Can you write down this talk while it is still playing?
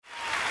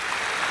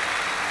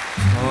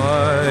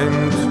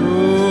Time to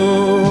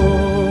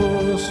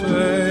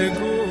say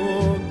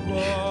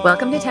goodbye.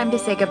 Welcome to Time to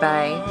Say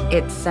Goodbye.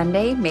 It's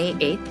Sunday, May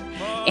 8th,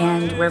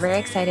 and we're very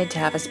excited to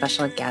have a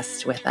special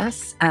guest with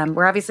us.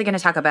 We're obviously going to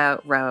talk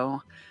about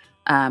Roe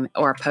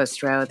or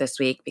post-Roe this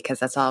week because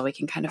that's all we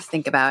can kind of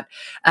think about.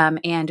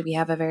 And we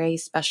have a very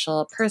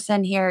special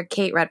person here.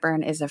 Kate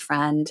Redburn is a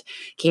friend.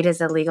 Kate is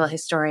a legal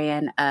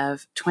historian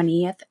of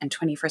 20th and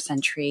 21st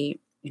century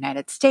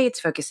United States,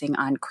 focusing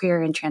on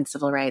queer and trans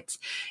civil rights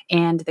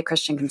and the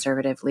Christian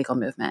conservative legal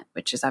movement,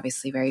 which is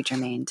obviously very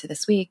germane to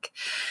this week.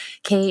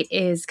 Kate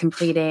is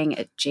completing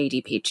a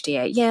JD PhD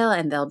at Yale,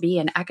 and they'll be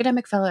an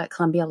academic fellow at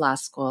Columbia Law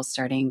School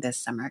starting this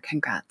summer.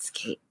 Congrats,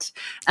 Kate.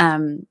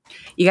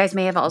 You guys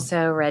may have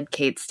also read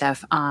Kate's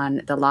stuff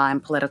on the Law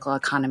and Political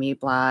Economy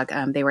blog.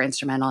 They were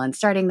instrumental in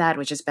starting that,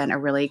 which has been a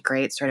really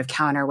great sort of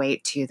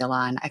counterweight to the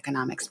law and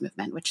economics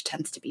movement, which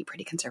tends to be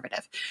pretty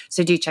conservative.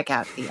 So do check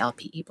out the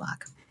LPE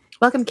blog.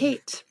 Welcome,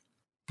 Kate.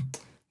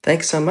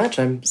 Thanks so much.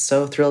 I'm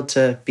so thrilled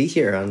to be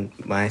here on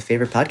my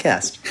favorite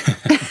podcast.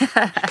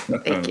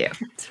 Thank you.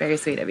 It's very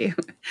sweet of you.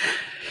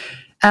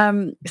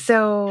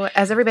 So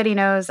as everybody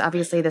knows,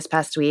 obviously this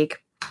past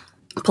week,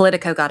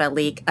 Politico got a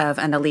leak of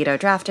an Alito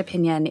draft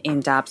opinion in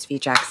Dobbs v.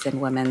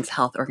 Jackson Women's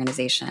Health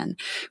Organization,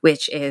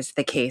 which is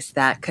the case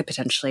that could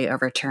potentially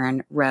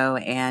overturn Roe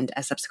and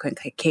a subsequent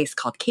case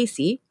called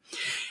Casey.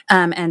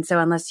 And so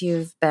unless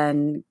you've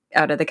been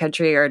out of the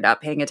country or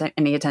not paying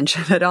any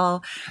attention at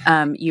all,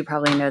 you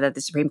probably know that the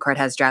Supreme Court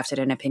has drafted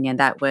an opinion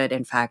that would,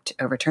 in fact,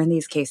 overturn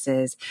these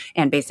cases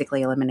and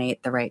basically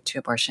eliminate the right to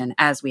abortion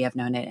as we have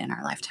known it in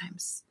our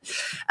lifetimes.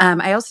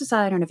 I also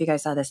saw, I don't know if you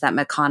guys saw this, that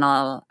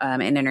McConnell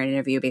in an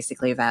interview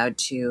basically vowed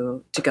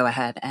to go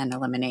ahead and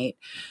eliminate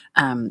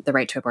the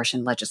right to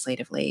abortion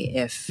legislatively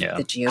if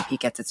the GOP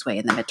gets its way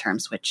in the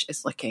midterms, which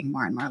is looking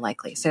more and more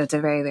likely. So it's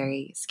a very,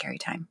 very scary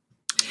time.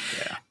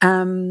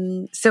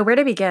 Yeah. So where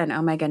to begin?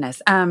 Oh my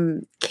goodness.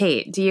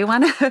 Kate, do you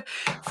want to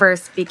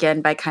first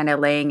begin by kind of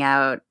laying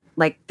out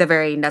like the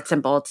very nuts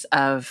and bolts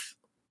of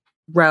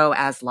Roe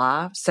as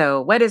law?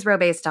 So what is Roe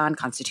based on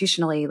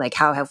constitutionally? Like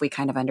how have we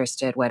kind of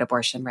understood what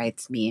abortion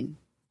rights mean?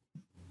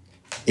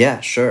 Yeah,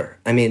 sure.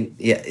 I mean,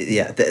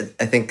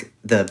 I think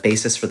the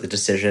basis for the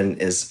decision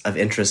is of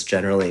interest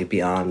generally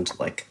beyond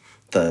like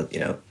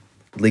the,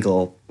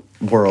 legal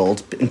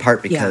world, in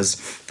part because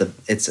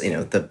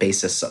the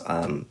basis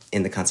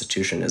in the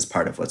Constitution is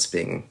part of what's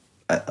being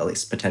at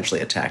least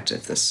potentially attacked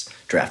if this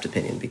draft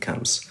opinion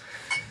becomes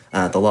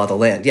the law of the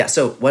land. Yeah,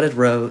 so what did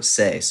Roe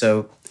say?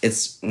 So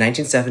it's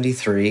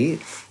 1973.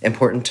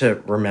 Important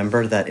to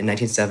remember that in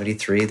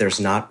 1973,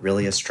 there's not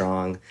really a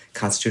strong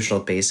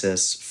constitutional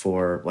basis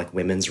for like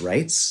women's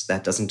rights.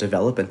 That doesn't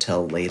develop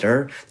until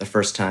later. The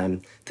first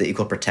time the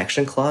Equal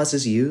Protection Clause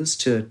is used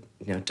to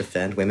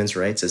defend women's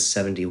rights is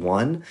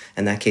 71,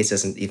 and that case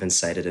isn't even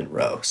cited in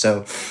Roe.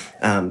 So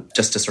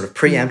just to sort of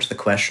preempt the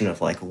question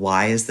of like,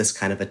 why is this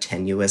kind of a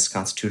tenuous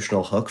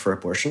constitutional hook for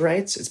abortion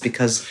rights? It's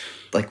because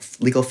like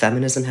legal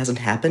feminism hasn't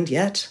happened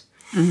yet.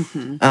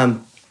 Mm-hmm.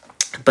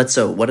 But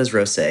so what does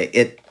Roe say?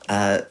 It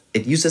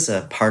uses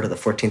a part of the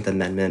 14th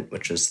Amendment,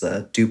 which is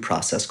the Due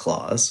Process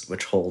Clause,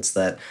 which holds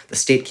that the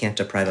state can't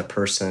deprive a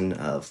person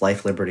of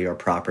life, liberty, or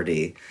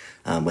property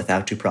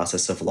without due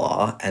process of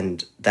law.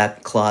 And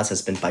that clause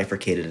has been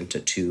bifurcated into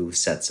two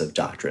sets of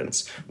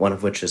doctrines, one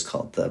of which is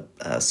called the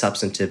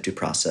substantive due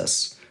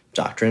process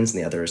doctrines,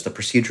 and the other is the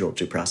procedural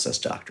due process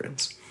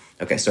doctrines.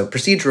 Okay, so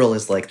procedural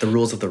is like the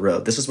rules of the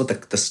road. This is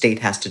what the state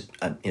has to,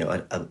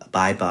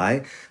 abide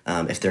by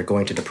if they're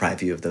going to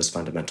deprive you of those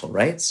fundamental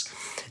rights.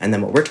 And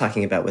then what we're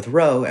talking about with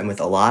Roe and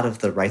with a lot of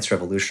the rights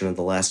revolution of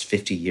the last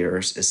 50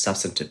 years is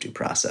substantive due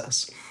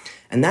process.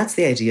 And that's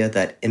the idea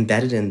that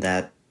embedded in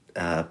that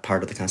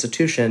part of the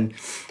Constitution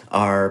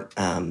are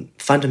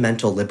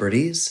fundamental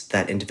liberties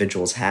that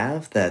individuals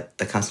have that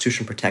the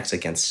Constitution protects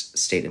against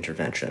state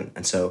intervention.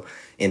 And so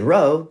in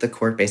Roe, the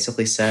court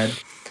basically said,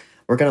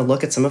 we're going to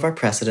look at some of our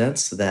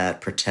precedents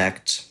that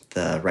protect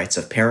the rights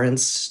of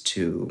parents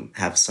to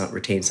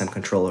retain some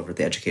control over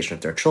the education of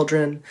their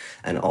children,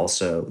 and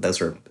also those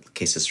are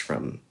cases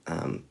from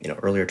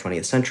earlier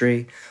 20th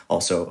century.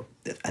 Also,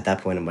 at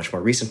that point, a much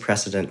more recent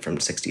precedent from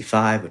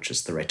 65, which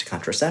is the right to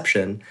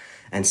contraception,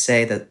 and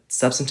say that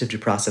substantive due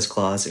process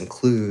clause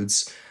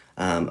includes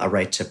a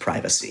right to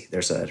privacy.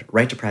 There's a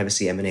right to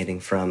privacy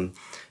emanating from.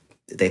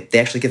 They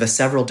actually give us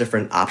several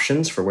different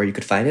options for where you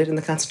could find it in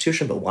the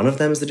Constitution, but one of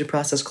them is the Due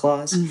Process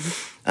Clause,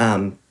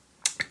 and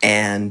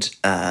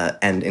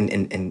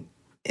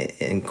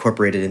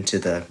incorporated into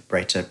the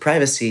right to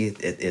privacy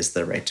it is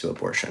the right to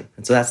abortion.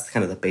 And so that's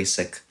kind of the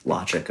basic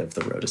logic of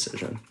the Roe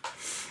decision.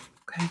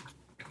 Okay.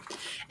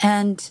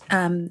 And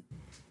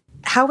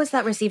how was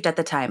that received at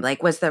the time?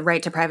 Like, was the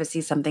right to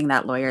privacy something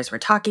that lawyers were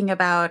talking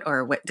about,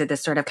 or did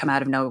this sort of come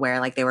out of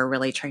nowhere, like they were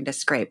really trying to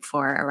scrape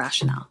for a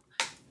rationale?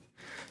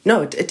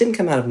 No, it didn't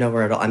come out of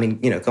nowhere at all. I mean,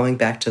 going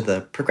back to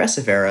the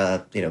progressive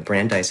era,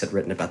 Brandeis had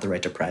written about the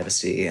right to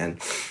privacy, and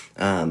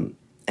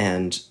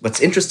And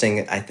what's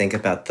interesting, I think,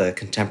 about the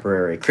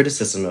contemporary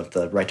criticism of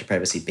the right to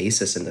privacy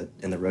basis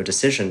in the Roe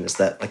decision is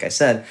that, like I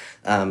said,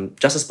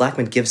 Justice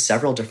Blackmun gives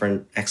several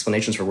different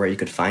explanations for where you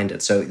could find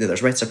it. So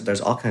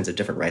there's all kinds of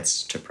different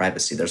rights to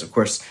privacy. There's, of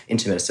course,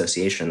 intimate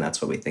association.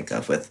 That's what we think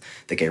of with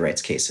the gay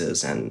rights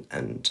cases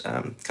and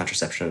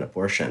contraception and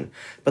abortion.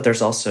 But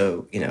there's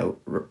also,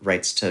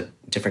 rights to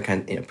different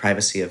kind,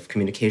 privacy of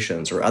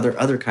communications or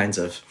other kinds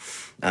of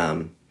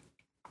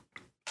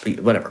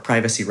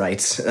privacy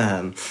rights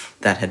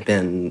that had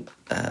been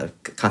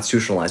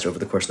constitutionalized over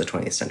the course of the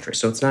 20th century.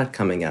 So it's not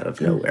coming out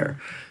of nowhere.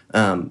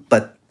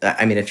 But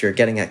I mean, if you're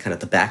getting at kind of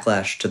the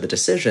backlash to the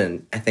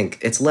decision, I think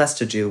it's less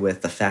to do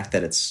with the fact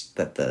that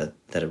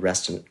it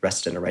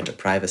rested in a right to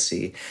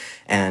privacy,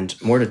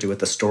 and more to do with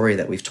the story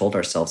that we've told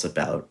ourselves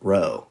about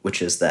Roe,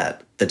 which is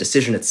that the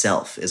decision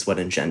itself is what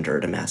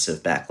engendered a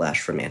massive backlash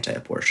from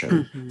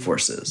anti-abortion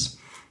forces.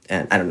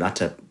 And I don't know, not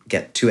to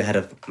get too ahead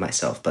of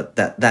myself, but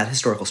that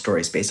historical story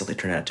has basically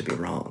turned out to be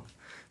wrong,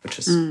 which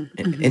is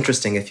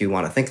interesting if you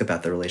want to think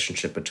about the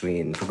relationship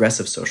between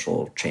progressive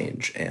social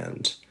change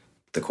and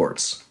the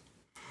courts.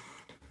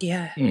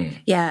 Yeah.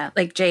 Yeah.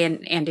 Like Jay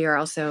and Andy are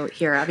also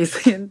here,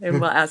 obviously, and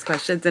we'll ask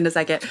questions in a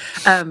second.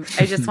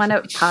 I just want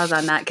to pause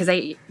on that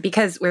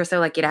because we're so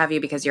lucky to have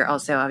you, because you're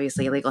also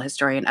obviously a legal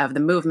historian of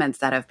the movements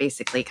that have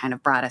basically kind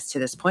of brought us to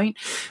this point.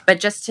 But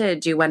just to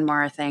do one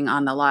more thing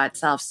on the law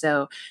itself.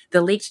 So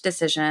the leaked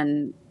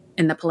decision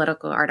in the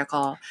Political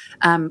article,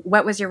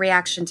 what was your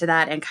reaction to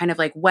that? And kind of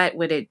like, what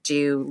would it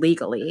do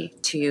legally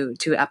to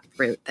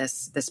uproot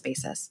this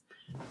basis?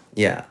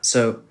 Yeah.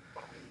 So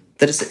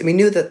we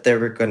knew that they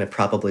were going to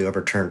probably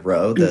overturn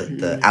Roe.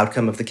 The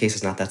outcome of the case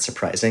is not that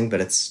surprising, but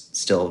it's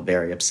still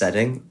very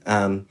upsetting.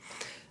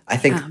 I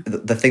think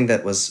the thing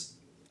that was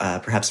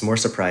perhaps more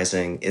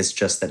surprising is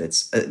just that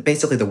it's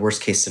basically the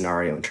worst case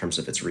scenario in terms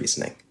of its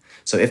reasoning.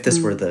 So if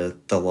this were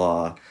the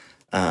law,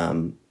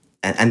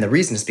 and the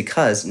reason is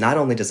because not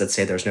only does it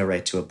say there's no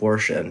right to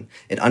abortion,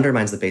 it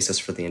undermines the basis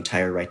for the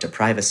entire right to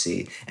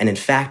privacy, and in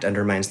fact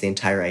undermines the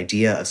entire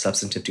idea of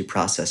substantive due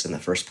process in the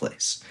first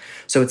place.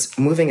 So it's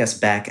moving us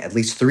back at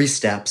least 3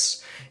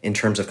 steps in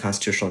terms of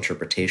constitutional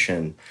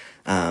interpretation,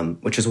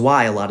 which is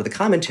why a lot of the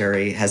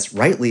commentary has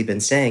rightly been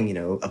saying,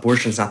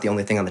 abortion is not the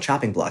only thing on the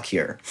chopping block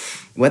here.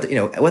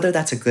 Whether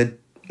that's a good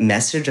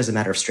message as a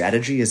matter of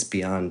strategy is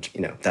beyond,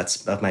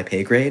 that's above my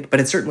pay grade, but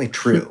it's certainly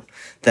true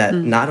that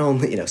not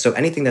only, so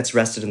anything that's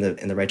rested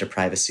in the right to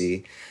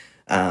privacy,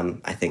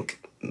 I think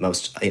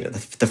most,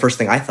 the first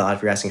thing I thought,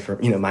 if you're asking for,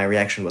 my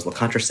reaction was, well,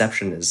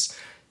 contraception is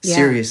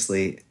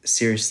seriously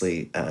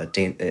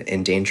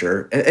in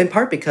danger, in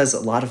part because a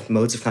lot of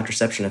modes of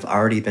contraception have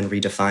already been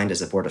redefined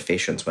as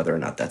abortifacients, whether or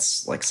not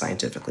that's like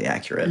scientifically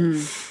accurate.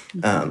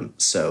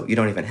 So you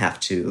don't even have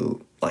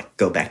to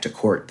go back to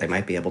court. They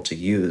might be able to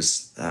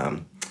use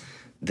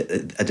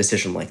a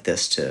decision like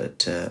this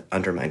to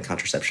undermine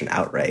contraception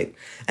outright.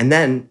 And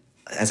then,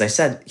 as I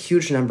said,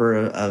 huge number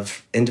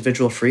of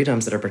individual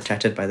freedoms that are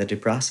protected by the Due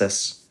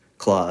Process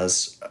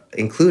Clause,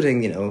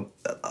 including,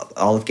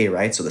 all of gay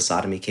rights, so the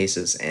sodomy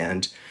cases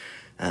and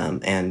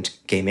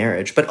gay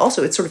marriage. But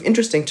also, it's sort of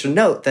interesting to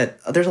note that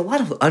there's a lot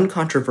of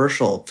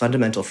uncontroversial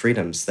fundamental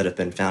freedoms that have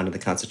been found in the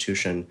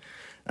Constitution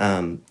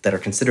that are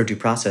considered due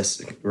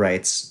process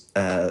rights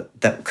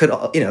that could,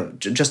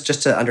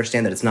 just to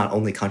understand that it's not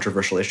only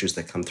controversial issues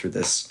that come through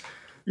this.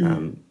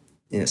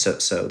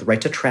 So the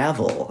right to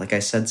travel, like I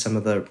said, some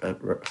of the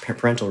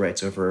parental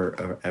rights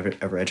over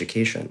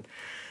education.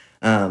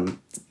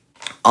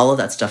 All of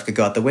that stuff could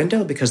go out the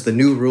window because the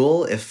new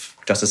rule, if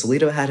Justice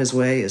Alito had his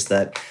way, is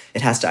that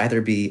it has to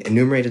either be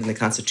enumerated in the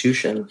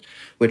Constitution,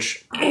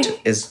 which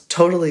is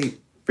totally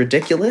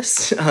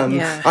ridiculous on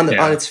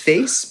its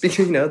face,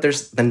 because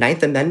there's the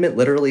 9th Amendment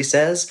literally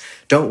says,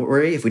 don't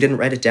worry, if we didn't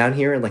write it down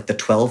here in the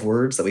 12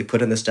 words that we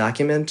put in this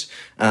document,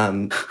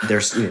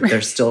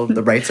 there's still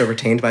the rights are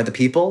retained by the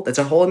people. That's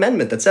a whole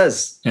amendment that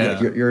says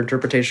your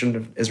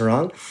interpretation is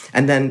wrong.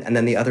 And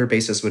then the other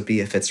basis would be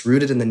if it's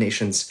rooted in the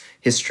nation's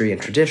history and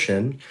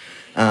tradition.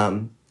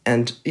 And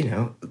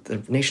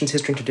the nation's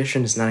history and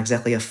tradition is not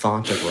exactly a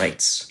font of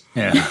rights.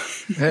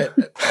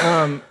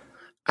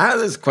 I have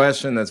this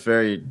question that's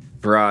very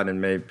broad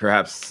and maybe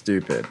perhaps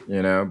stupid,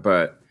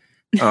 but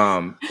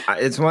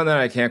it's one that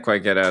I can't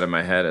quite get out of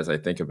my head as I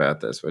think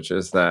about this, which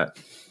is that,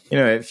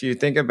 if you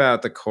think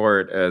about the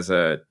court as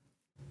a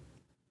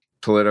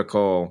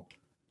political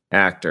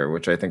actor,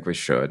 which I think we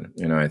should,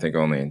 I think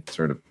only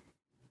sort of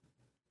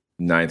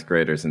 9th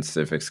graders in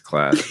civics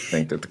class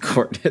think that the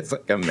court is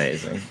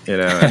amazing,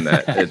 and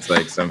that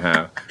it's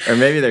somehow, or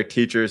maybe their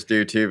teachers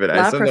do too, but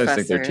I sometimes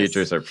think their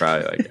teachers are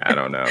probably I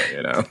don't know,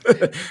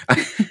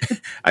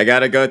 I got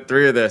to go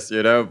through this,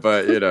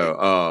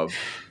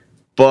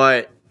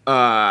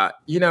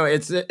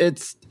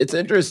 it's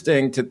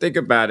interesting to think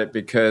about it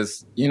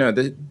because,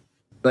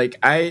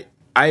 I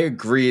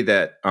agree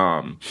that,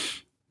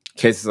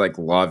 cases like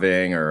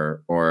Loving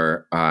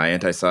or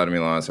anti-sodomy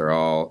laws are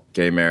all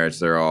gay marriage,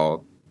 they're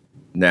all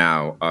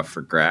now up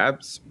for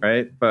grabs,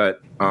 right?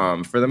 But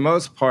for the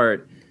most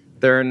part,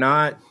 there are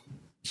not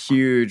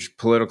huge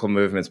political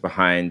movements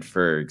behind,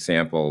 for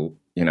example,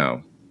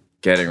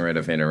 getting rid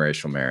of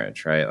interracial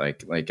marriage, right?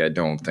 Like I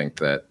don't think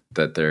that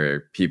there are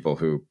people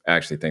who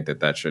actually think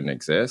that shouldn't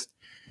exist.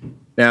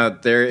 Now,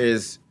 there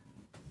is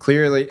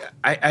clearly,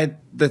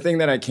 the thing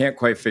that I can't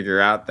quite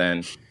figure out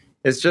then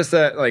is just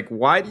that, like,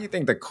 why do you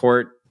think the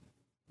court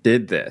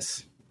did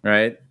this,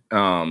 right?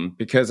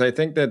 Because I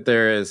think that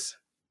there is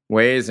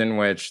ways in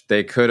which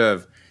they could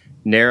have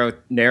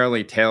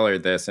narrowly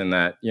tailored this, and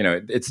that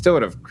it still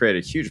would have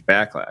created huge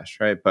backlash,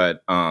 right?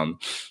 But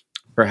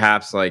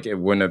perhaps like it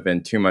wouldn't have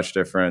been too much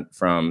different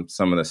from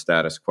some of the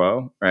status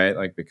quo, right?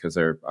 Like, because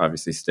there are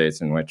obviously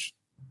states in which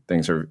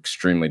things are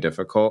extremely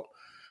difficult,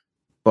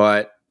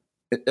 but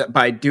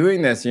by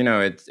doing this,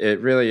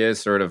 it really is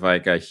sort of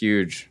like a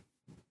huge,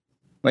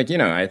 like,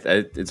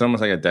 it's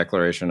almost like a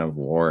declaration of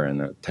war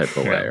in a type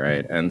of way,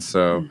 right? And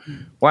so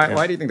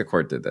why do you think the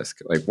court did this?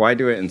 Like, why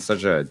do it in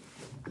such a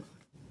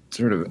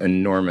sort of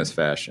enormous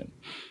fashion?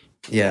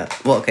 Yeah.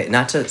 Well, okay,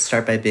 not to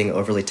start by being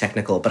overly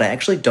technical, but I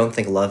actually don't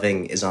think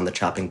Loving is on the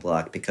chopping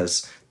block,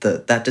 because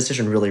that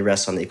decision really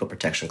rests on the Equal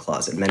Protection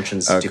Clause. It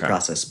mentions due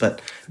process,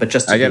 but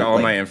just to I get all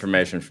my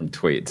information from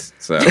tweets,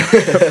 so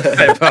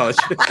I apologize.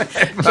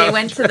 Jay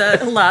went to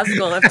the law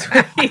school of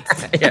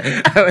tweets.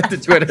 Yeah, I went to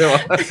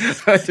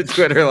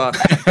Twitter law.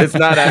 It's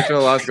not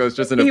actual law school; it's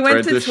just an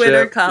apprenticeship. He went to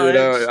Twitter college.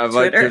 I'm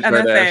like Twitter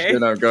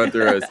MFA. I'm going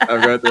through.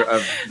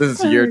 This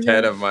is year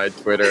 10 of my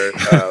Twitter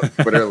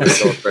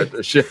legal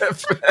apprenticeship.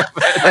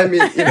 I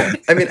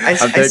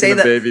say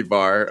that baby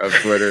bar of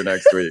Twitter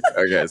next week.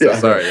 Okay, so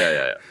sorry.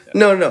 Yeah.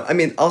 No. I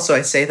mean, also,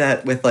 I say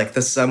that with like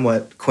the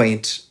somewhat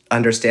quaint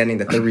understanding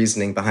that the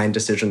reasoning behind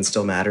decisions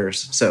still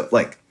matters. So,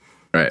 like,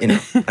 right.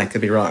 I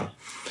could be wrong.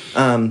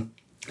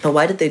 But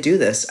why did they do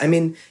this? I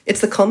mean, it's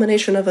the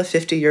culmination of a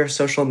 50-year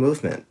social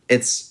movement.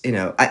 It's,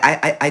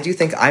 I do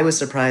think I was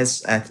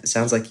surprised, it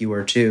sounds like you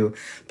were too,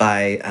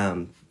 by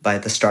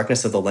the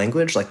starkness of the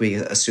language. Like, we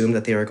assumed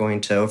that they were going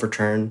to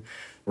overturn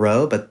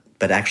Roe, but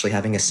actually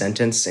having a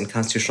sentence in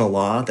constitutional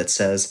law that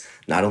says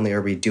not only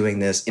are we doing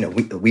this,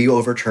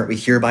 we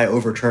hereby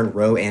overturn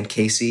Roe and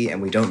Casey,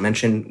 and we don't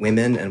mention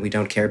women, and we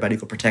don't care about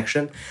equal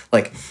protection.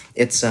 Like,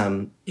 it's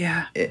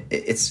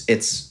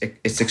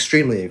it's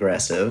extremely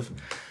aggressive,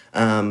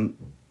 and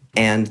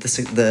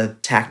the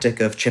tactic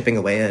of chipping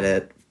away at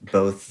it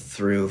both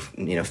through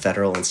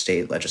federal and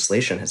state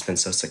legislation has been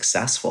so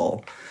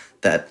successful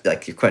that,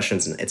 like, your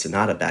question's, it's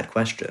not a bad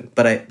question.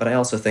 But I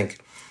also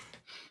think,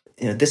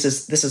 this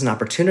is an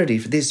opportunity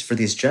for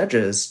these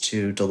judges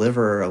to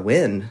deliver a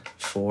win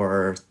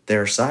for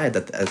their side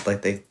that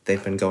like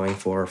they've been going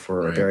for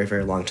a very,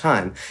 very long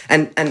time.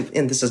 And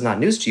this is not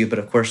news to you, but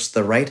of course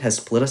the right has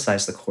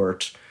politicized the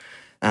court,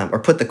 or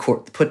put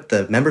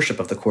the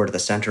membership of the court at the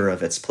center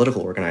of its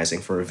political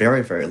organizing for a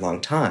very, very long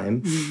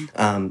time.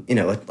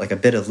 Like a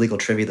bit of legal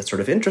trivia that's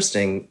sort of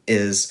interesting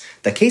is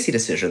the Casey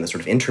decision, the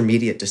sort of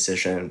intermediate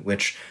decision,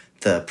 which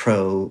the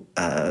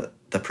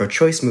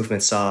pro-choice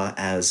movement saw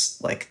as,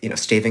 like,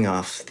 staving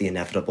off the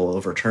inevitable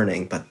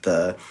overturning, but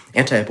the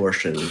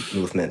anti-abortion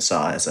movement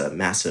saw as a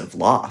massive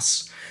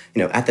loss.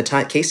 At the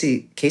time,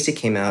 Casey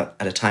came out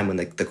at a time when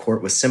the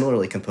court was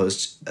similarly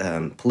composed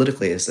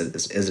politically as it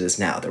is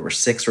now. There were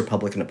 6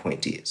 Republican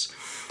appointees,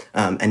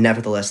 and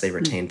nevertheless they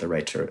retained the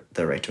right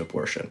to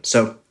abortion.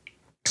 So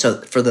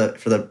for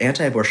the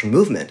anti-abortion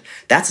movement,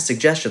 that's a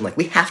suggestion. Like,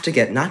 we have to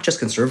get not just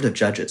conservative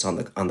judges on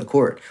the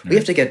court. We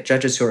have to get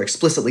judges who are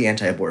explicitly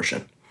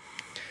anti-abortion.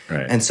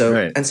 Right. And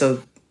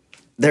so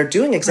they're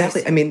doing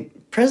exactly. I mean,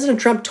 President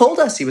Trump told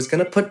us he was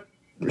going to put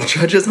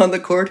judges on the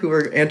court who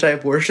were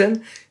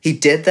anti-abortion. He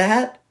did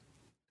that,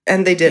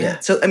 and they did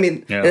it. So, I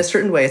mean, in a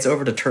certain way, it's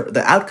overdetermined.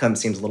 The outcome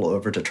seems a little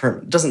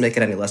overdetermined. It doesn't make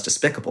it any less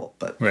despicable,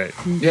 but right.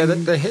 Yeah,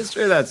 the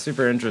history of that's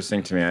super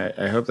interesting to me.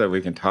 I hope that we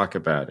can talk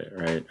about it,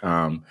 right?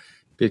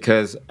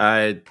 Because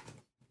I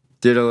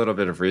did a little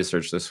bit of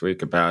research this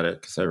week about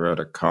it, because I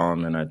wrote a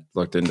column and I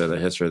looked into the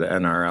history of the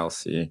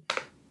NRLC.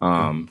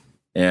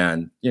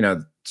 And,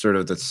 sort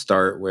of to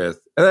start with,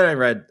 and then I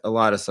read a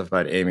lot of stuff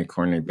about Amy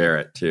Coney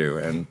Barrett too,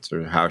 and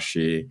sort of how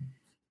she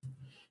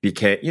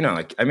became,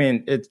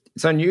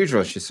 it's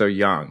unusual. She's so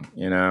young,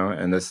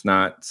 and it's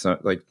not so,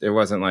 like, it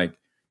wasn't like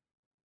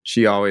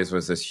she always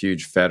was this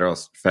huge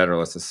Federalist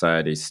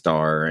Society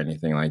star or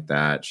anything like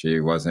that. She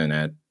wasn't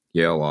at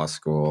Yale Law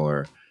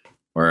School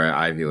or at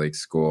Ivy League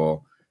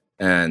school,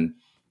 and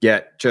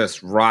yet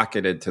just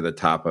rocketed to the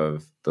top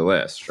of the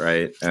list,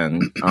 right?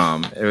 And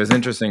it was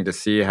interesting to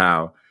see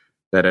how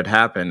that had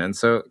happened. And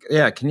so,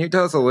 can you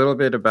tell us a little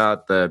bit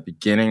about the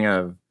beginning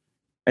of,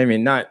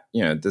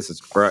 this is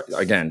broad,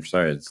 again,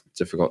 sorry, it's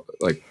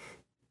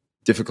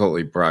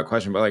difficultly broad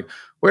question, but like,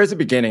 where's the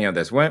beginning of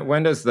this?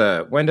 When does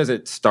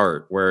it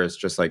start? Where it's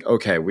just like,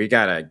 okay, we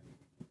gotta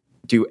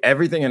do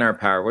everything in our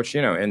power, which,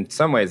 in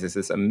some ways is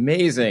this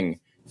amazing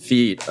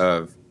feat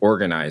of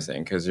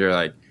organizing, because you're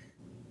like,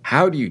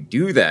 how do you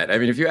do that? I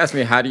mean, if you ask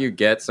me, how do you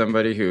get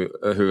somebody who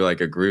like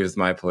agrees with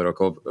my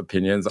political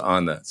opinions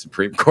on the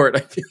Supreme Court?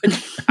 I feel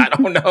like, I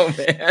don't know,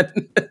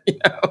 man.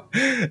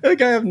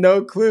 Like, I have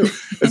no clue,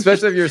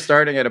 especially if you're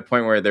starting at a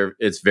point where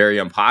it's very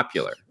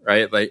unpopular,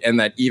 right? Like, and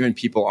that even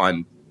people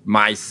on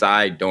my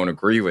side don't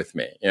agree with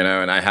me, and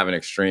I have an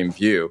extreme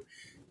view.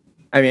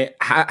 I mean,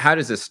 how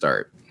does this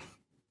start?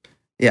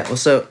 Yeah, well,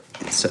 so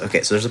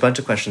there's a bunch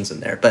of questions in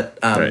there, but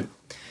Right.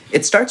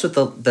 It starts with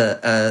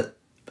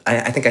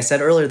I think I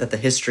said earlier that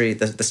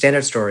the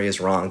standard story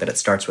is wrong, that it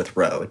starts with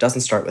Roe. It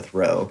doesn't start with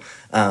Roe,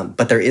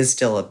 but there is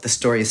still the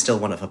story is still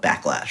one of a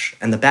backlash.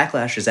 And the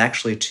backlash is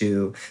actually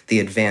to the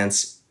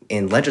advance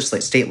in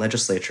state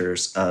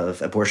legislatures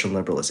of abortion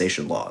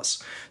liberalization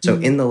laws. So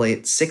in the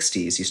late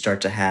 60s, you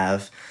start to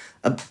have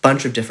a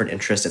bunch of different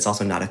interests. It's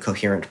also not a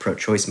coherent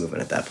pro-choice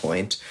movement at that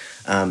point,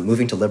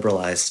 moving to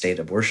liberalize state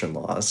abortion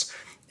laws.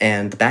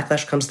 And the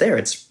backlash comes there.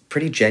 It's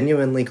pretty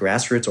genuinely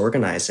grassroots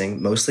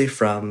organizing, mostly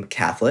from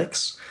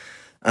Catholics,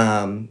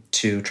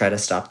 to try to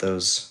stop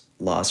those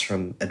laws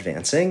from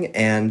advancing.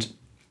 And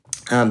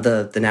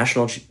the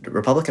National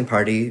Republican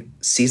Party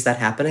sees that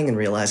happening and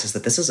realizes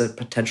that this is a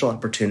potential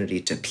opportunity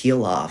to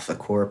peel off a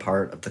core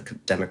part of the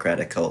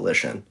Democratic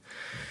coalition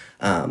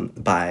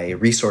by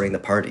resorting the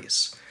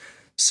parties.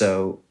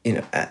 So,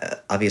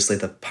 obviously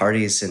the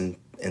parties in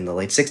the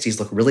late 60s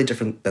look really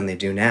different than they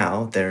do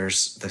now.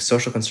 There's the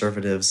social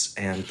conservatives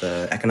and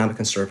the economic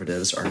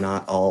conservatives are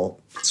not all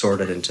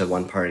sorted into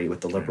one party,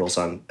 with the liberals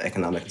on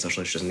economic and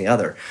social issues in the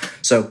other.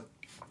 So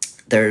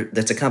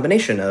that's a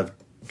combination of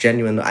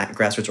genuine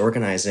grassroots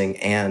organizing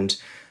and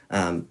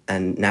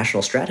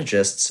national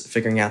strategists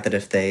figuring out that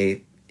if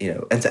they,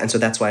 and so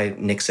that's why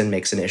Nixon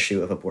makes an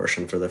issue of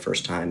abortion for the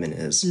first time in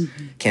his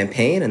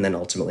campaign, and then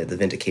ultimately the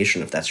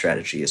vindication of that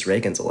strategy is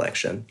Reagan's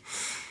election.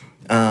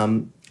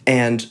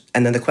 And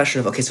then the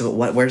question of, okay, so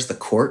where's the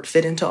court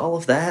fit into all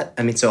of that?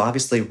 I mean, so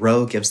obviously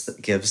Roe gives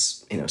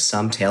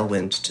some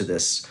tailwind to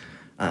this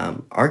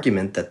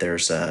argument that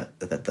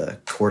that the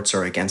courts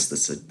are against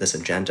this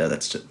agenda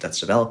that's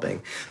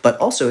developing. But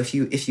also, if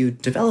you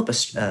develop a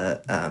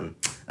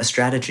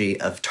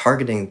strategy of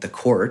targeting the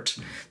court,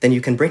 then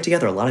you can bring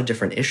together a lot of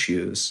different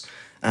issues.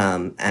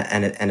 And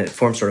it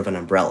forms sort of an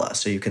umbrella.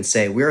 So you can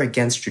say we're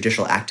against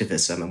judicial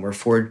activism and we're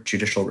for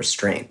judicial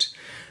restraint.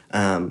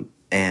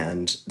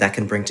 And that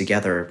can bring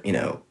together,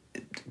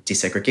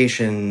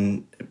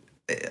 desegregation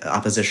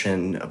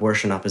opposition,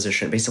 abortion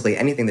opposition, basically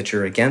anything that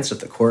you're against. If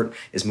the court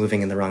is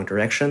moving in the wrong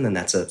direction, then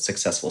that's a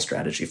successful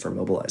strategy for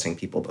mobilizing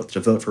people both to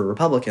vote for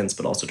Republicans,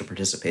 but also to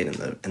participate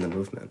in the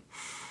movement.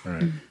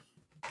 Right.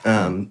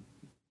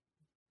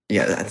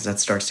 Yeah, that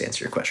starts to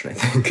answer your question, I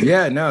think.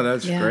 Yeah, no,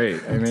 that's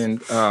great. I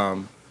mean,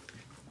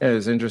 it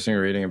was interesting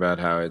reading about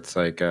how it's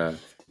like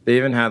they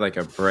even had like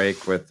a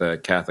break with the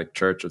Catholic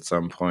Church at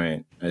some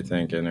point, I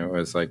think, and it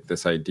was like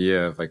this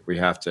idea of like we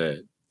have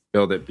to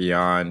build it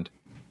beyond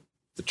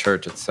the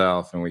church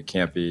itself, and we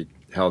can't be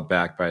held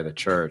back by the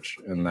church,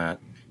 and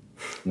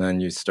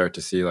then you start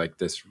to see like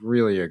this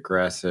really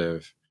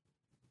aggressive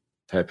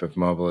type of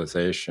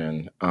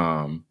mobilization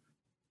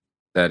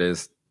that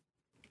is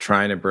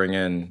trying to bring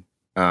in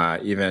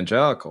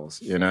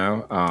evangelicals,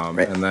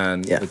 Right. And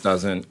then it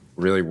doesn't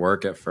really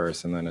work at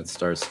first, and then it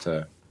starts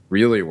to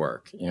really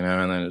work, and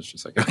then it's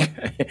just like,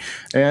 okay,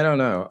 I don't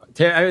know.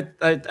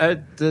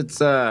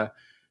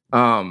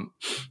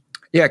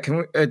 Yeah, can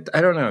we? I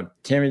don't know,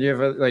 Tammy. Do you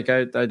have I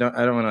don't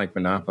want to like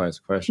monopolize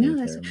the question.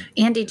 No,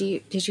 Andy,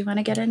 did you want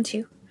to get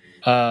into?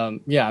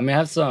 Yeah, I mean, I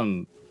have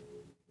some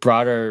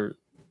broader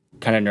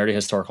kind of nerdy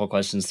historical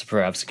questions to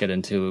perhaps get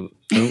into.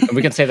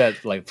 We can say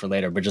that like for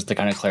later, but just to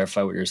kind of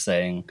clarify what you're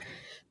saying,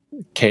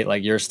 Kate,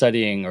 like you're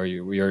studying or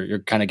you're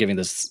kind of giving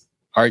this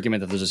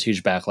argument that there's this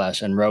huge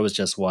backlash, and Roe is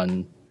just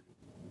one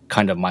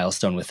kind of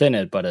milestone within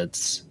it, but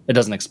it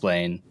doesn't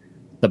explain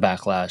the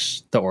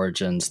backlash, the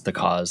origins, the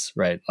cause,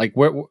 right? Like,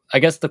 I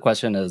guess the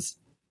question is,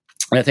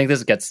 and I think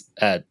this gets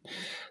at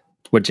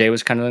what Jay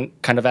was kind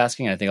of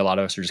asking. I think a lot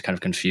of us are just kind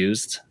of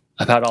confused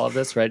about all of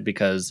this, right?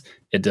 Because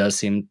it does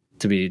seem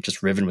to be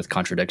just riven with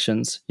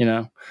contradictions,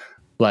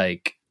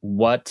 like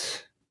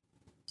what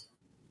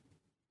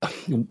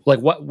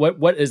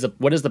is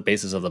the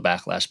basis of the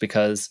backlash?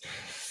 Because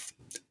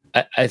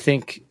I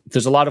think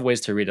there's a lot of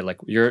ways to read it. Like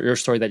your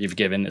story that you've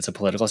given, it's a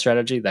political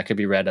strategy that could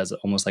be read as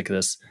almost like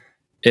this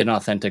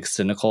inauthentic,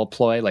 cynical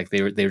ploy. Like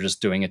they were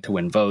just doing it to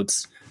win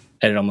votes.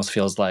 And it almost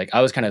feels like,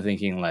 I was kind of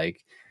thinking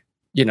like,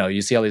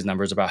 you see all these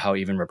numbers about how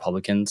even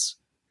Republicans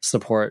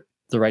support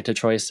the right to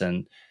choice.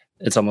 And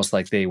it's almost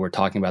like they were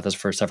talking about this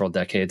for several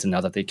decades. And now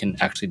that they can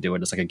actually do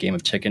it, it's like a game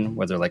of chicken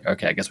where they're like,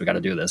 okay, I guess we got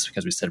to do this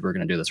because we said we're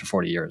going to do this for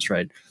 40 years.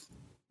 Right.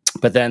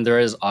 But then there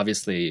is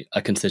obviously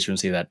a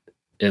constituency that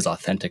is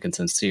authentic and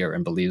sincere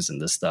and believes in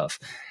this stuff.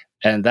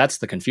 And that's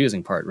the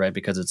confusing part, right?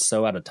 Because it's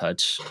so out of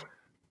touch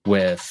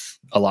with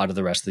a lot of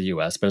the rest of the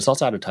US, but it's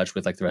also out of touch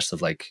with like the rest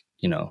of like,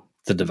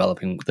 the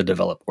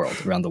developed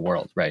world around the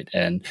world. Right.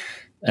 And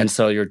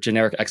so your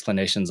generic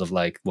explanations of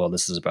like, well,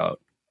 this is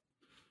about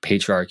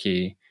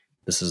patriarchy,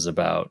 this is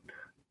about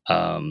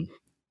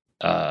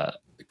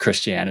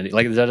Christianity,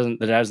 like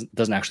that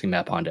doesn't actually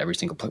map onto every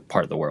single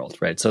part of the world.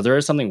 Right. So there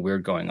is something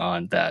weird going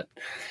on that,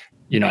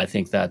 I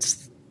think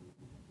that's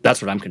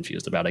that's what I'm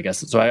confused about, I guess.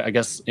 So I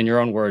guess in your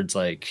own words,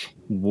 like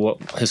what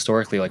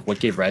historically, like what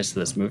gave rise to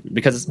this movement?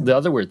 Because the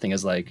other weird thing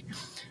is like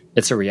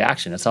it's a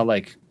reaction. It's not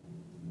like,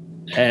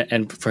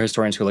 and for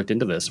historians who looked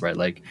into this, right,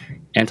 like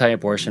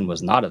anti-abortion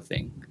was not a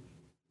thing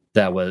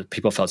that was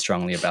people felt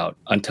strongly about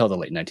until the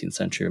late 19th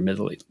century or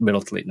middle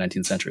to late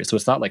 19th century. So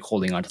it's not like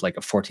holding on to like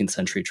a 14th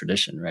century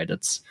tradition, right?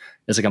 It's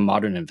like a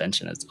modern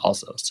invention. It's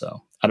also,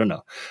 so I don't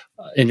know.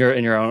 In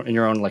your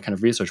own like kind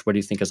of research, what do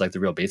you think is like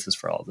the real basis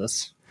for all of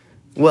this?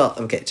 Well,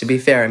 okay, to be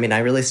fair, I mean, I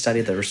really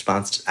studied the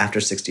response after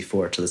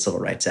 64 to the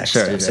Civil Rights Act.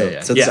 Sure,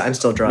 I'm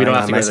still drawing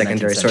on my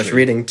secondary source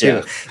reading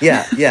too.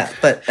 Yeah.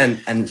 But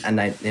and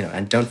I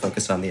and don't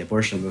focus on the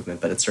abortion movement,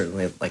 but it's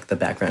certainly like the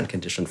background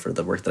condition for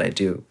the work that I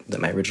do,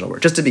 my original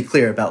work. Just to be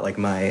clear about like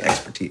my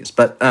expertise.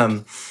 But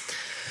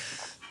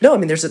no, I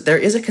mean, there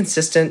is a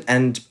consistent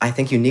and I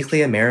think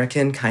uniquely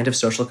American kind of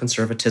social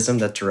conservatism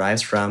that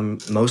derives from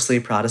mostly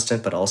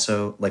Protestant, but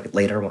also like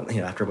later,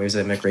 after waves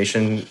of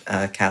immigration,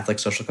 Catholic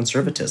social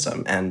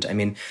conservatism. And I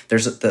mean,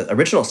 there's the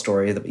original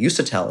story that we used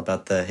to tell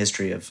about the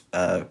history of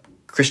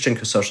Christian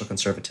social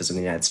conservatism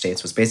in the United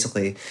States was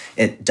basically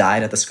it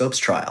died at the Scopes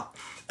trial.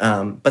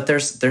 But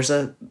there's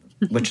a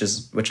which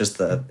is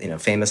the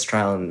famous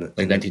trial in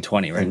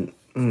 1920, right?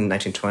 In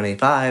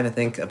 1925, I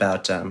think,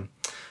 about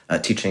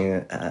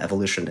teaching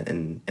evolution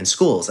in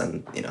schools,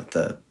 and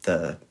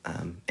the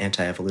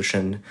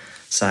anti-evolution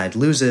side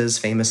loses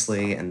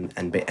famously, and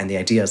the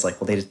idea is like,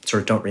 well, they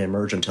sort of don't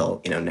reemerge until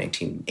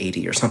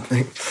 1980 or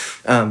something.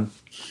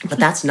 But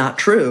that's not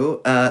true.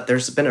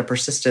 There's been a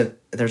persistent,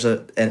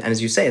 and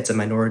as you say, it's a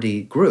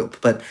minority group,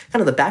 but kind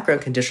of the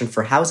background condition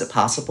for how is it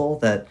possible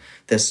that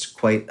this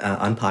quite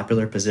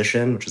unpopular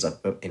position, which is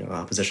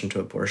opposition to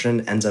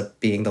abortion, ends up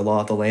being the law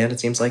of the land, it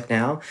seems like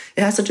now.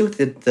 It has to do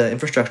with the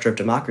infrastructure of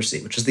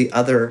democracy, which is the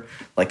other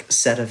like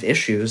set of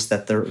issues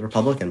that the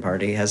Republican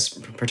Party has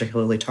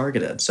particularly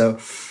targeted. So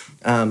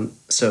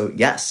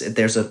yes,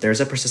 there's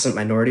a persistent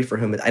minority for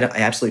whom I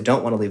absolutely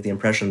don't want to leave the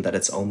impression that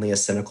it's only a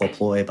cynical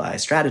ploy by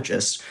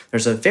strategists.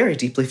 There's a very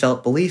deeply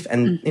felt belief,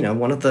 and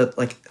one of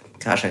the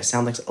gosh, I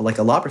sound like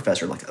a law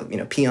professor,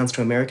 peons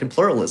to American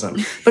pluralism.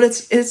 But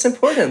it's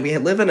important. We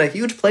live in a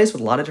huge place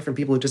with a lot of different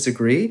people who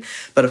disagree.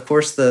 But of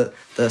course, the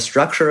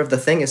structure of the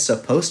thing is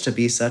supposed to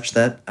be such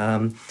that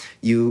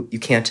you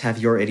can't have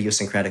your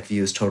idiosyncratic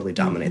views totally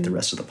dominate the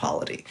rest of the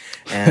polity.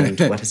 And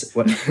what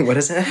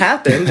has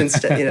happened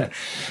instead?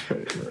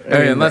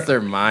 Unless they're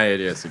my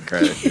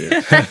idiosyncratic views.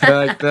 Let's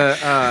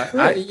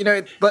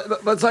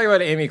talk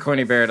about Amy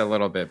Coney Barrett a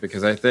little bit,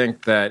 because I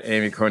think that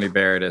Amy Coney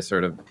Barrett is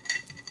sort of,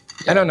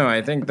 I don't know.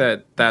 I think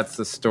that's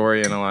the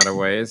story in a lot of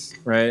ways,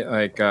 right?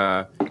 Like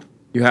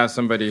you have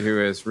somebody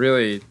who is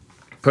really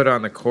put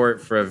on the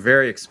court for a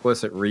very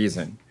explicit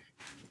reason.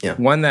 Yeah.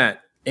 One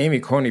that Amy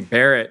Coney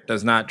Barrett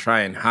does not try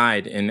and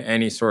hide in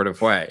any sort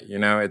of way.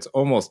 It's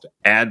almost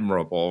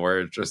admirable where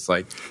it's just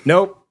like,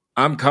 nope,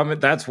 I'm coming.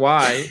 That's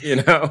why,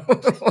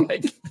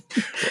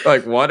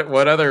 like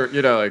what other,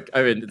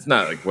 it's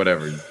not like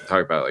whatever you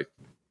talk about, like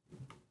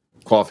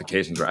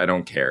qualifications where I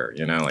don't care,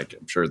 like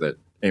I'm sure that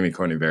Amy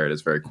Coney Barrett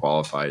is very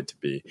qualified to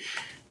be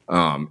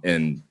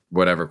in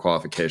whatever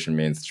qualification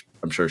means.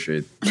 I'm sure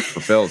she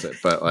fulfills it.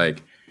 But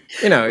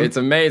it's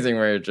amazing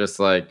where you're just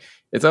like,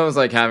 it's almost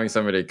like having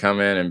somebody come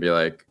in and be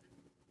like,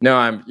 no,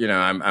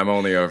 I'm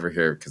only over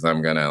here because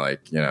I'm going to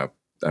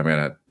I'm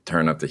going to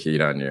turn up the heat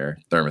on your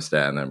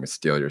thermostat and then we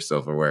steal your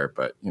silverware.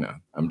 But,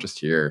 I'm just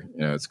here,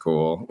 it's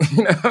cool,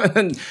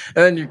 and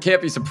then you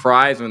can't be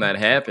surprised when that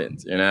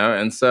happens,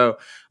 And so,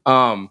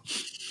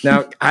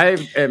 now I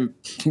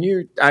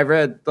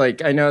read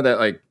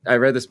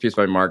this piece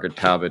by Margaret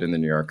Talbot in the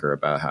New Yorker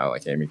about how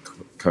Amy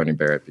Coney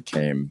Barrett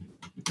became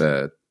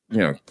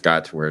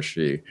got to where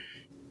she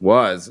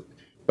was,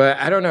 but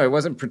I don't know. It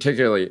wasn't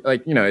particularly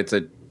it's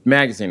a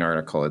magazine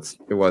article.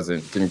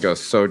 Didn't go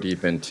so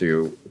deep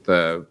into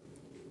the,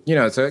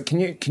 so can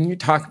you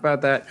talk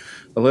about that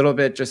a little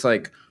bit? Just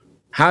like,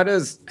 how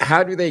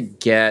do they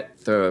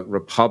get the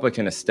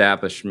Republican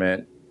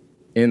establishment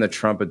in the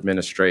Trump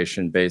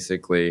administration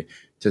basically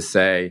to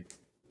say,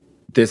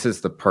 this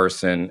is the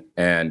person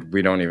and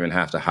we don't even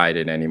have to hide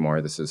it anymore.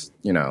 This is,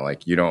 you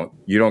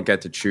don't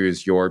get to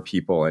choose your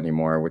people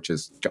anymore, which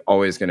is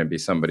always going to be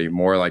somebody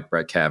more like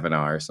Brett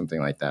Kavanaugh or something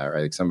like that,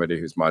 right? Like somebody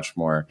who's much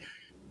more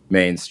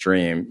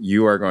mainstream.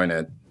 You're going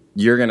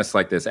to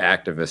select this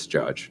activist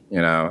judge,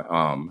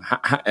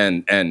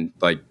 and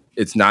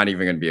it's not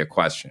even going to be a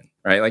question,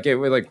 right? Like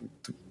the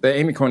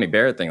Amy Coney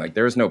Barrett thing,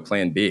 there was no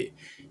plan B.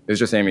 It was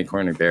just Amy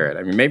Coney Barrett.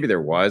 I mean, maybe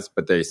there was,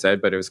 but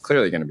it was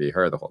clearly going to be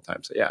her the whole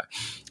time. So yeah,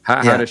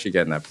 how does she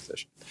get in that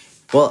position?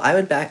 Well,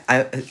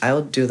 I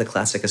will do the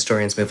classic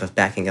historian's move of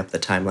backing up the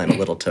timeline a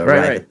little to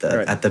arrive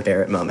at the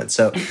Barrett moment.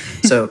 So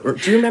do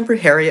you remember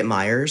Harriet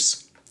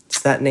Miers?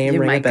 Does that name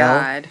ring a bell?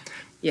 Oh my God.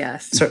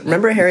 Yes. So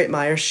remember Harriet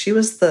Miers? She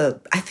was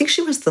the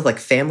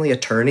family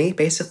attorney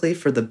basically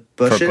for the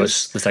Bushes. For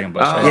Bush, the second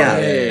Bush. Oh,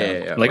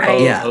 yeah. Like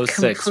I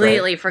 06,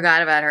 completely right?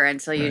 forgot about her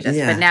until you just.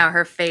 Yeah. But now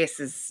her face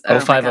is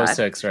 05,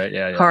 06, right?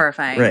 Yeah.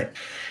 Horrifying. Right.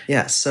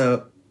 Yeah.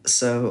 So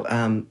So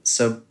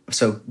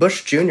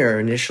Bush Jr.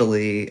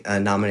 initially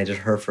nominated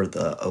her for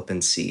the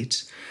open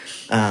seat,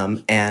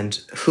 and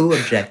who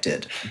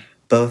objected?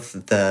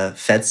 Both the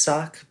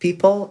FedSoc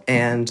people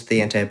and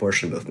the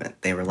anti-abortion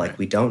movement. They were like,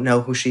 "We don't know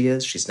who she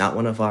is. She's not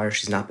one of ours.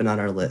 She's not been on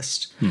our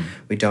list.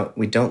 We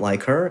don't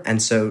like her."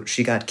 And so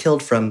she got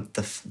killed from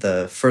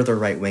the further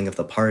right wing of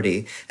the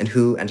party. And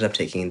who ended up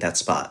taking that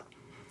spot?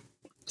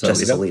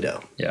 Justice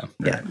Alito. Yeah.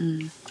 Yeah.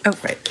 Oh,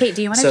 Right. Kate,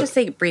 do you want to So- just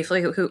say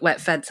briefly what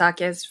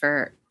FedSoc is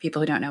for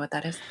people who don't know what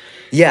that is?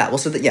 Yeah, well,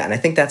 and I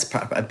think that's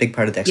a big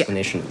part of the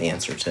explanation and the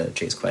answer to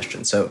Jay's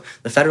question. So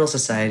the Federal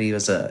Society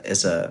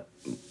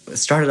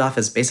started off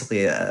as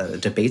basically a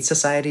debate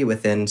society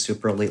within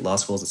super elite law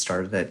schools. It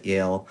started at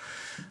Yale,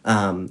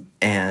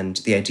 and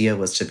the idea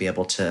was to be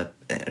able to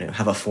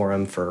have a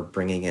forum for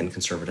bringing in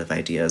conservative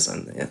ideas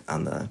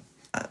on the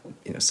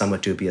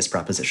somewhat dubious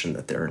proposition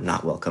that they're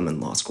not welcome in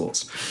law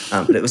schools.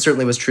 But it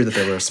certainly was true that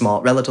there were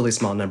a relatively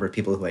small number of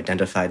people who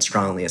identified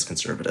strongly as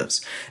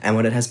conservatives. And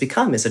what it has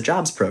become is a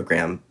jobs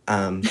program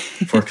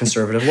for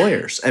conservative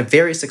lawyers, a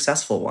very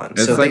successful one.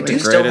 It's so like they the do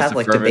still greatest have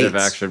like affirmative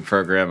debates. action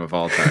program of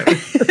all time.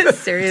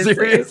 Seriously.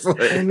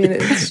 I mean,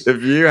 it's,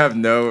 if you have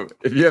no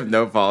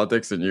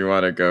politics and you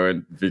want to go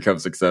and become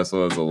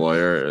successful as a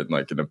lawyer in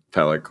like an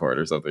appellate court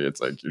or something,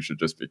 it's like you should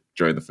just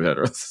join the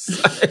Federal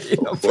Society.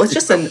 well, it's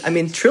just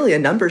truly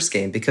a numbers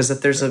game, because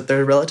if there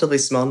are a relatively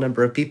small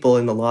number of people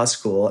in the law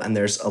school and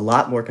there's a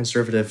lot more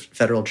conservative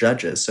federal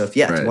judges. So if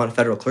you want a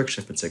federal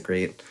clerkship, it's a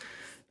great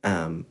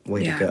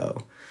way to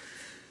go.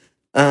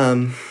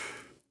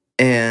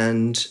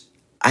 And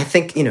I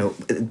think,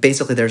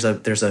 basically there's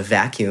a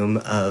vacuum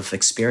of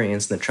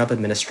experience in the Trump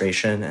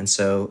administration. And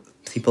so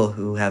people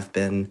who have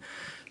been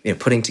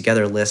putting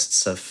together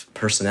lists of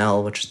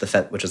personnel, which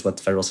is what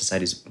the Federal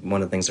Society's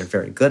one of the things they're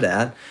very good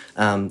at,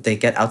 they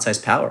get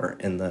outsized power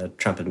in the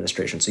Trump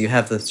administration. So you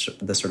have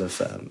the sort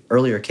of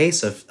earlier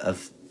case of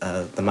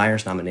the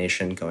Myers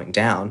nomination going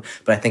down,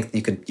 but I think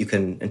you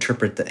can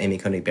interpret the Amy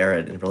Coney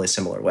Barrett in a really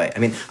similar way. I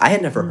mean, I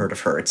had never heard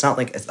of her. It's not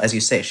like, as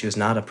you say, she was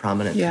not a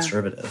prominent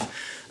conservative.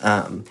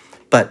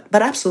 But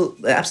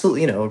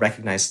absolutely, a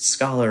recognized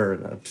scholar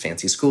in a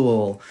fancy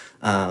school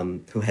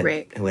who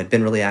had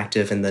been really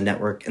active in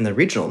the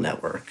regional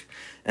network.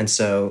 And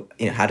so,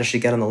 how does she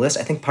get on the list?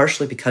 I think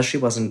partially because she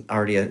wasn't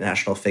already a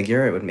national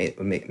figure, it would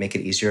make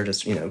it easier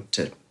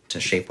to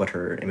shape what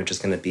her image is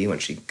going to be when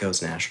she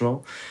goes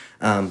national.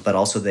 But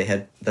also,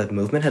 the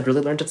movement had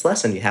really learned its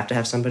lesson. You have to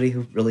have somebody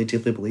who really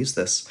deeply believes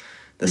this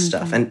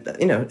stuff. And,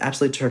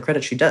 absolutely to her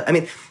credit, she does. I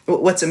mean,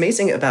 what's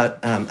amazing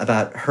about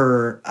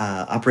her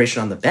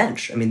operation on the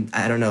bench, I mean,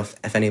 I don't know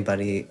if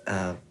anybody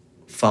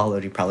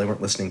followed, you probably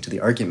weren't listening to the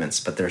arguments,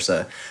 but there's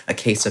a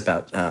case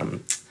about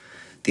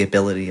the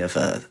ability of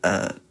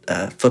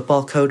a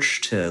football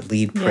coach to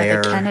lead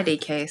prayer. The Kennedy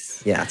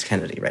case. Yeah, it's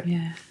Kennedy, right?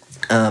 Yeah.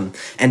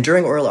 And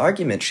during oral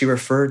argument, she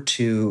referred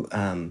to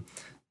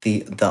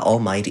the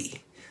Almighty.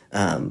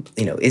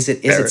 Is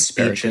it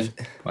speech?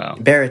 Wow.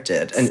 Barrett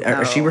did,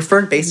 and she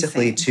referred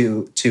basically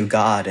to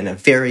God in a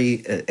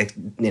very,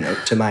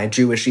 to my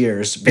Jewish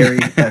ears, very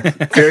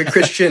very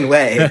Christian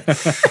way.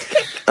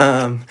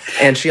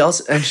 And she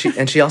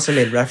also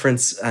made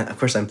reference. Of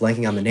course, I'm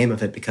blanking on the name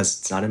of it because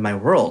it's not in my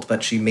world.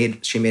 But she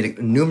made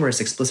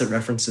numerous explicit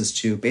references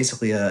to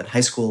basically a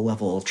high school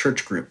level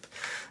church group,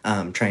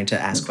 trying to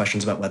ask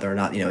questions about whether or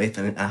not if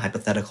in a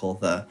hypothetical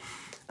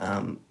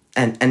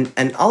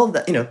And all of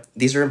that,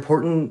 these are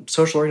important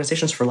social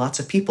organizations for lots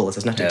of people. This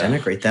is not to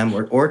denigrate them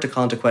or to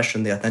call into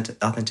question the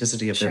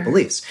authenticity of their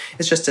beliefs.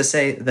 It's just to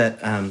say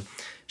that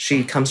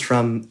she comes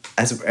from,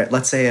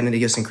 let's say, an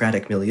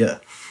idiosyncratic milieu.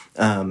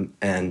 And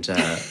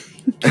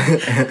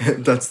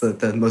that's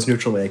the most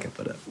neutral way I can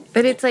put it.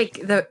 But it's like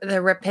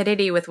the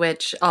rapidity with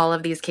which all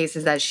of these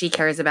cases that she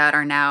cares about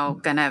are now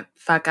going to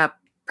fuck up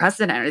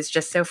precedent is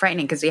just so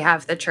frightening, because we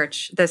have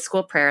the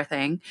school prayer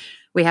thing.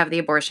 We have the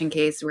abortion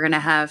case. We're going to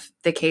have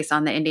the case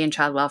on the Indian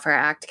Child Welfare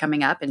Act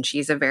coming up, and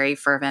she's a very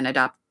fervent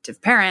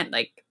adoptive parent.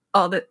 Like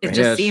it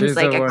just seems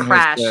like a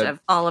crash of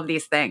all of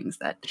these things.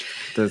 That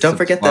don't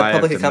forget the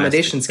public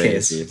accommodations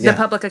case. The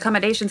public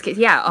accommodations case,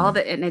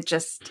 and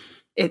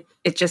it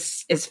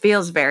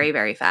feels very,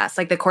 very fast.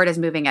 Like the court is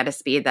moving at a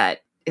speed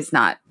that is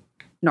not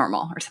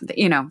normal or something.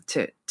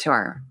 To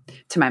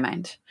my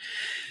mind.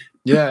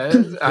 Yeah,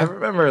 I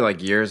remember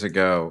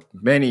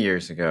many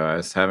years ago, I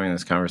was having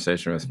this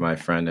conversation with my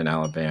friend in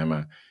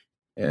Alabama,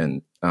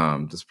 and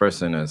this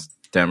person is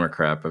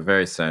Democrat, but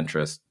very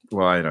centrist.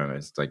 Well, I don't know,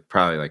 it's like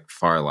probably like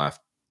far left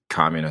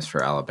communist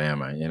for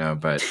Alabama,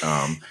 but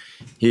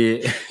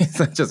he's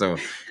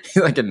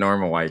like a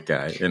normal white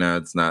guy,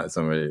 it's not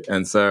somebody.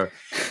 And so,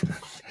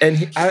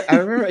 I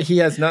remember he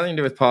has nothing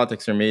to do with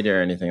politics or media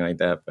or anything like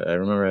that, but I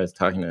remember I was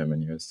talking to him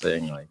and he was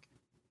saying like,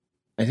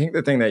 I think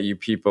the thing that you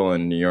people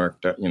in New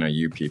York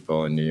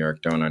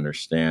don't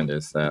understand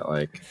is that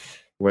like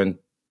when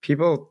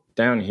people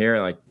down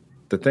here, like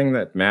the thing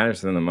that matters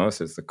to them the most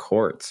is the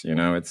courts,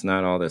 it's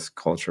not all this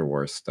culture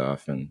war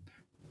stuff. And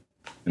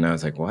And I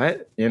was like,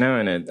 what? And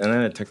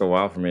then it took a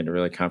while for me to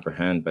really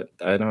comprehend, but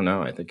I don't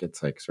know. I think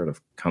it's like sort of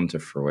come to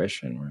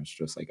fruition where it's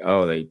just like,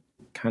 oh, they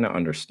kind of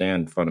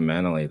understand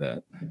fundamentally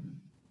that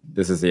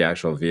this is the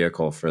actual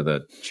vehicle for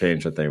the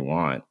change that they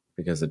want,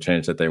 because the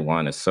change that they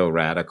want is so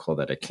radical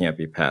that it can't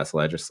be passed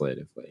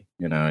legislatively.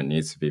 It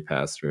needs to be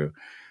passed through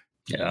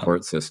the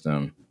court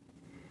system.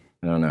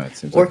 I don't know. It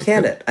seems or like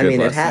can it? I mean,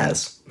 lesson. It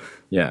has.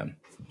 Yeah.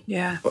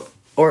 Yeah.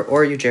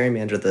 Or you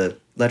gerrymander the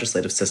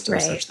legislative system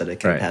Right. such that it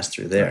can Right. pass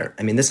through there. Right.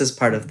 I mean, this is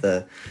part of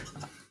the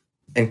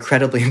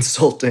incredibly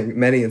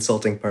many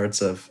insulting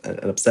parts of and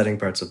upsetting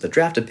parts of the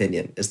draft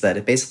opinion, is that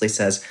it basically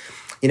says,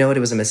 you know what,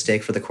 it was a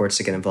mistake for the courts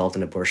to get involved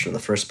in abortion in the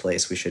first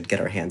place. We should get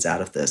our hands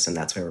out of this, and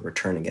that's why we're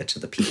returning it to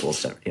the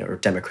people's,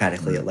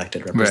 democratically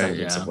elected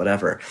representatives of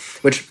whatever.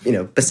 Which,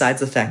 besides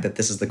the fact that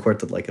this is the court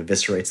that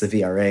eviscerates the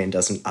VRA and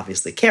doesn't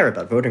obviously care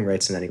about voting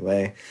rights in any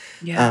way,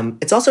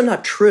 it's also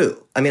not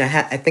true. I mean,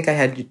 I think I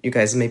had you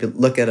guys maybe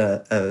look at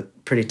a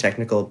pretty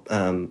technical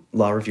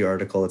law review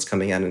article that's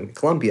coming out in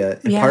Columbia,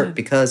 in part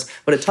because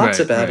what it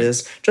talks about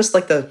is just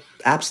like the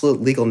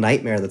absolute legal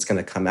nightmare that's going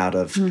to come out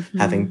of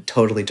having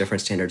totally different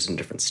standards in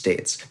different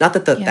states. Not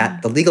that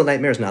the legal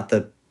nightmare is not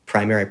the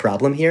primary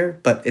problem here,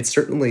 but it's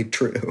certainly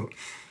true.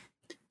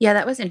 Yeah,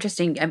 that was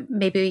interesting.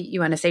 Maybe you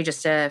want to say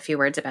just a few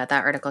words about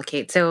that article,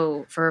 Kate.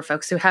 So for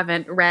folks who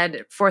haven't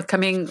read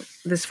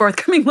this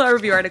forthcoming law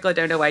review article, I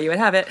don't know why you would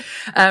have it.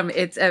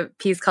 It's a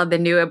piece called The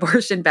New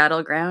Abortion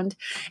Battleground,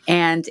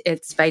 and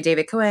it's by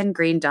David Cohen,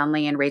 Green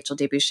Donnelly, and Rachel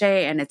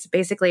DeBouchet. And it's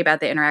basically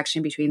about the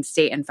interaction between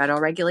state and federal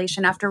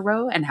regulation after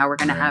Roe and how we're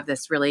going to have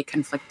this really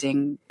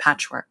conflicting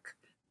patchwork.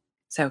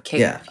 So,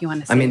 Kate, if you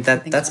want to say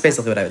that's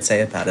basically what I would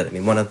say about it. I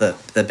mean, one of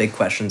the big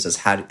questions is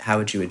how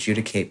would you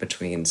adjudicate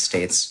between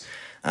states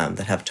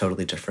that have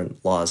totally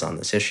different laws on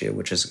this issue,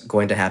 which is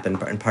going to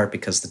happen in part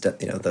because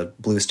the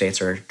blue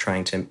states are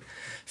trying to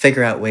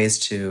figure out ways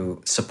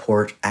to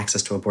support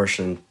access to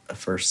abortion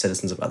for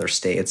citizens of other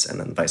states, and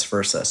then vice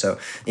versa. So,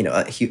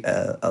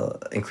 a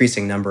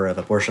increasing number of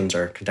abortions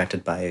are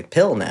conducted by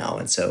pill now,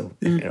 and so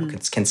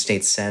can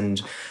states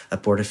send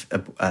abortion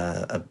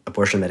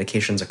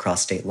medications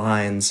across state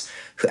lines?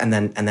 And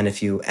then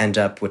if you end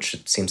up, which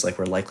it seems like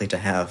we're likely to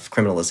have,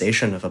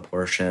 criminalization of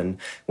abortion,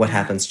 what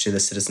happens to the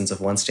citizens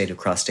of one state who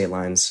cross state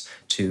lines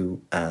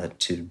to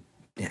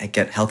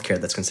get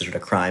healthcare that's considered a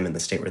crime in the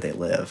state where they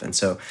live? And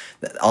so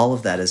all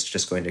of that is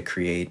just going to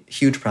create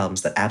huge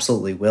problems that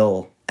absolutely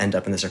will end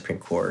up in the Supreme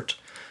Court,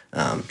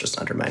 just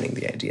undermining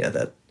the idea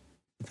that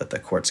the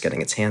court's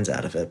getting its hands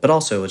out of it, but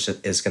also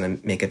is going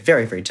to make it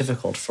very, very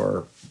difficult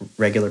for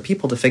regular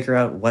people to figure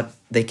out what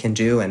they can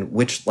do and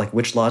which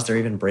laws they're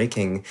even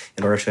breaking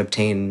in order to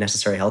obtain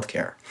necessary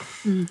healthcare.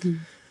 Mm-hmm.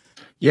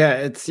 Yeah,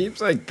 it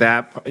seems like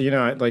that,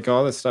 like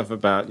all this stuff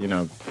about,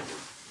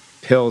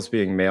 pills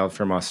being mailed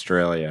from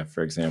Australia,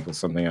 for example,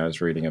 something I was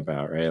reading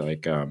about, right?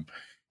 Like,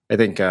 I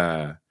think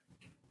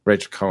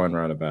Rachel Cohen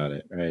wrote about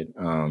it, right?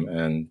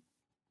 And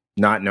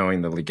not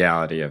knowing the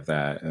legality of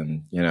that,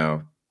 and,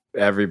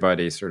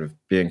 everybody sort of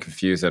being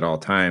confused at all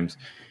times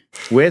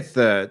with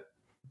the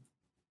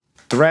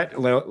threat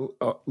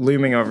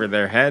looming over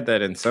their head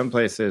that in some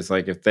places,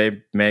 like if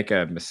they make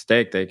a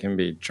mistake, they can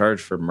be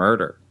charged for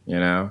murder,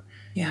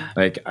 Yeah.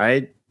 Like,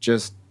 it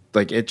just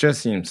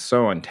seems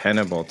so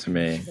untenable to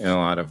me in a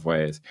lot of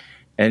ways.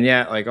 And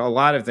yet, like, a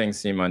lot of things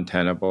seem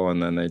untenable,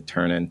 and then they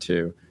turn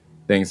into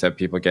things that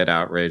people get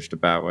outraged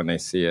about when they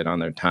see it on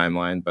their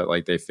timeline, but,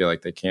 like, they feel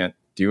like they can't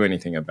do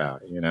anything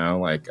about it,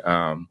 Like,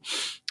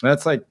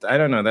 that's, like, I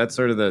don't know, that's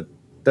one of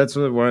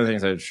the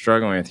things I'm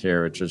struggling with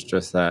here, which is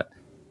just that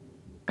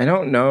I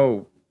don't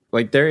know,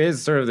 like, there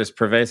is sort of this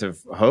pervasive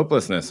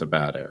hopelessness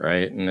about it,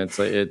 right? And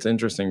it's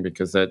interesting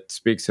because that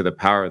speaks to the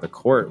power of the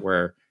court,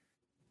 where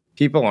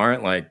people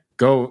aren't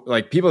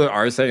people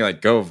are saying,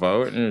 like, go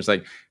vote. And it's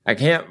like, I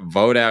can't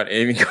vote out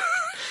Amy.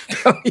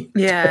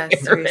 Yeah,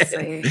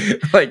 seriously.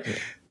 Like,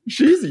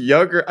 she's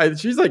younger.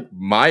 She's like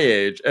my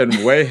age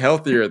and way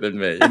healthier than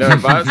me.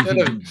 If I was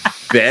going to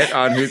bet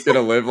on who's going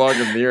to live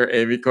longer, me or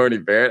Amy Coney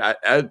Barrett,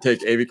 I'd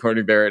take Amy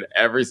Coney Barrett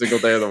every single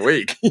day of the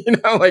week.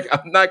 Like,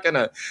 I'm not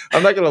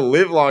gonna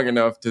live long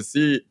enough to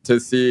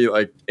see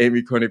like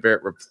Amy Coney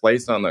Barrett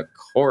replaced on the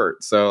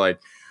court. So, like,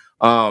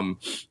 I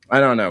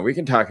don't know. We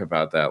can talk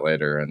about that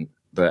later in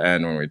the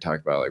end when we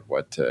talk about, like,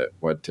 what to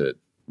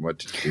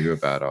do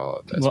about all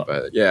of this. Well,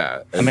 but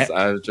yeah,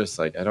 I was just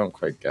like, I don't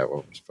quite get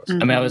what we're supposed to do.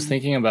 I mean, I was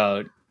thinking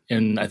about,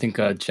 in I think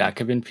a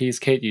Jacobin piece,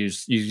 Kate, you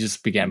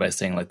just began by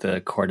saying, like,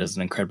 the court is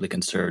an incredibly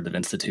conservative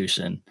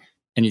institution,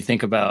 and you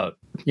think about,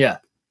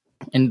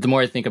 and the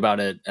more I think about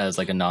it as,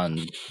 like, a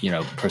non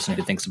person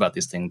who thinks about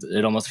these things,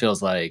 it almost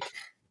feels like,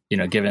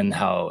 given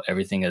how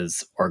everything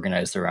is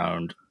organized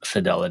around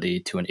fidelity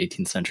to an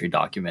 18th century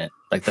document,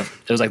 like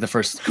it was like the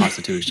first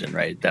constitution,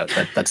 right?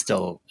 That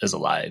still is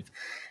alive.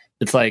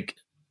 It's like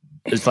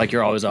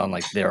you're always on,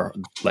 like, their,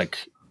 like,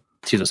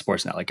 to the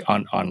sports now, like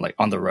on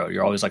the road,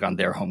 you're always, like, on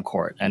their home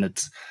court. And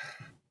it's,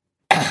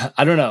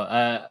 I don't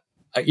know.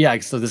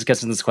 So this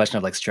gets into this question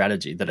of, like,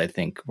 strategy that I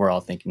think we're all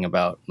thinking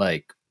about.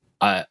 Like,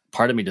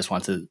 part of me just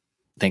wants to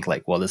think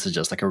like, well, this is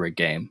just like a rigged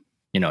game,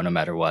 no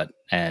matter what,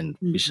 and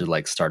we should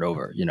like start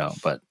over,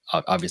 but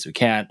obviously we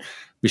can't.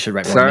 We should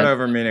write start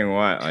over, meaning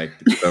what? Like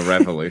the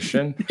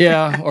revolution?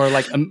 Yeah, or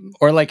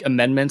like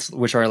amendments,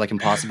 which are like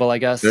impossible, I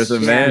guess. There's a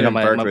man in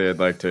Berkeley I'd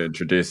like to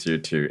introduce you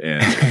to,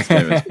 and his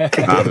name is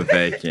Bob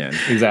Avakian.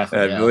 Exactly.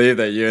 I believe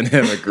that you and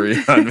him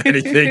agree on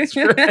many things.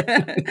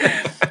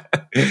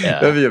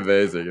 That'd be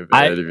amazing.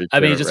 I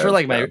mean, just for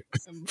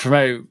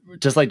my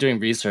just like doing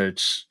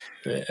research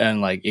and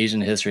like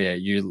Asian history,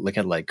 you look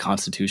at like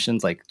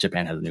constitutions, like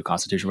Japan has a new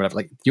constitution, whatever.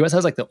 Like the US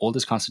has like the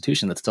oldest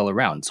constitution that's still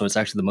around, so it's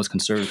actually the most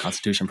conservative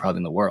constitution probably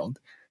in the world,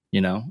 I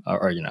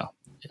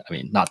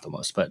mean, not the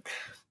most, but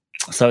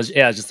so it's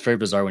just very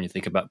bizarre when you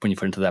think about when you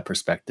put into that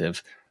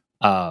perspective,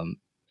 and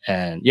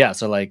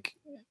so like.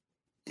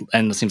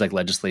 And it seems like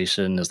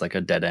legislation is like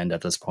a dead end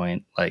at this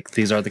point. Like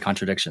these are the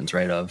contradictions,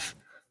 right? Of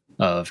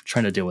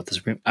trying to deal with the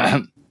Supreme,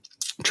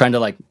 trying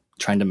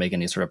to make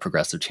any sort of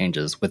progressive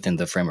changes within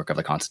the framework of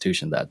the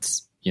Constitution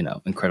that's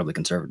incredibly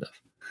conservative.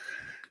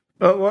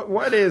 Well,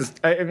 what is?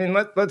 I mean,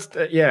 let's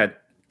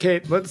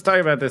Kate, let's talk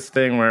about this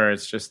thing where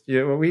it's just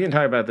we can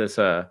talk about this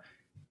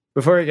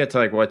before we get to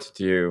like what to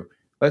do.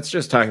 Let's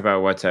just talk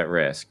about what's at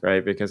risk,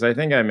 right? Because I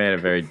think I made a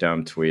very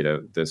dumb tweet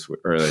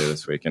earlier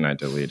this week, and I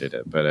deleted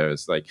it. But it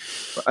was like,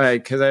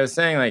 because I was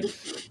saying like,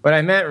 what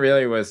I meant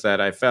really was that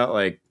I felt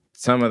like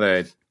some of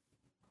the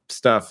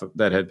stuff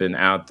that had been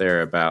out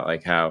there about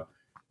like how,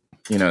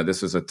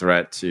 this was a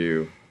threat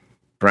to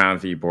Brown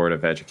v. Board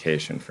of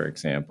Education, for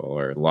example,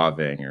 or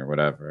Loving or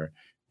whatever,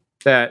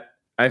 that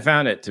I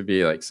found it to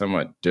be like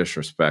somewhat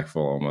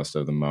disrespectful almost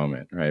of the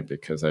moment, right?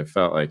 Because I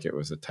felt like it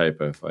was a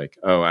type of like,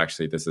 oh,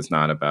 actually, this is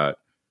not about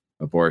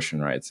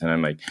abortion rights. And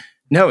I'm like,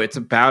 no, it's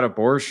about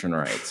abortion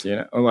rights,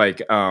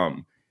 like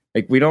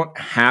we don't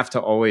have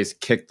to always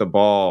kick the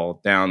ball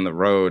down the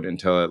road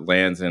until it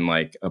lands in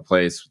like a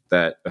place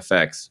that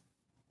affects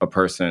a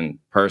person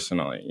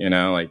personally,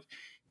 like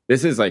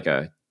this is like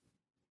a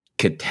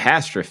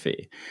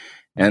catastrophe.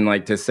 And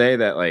like to say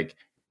that like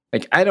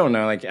I don't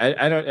know, like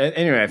I don't.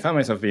 Anyway, I found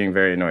myself being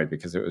very annoyed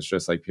because it was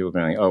just like people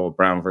being like, "Oh, well,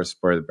 Brown versus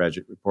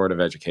Board of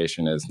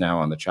Education is now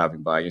on the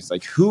chopping block." It's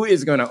like, who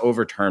is going to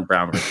overturn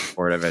Brown versus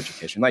Board of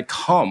Education? Like,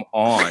 come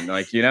on,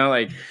 like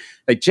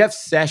like Jeff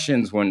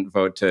Sessions wouldn't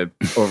vote to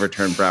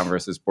overturn Brown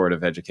versus Board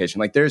of Education.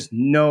 Like, there's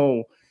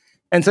no.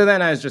 And so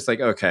then I was just like,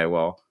 okay,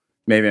 well,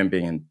 maybe I'm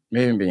being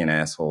an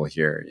asshole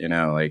here,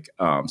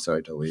 So I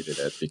deleted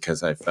it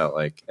because I felt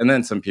like, and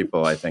then some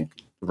people I think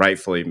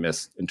rightfully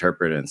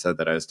misinterpreted and said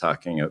that I was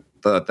talking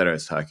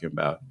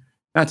about,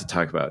 not to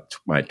talk about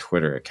my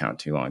Twitter account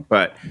too long,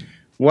 but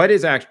what do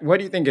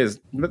you think is,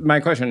 my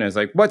question is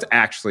like, what's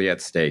actually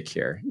at stake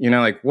here?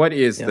 Like what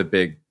is the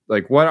big,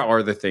 like what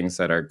are the things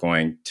that are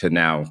going to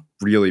now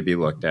really be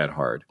looked at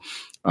hard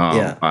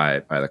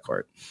by the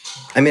court?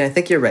 I mean, I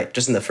think you're right,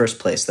 just in the first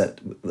place, that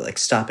like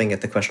stopping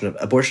at the question of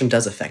abortion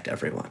does affect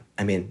everyone.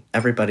 I mean,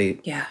 everybody,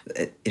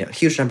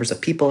 huge numbers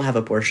of people have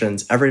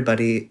abortions.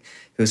 Everybody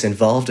who's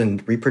involved in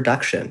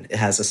reproduction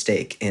has a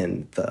stake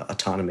in the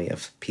autonomy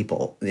of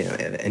people,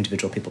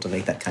 individual people to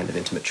make that kind of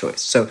intimate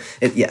choice. So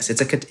it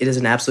is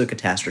an absolute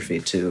catastrophe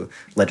to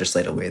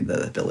legislate away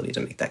the ability to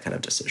make that kind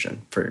of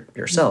decision for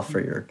yourself, for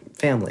your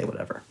family,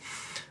 whatever.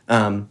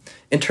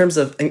 In terms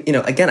of,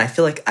 again, I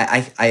feel like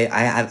I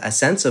have a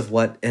sense of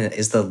what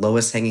is the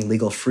lowest hanging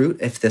legal fruit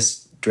if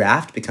this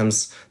draft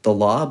becomes the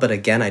law. But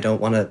again, I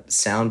don't want to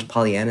sound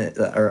Pollyanna,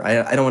 or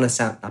I don't want to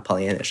sound, not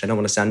Pollyannish, I don't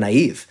want to sound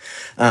naive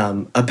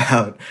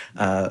about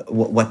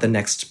what the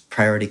next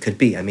priority could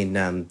be. I mean,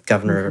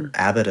 Governor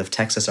Abbott of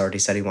Texas already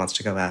said he wants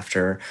to go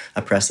after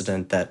a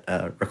precedent that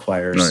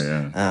requires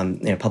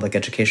public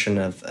education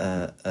of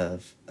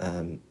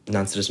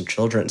non-citizen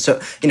children.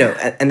 So,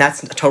 and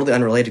that's totally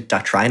unrelated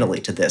doctrinally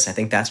to this. I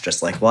think that's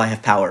just like, well, I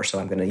have power, so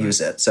I'm going to use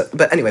it. So,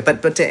 but anyway,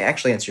 but to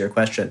actually answer your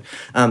question,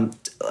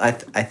 I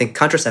think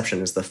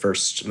contraception is the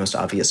first most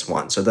obvious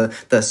one. So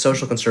the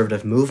social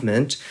conservative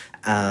movement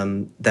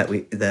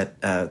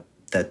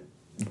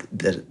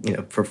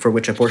for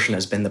which abortion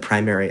has been the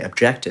primary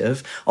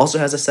objective, also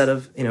has a set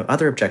of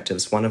other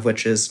objectives. One of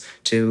which is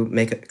to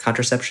make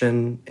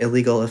contraception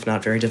illegal, if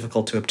not very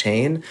difficult to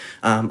obtain.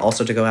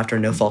 Also to go after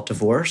no-fault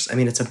divorce. I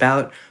mean, it's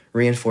about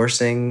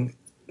reinforcing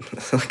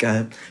like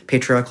a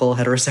patriarchal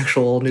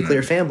heterosexual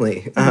nuclear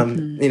family.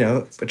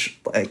 Which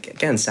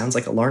again sounds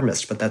like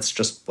alarmist, but that's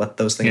just what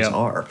those things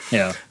are.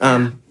 Yeah.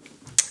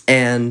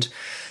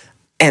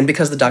 And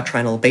because the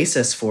doctrinal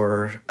basis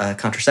for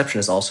contraception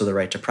is also the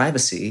right to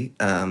privacy,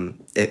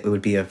 it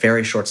would be a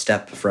very short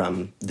step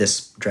from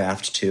this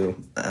draft to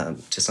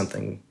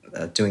something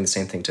doing the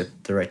same thing to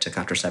the right to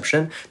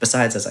contraception.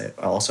 Besides, as I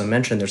also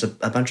mentioned, there's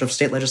a bunch of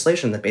state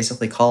legislation that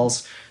basically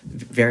calls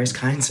various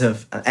kinds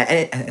of.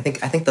 I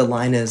think the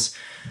line is.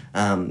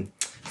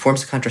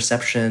 Forms of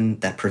contraception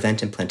that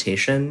prevent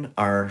implantation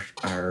are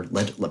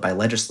by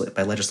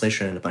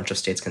legislation in a bunch of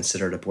states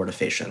considered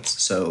abortifacients.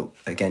 So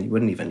again, you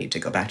wouldn't even need to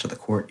go back to the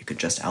court. You could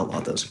just outlaw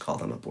those and call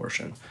them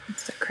abortion.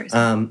 That's so crazy.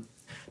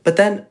 But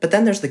then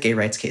there's the gay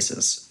rights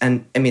cases,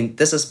 and I mean,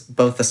 this is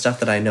both the stuff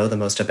that I know the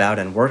most about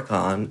and work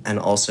on, and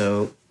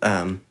also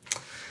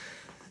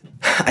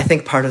I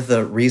think part of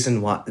the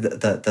reason why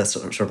the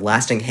sort of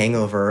lasting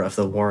hangover of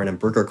the Warren and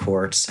Burger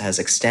courts has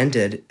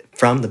extended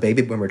from the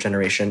baby boomer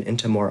generation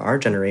into more our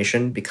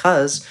generation,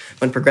 because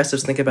when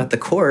progressives think about the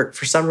court,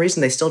 for some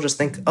reason they still just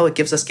think, oh, it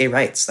gives us gay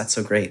rights. That's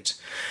so great.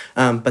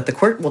 But the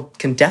court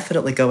can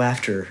definitely go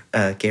after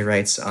gay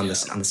rights on the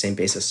same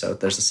basis. So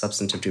there's a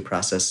substantive due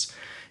process.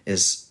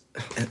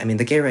 I mean,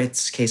 the gay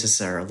rights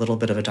cases are a little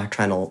bit of a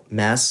doctrinal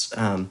mess,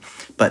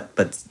 but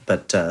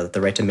the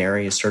right to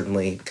marry is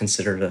certainly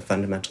considered a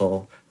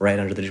fundamental right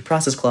under the Due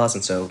Process Clause.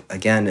 And so,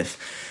 again,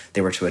 if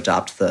they were to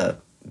adopt the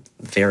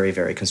very,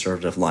 very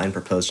conservative line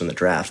proposed in the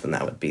draft, then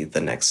that would be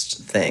the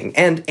next thing.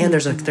 And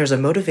there's a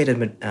motivated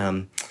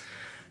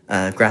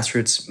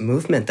grassroots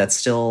movement that's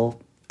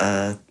still,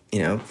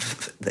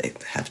 they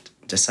have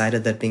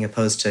decided that being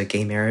opposed to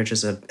gay marriage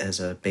is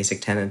a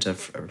basic tenet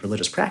of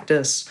religious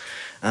practice,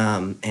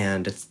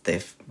 and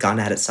they've gone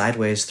at it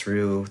sideways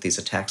through these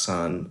attacks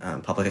on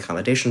public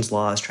accommodations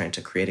laws, trying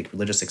to create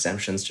religious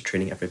exemptions to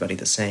treating everybody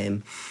the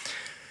same,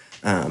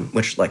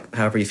 which, like,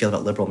 however you feel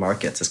about liberal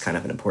markets, is kind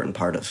of an important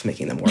part of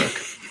making them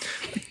work.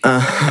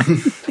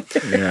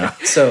 Yeah.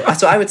 So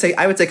I would say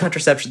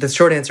contraception. The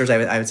short answer is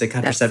I would say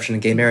contraception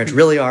and gay marriage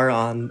really are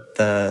on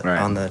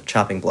the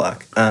chopping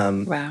block.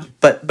 Wow.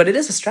 But it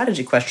is a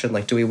strategy question.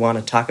 Like, do we want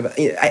to talk about?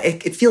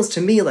 It feels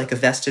to me like a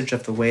vestige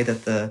of the way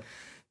that the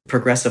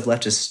progressive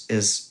left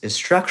is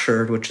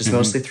structured, which is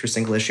mostly through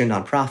single issue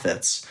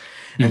nonprofits.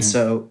 And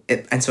so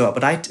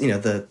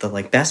the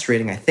like best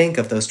reading I think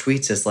of those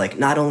tweets is like,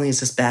 not only is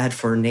this bad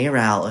for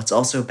NARAL, it's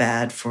also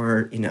bad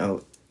for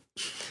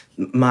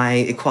my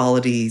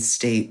equality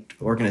state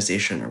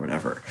organization or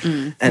whatever.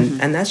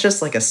 And that's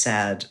just like a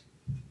sad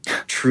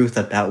truth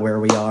about where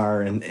we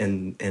are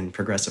in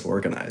progressive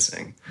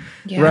organizing.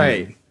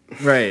 Yeah.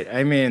 Right.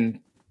 I mean,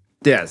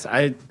 yes,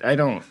 I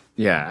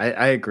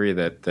agree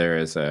that there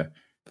is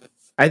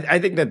I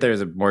think that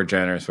there's a more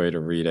generous way to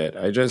read it.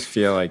 I just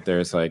feel like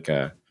there's like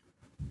I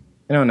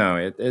don't know.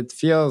 It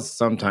feels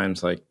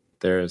sometimes like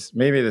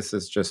maybe this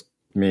is just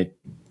me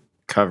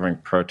covering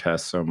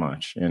protests so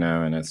much, and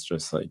it's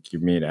just like you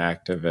meet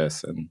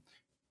activists, and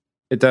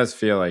it does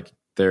feel like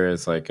there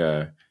is like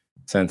a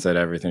sense that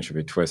everything should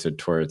be twisted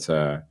towards,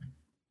 some,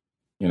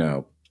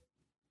 I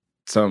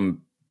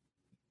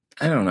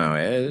don't know.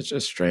 It's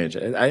just strange.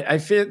 I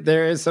feel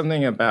there is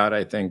something about,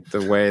 I think,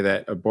 the way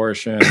that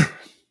abortion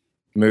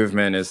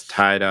movement is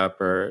tied up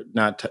or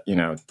not,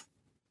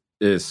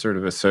 is sort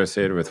of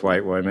associated with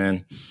white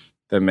women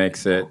that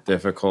makes it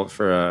difficult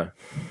for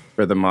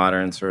the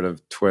modern sort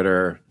of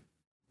Twitter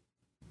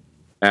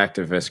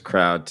activist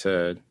crowd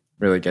to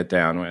really get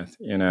down with,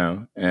 and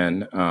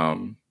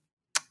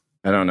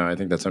I don't know. I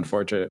think that's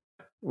unfortunate.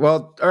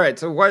 Well, all right.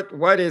 So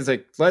what is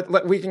it?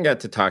 We can get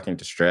to talking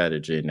to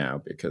strategy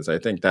now, because I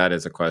think that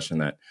is a question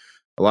that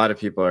a lot of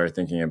people are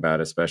thinking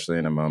about, especially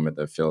in a moment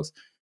that feels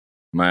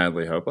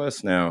mildly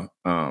hopeless. Now,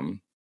 I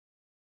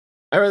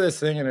read this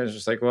thing and it was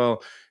just like,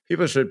 well,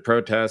 people should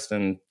protest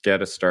and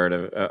get a start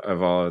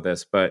of all of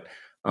this. But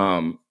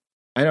I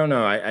don't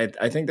know.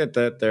 I think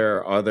that there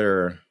are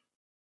other,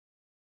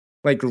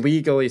 like,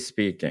 legally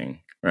speaking,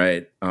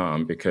 right?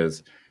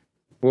 Because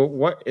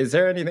what is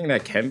there anything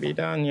that can be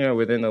done,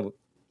 within the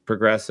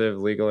progressive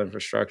legal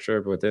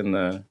infrastructure, within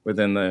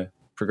the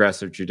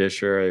progressive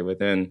judiciary,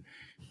 within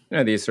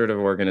these sort of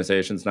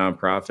organizations,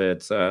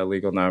 nonprofits,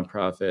 legal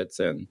nonprofits,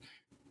 and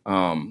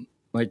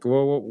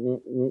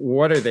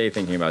what are they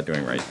thinking about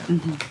doing right now?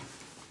 Mm-hmm.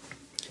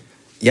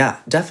 Yeah,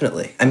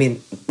 definitely. I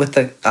mean, with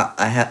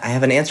I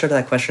have an answer to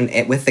that question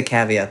with the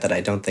caveat that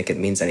I don't think it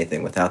means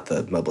anything without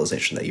the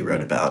mobilization that you wrote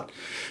about.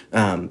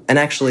 And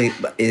actually,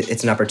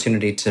 it's an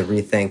opportunity to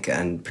rethink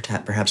and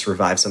perhaps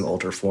revive some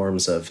older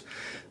forms of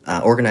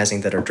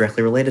organizing that are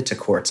directly related to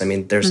courts. I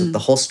mean, there's the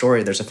whole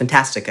story. There's a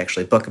fantastic,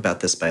 actually, book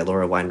about this by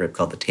Laura Weinrib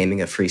called The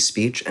Taming of Free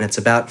Speech. And it's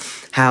about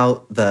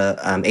how the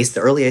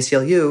early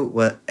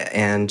ACLU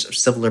and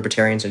civil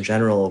libertarians in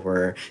general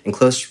were in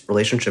close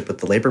relationship with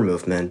the labor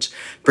movement,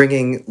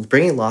 bringing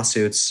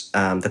lawsuits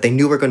that they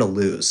knew were going to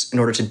lose in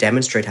order to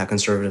demonstrate how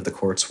conservative the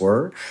courts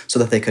were, so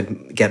that they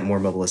could get more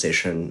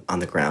mobilization on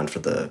the ground for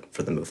the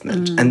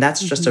movement. And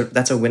that's just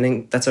that's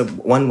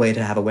one way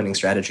to have a winning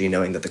strategy,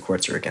 knowing that the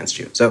courts are against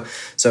you.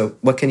 So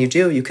what can you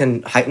do? You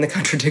can heighten the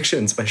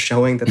contradictions by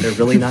showing that they're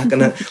really not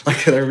gonna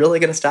they're really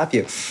gonna stop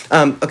you.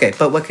 Okay,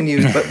 but what can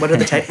you? What are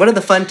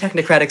the fun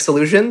technocratic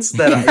solutions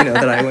that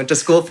that I went to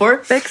school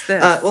for? Fix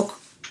this.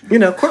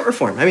 Court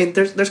reform. I mean,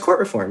 there's court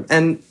reform,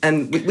 and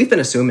we've been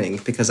assuming,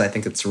 because I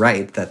think it's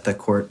right, that the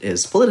court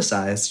is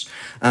politicized.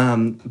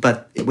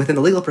 But within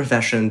the legal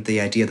profession, the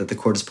idea that the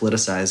court is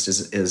politicized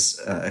is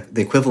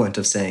the equivalent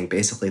of saying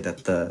basically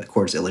that the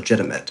court is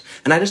illegitimate,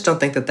 and I just don't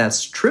think that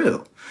that's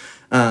true.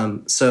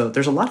 So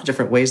there's a lot of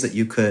different ways that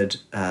you could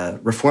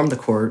reform the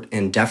court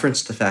in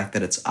deference to the fact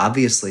that it's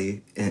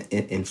obviously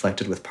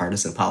inflected with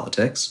partisan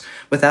politics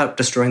without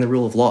destroying the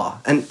rule of law.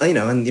 And you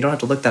don't have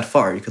to look that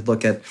far. You could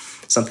look at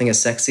something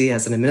as sexy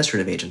as an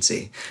administrative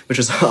agency, which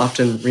is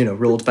often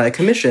ruled by a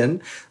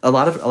commission. A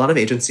lot of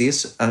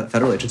agencies,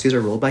 federal agencies, are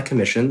ruled by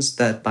commissions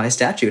that by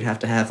statute have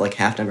to have like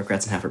half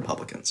Democrats and half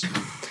Republicans.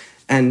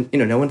 And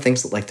no one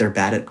thinks that like they're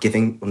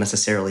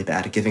necessarily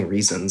bad at giving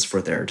reasons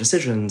for their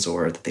decisions,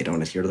 or that they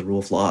don't adhere to the rule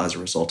of law as a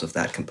result of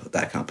that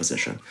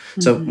composition.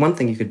 Mm-hmm. So one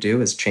thing you could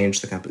do is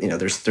change the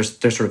there's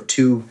sort of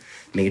two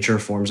major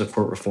forms of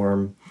court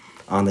reform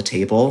on the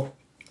table.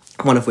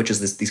 One of which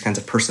is these kinds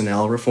of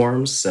personnel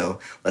reforms. So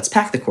let's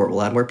pack the court,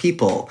 we'll add more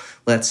people,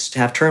 let's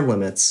have term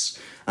limits.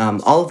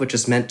 All of which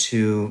is meant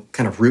to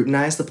kind of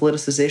routinize the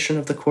politicization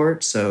of the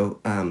court. So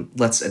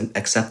let's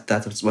accept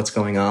that's what's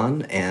going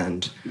on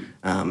and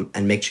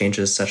make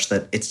changes such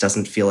that it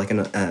doesn't feel like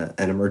an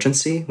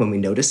emergency when we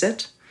notice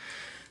it.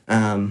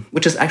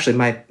 Which is actually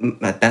my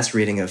best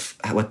reading of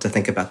what to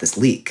think about this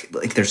leak.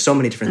 Like, there's so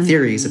many different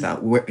theories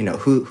about where,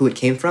 who it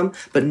came from,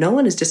 but no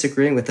one is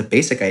disagreeing with the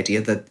basic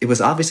idea that it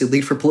was obviously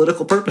leaked for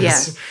political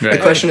purpose. Yeah. Right.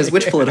 The question is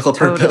which political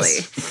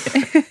purpose.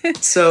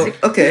 So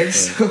okay,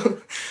 so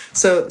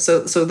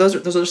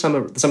those are some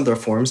of the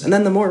reforms, and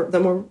then the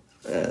more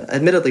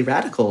admittedly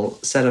radical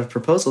set of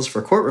proposals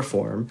for court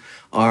reform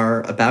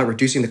are about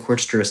reducing the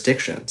court's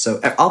jurisdiction.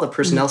 So all the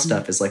personnel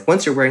stuff is like,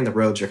 once you're wearing the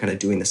robes, you're kind of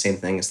doing the same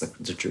thing as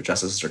the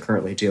justices are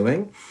currently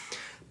doing.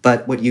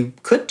 But what you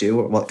could do,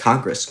 or what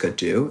Congress could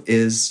do,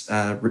 is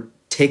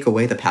take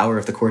away the power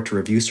of the court to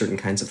review certain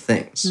kinds of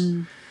things.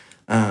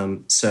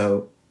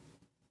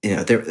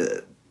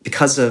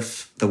 Because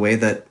of the way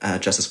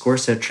that Justice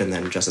Gorsuch and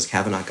then Justice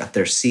Kavanaugh got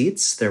their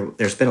seats,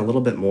 there's been a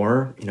little bit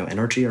more,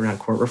 energy around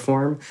court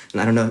reform. And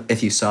I don't know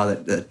if you saw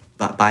that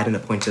Biden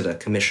appointed a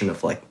commission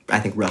of I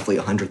think roughly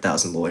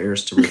 100,000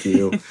 lawyers to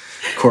review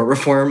court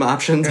reform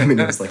options. I mean,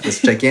 it was like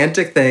this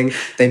gigantic thing.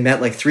 They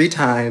met like 3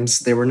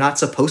 times. They were not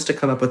supposed to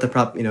come up with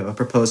a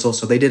proposal,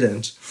 so they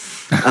didn't.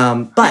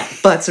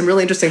 But some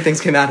really interesting things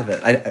came out of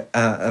it.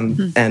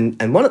 And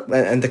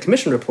the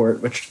commission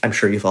report, which I'm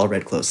sure you've all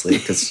read closely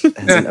because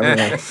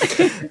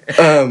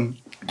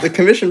the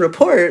commission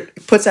report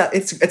puts out,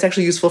 it's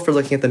actually useful for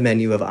looking at the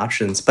menu of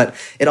options, but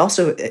it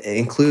also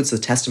includes the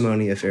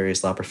testimony of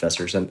various law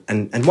professors,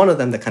 and one of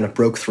them that kind of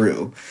broke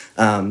through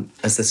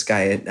is this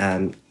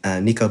guy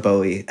Nico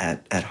Bowie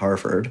at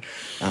Harvard,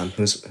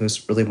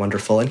 who's really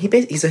wonderful, and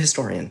he's a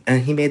historian,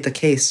 and he made the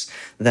case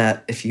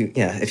that if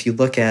you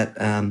look at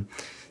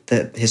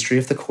the history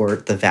of the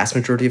court, the vast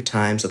majority of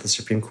times that the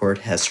Supreme Court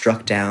has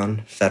struck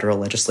down federal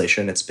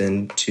legislation, it's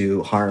been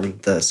to harm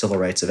the civil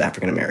rights of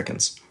African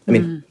Americans. I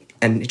mean,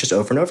 and he just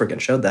over and over again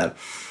showed that.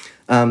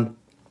 And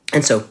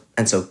so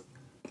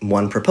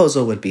one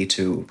proposal would be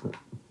to,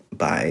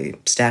 by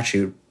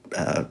statute,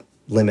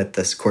 limit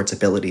this court's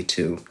ability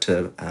to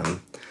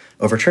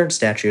overturn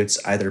statutes,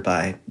 either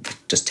by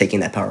just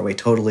taking that power away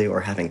totally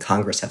or having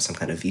Congress have some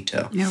kind of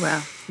veto. Oh,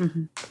 wow.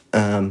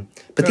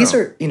 But these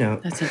are,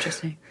 That's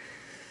interesting.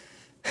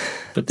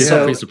 But they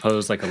don't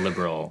presuppose like a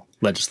liberal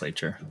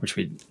legislature, which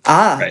we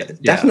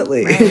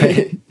definitely,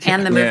 right.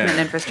 And the movement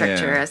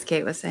infrastructure, as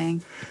Kate was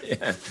saying.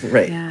 Yeah.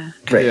 Right. Yeah.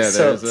 Right. Yeah.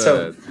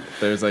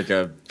 There's like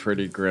a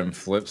pretty grim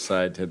flip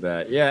side to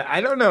that. Yeah.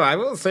 I don't know. I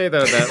will say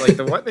though that like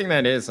the one thing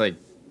that is like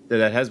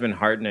that has been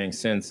heartening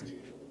since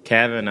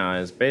Kavanaugh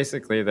is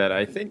basically that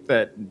I think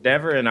that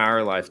never in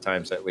our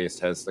lifetimes, at least,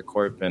 has the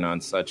court been on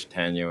such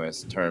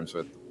tenuous terms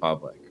with the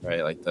public,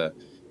 right? Like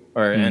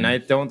and I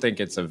don't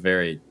think it's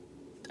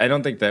I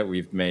don't think that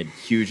we've made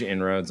huge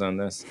inroads on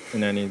this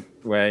in any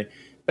way,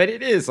 but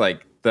it is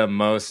like the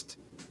most,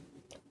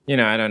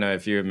 I don't know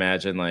if you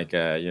imagine like,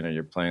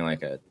 you're playing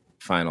like a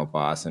final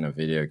boss in a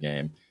video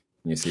game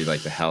and you see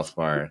like the health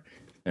bar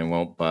and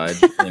won't budge,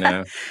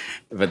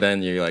 but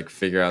then you like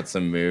figure out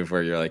some move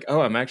where you're like, oh,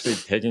 I'm actually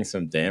taking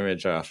some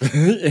damage off,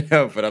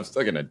 but I'm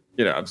still gonna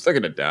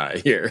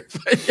die here.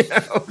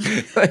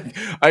 But, like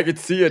I could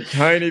see a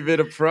tiny bit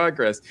of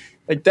progress.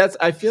 Like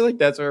I feel like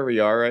that's where we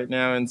are right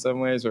now in some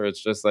ways, where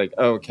it's just like,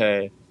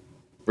 okay,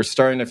 we're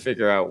starting to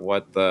figure out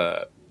what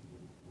the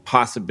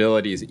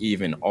possibilities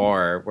even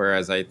are.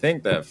 Whereas I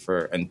think that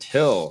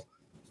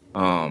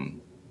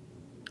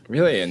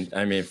really, and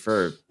I mean,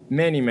 for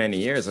many, many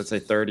years, let's say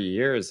 30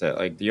 years, that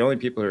like the only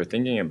people who were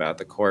thinking about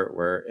the court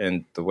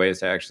and the ways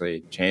to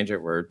actually change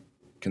it were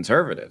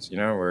conservatives,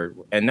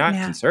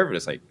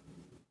 conservatives, like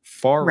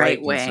far right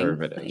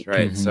conservatives,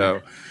 right? Mm-hmm.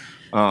 So,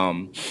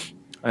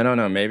 I don't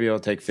know, maybe it'll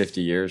take 50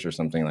 years or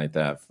something like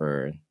that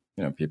for,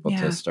 people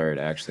to start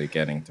actually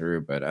getting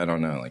through. But I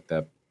don't know, like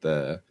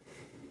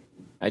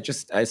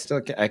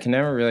I can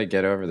never really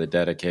get over the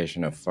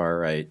dedication of far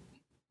right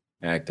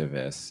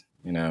activists,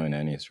 in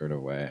any sort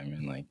of way. I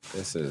mean, like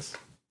this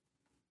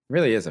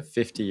really is a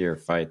 50-year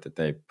fight that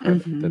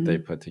they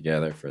put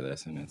together for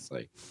this, and it's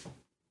like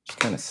just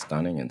kind of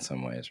stunning in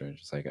some ways. Where it's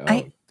just like,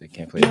 they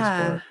can't believe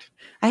it's worked.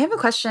 I have a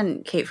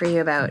question, Kate, for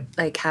you about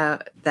like how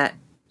that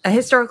a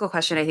historical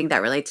question, I think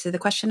that relates to the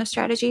question of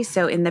strategy.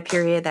 So in the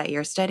period that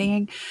you're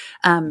studying,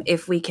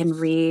 if we can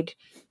read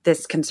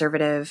the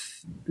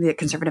conservative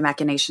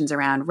machinations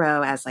around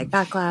Roe as like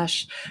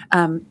backlash,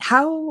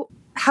 how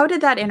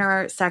did that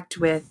intersect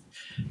with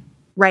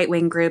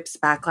right-wing groups'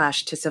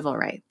 backlash to civil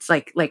rights,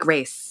 like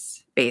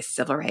race-based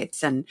civil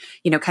rights, and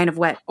kind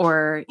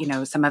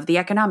of some of the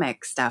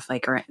economic stuff,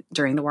 like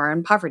during the war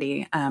on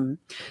poverty,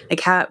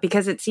 like how,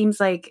 because it seems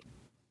like,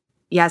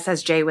 yes,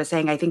 as Jay was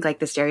saying, I think like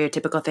the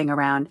stereotypical thing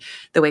around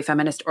the way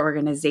feminist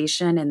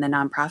organization and the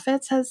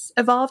nonprofits has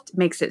evolved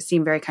makes it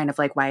seem very kind of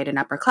like white and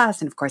upper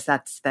class. And of course,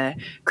 that's the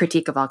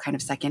critique of all kind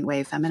of second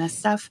wave feminist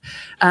stuff.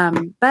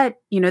 But,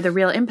 the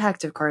real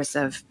impact, of course,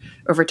 of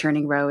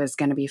overturning Roe is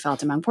going to be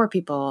felt among poor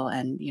people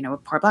and,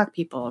 poor Black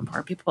people and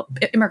poor people,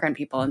 immigrant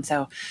people. And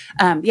so,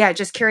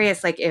 just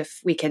curious, like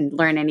if we can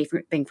learn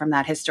anything from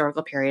that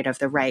historical period of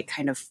the right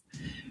kind of,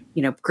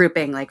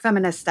 grouping like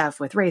feminist stuff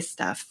with race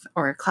stuff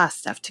or class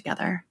stuff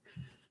together.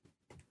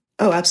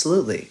 Oh,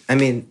 absolutely. I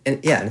mean, and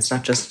it's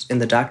not just in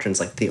the doctrines.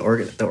 Like the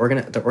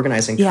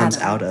organizing comes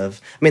out of.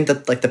 I mean,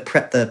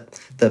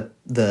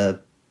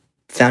 the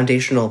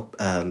foundational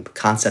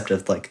concept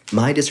of like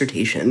my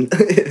dissertation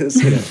is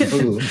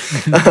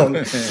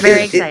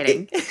very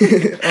exciting.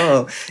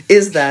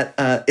 Is that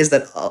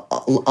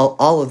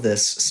all of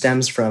this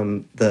stems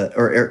from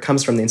or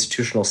comes from the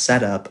institutional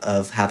setup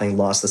of having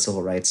lost the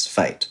civil rights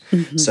fight.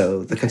 Mm-hmm.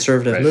 So the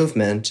conservative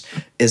movement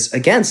is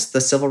against the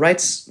civil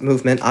rights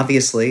movement,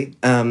 obviously,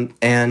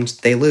 and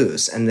they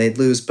lose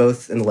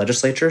both in the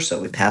legislature.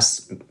 So we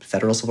pass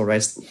federal civil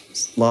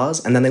rights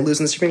laws, and then they lose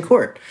in the Supreme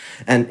Court.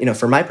 And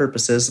for my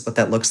purposes, what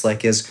that looks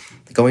like is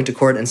going to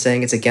court and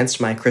saying it's against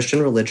my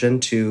Christian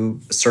religion to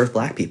serve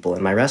Black people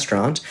in my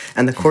restaurant,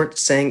 and the court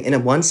saying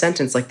in one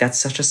sentence, like, that's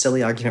such a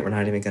silly argument, we're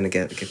not even going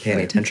to pay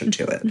any attention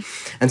to it.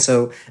 And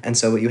so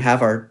what you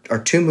have are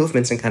two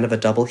movements in kind of a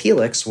double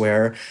helix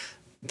where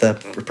the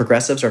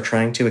progressives are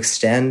trying to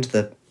extend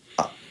the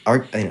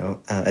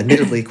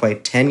admittedly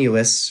quite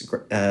tenuous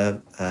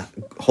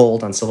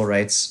hold on civil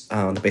rights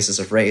on the basis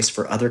of race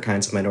for other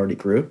kinds of minority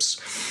groups.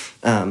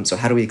 So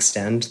how do we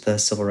extend the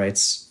civil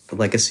rights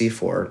legacy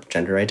for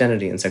gender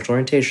identity and sexual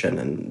orientation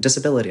and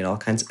disability and all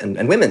kinds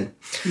and women?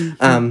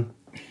 Mm-hmm.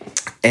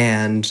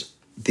 And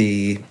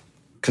the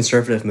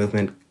conservative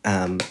movement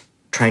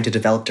trying to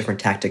develop different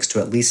tactics to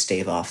at least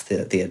stave off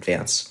the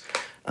advance.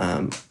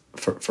 To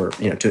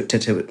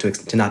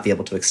not be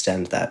able to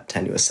extend that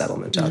tenuous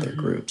settlement to other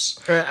groups.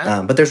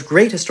 But there's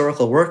great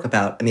historical work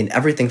about,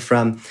 everything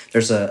from,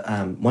 there's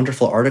a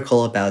wonderful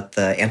article about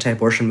the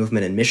anti-abortion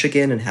movement in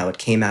Michigan and how it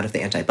came out of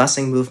the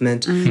anti-busing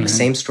movement. Mm-hmm. The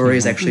same story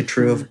is actually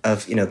true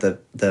of the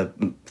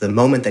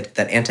moment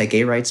that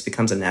anti-gay rights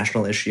becomes a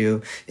national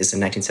issue is in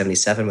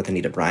 1977 with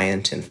Anita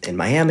Bryant in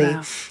Miami.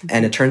 Wow.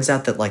 And it turns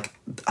out that like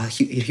a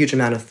huge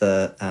amount of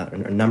a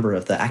number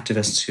of the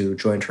activists who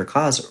joined her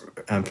cause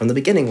from the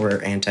beginning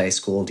were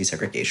anti-school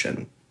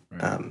desegregation.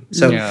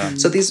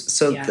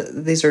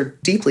 These are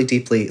deeply,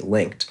 deeply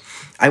linked.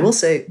 I will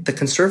say the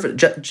conservative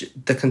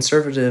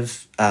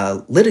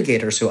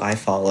litigators who I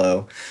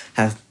follow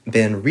have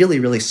been really,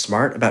 really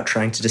smart about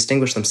trying to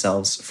distinguish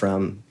themselves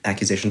from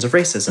accusations of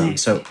racism.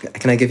 So,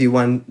 can I give you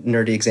one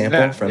nerdy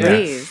example from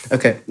that?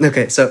 Okay.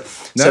 So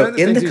none of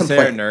the in things the you say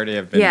are nerdy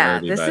have been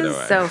nerdy. This by the is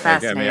way. so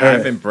fascinating.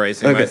 I've been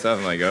bracing myself.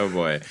 I'm like, oh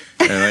boy,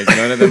 and like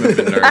none of them have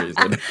been nerdy.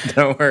 So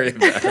don't worry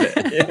about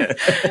it.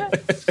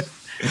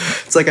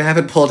 It's like I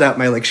haven't pulled out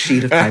my like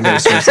sheet of primary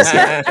sources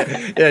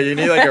yet. Yeah, you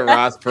need like a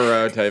Ross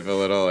Perot type of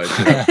little like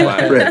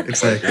flyer. Right,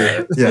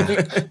 exactly.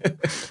 Yeah,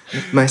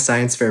 my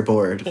science fair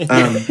board.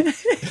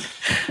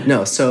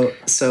 No, so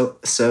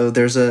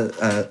there's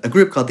a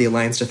group called the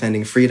Alliance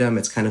Defending Freedom.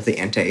 It's kind of the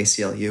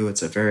anti-ACLU.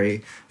 It's a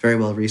very, very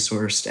well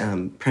resourced,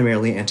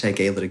 primarily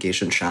anti-gay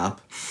litigation shop.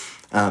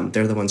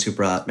 They're the ones who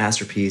brought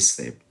Masterpiece.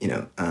 They,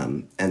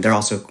 and they're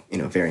also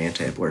very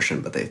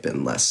anti-abortion, but they've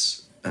been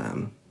less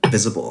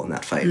visible in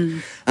that fight.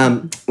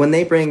 When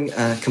they bring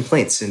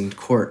complaints in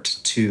court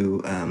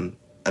to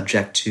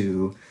object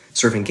to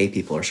serving gay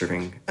people or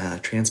serving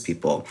trans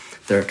people,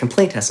 their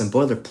complaint has some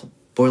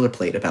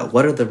boilerplate about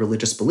what are the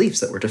religious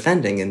beliefs that we're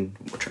defending, and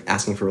we're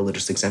asking for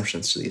religious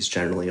exemptions to these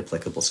generally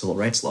applicable civil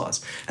rights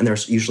laws. And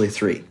there's usually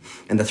three.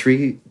 And the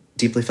three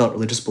deeply felt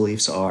religious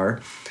beliefs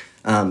are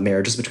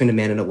marriages between a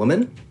man and a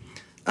woman,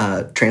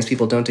 trans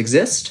people don't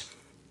exist,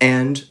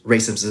 and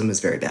racism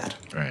is very bad.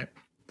 Right.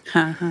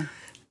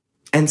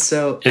 And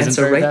so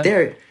right bad?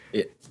 there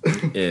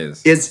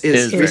is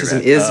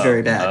racism is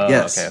very bad.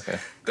 Yes. Okay.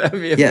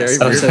 That'd be a very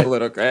brief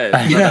political. Hey,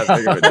 it's not that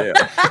big of a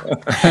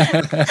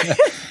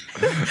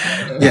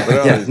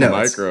deal. No,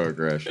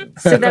 microaggressions.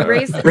 So the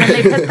race, when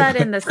they put that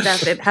in the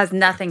stuff, it has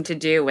nothing to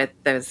do with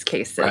those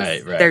cases.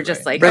 Right, They're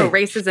just like,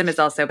 racism is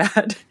also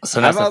bad.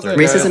 So that's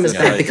racism is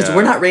bad because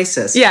we're not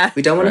racist. Yeah.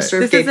 We don't want to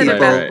serve this gay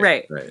people.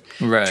 Right.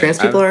 Trans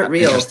people aren't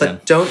real,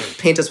 but don't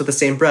paint us with the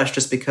same brush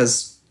just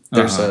because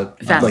there's a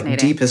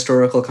deep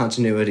historical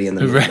continuity in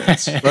the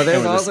movements. Well,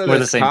 there's also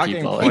this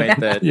talking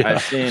point that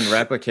I've seen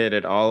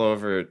replicated all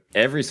over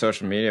every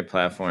social media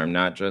platform,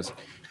 not just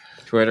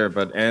Twitter,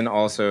 and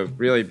also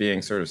really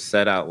being sort of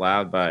said out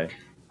loud by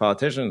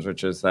politicians,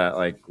 which is that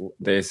like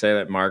they say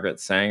that Margaret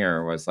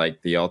Sanger was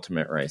like the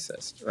ultimate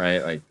racist,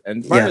 right? Like,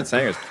 and Margaret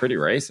Sanger is pretty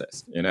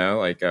racist, you know,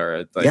 like,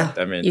 or like,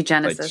 I mean,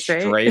 eugenicist, like right?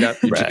 straight up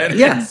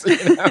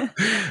eugenicist, you know?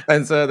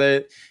 And so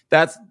they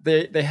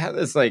have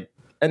this like,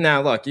 and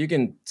now look, you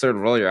can sort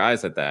of roll your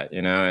eyes at that,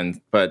 you know,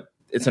 but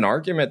it's an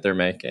argument they're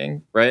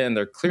making, right? And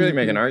they're clearly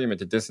making an argument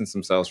to distance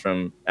themselves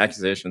from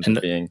accusations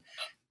of being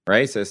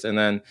racist. And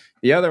then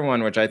the other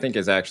one, which I think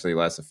is actually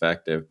less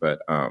effective, but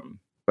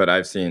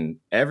I've seen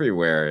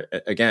everywhere,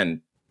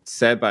 again,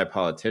 said by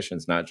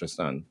politicians, not just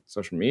on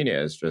social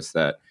media, is just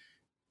that,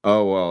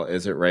 oh, well,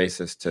 is it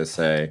racist to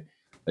say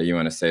that you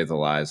want to save the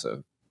lives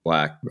of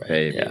Black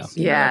babies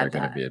that are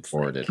going to be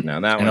aborted? Now,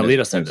 that and one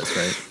Alito said this,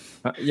 right?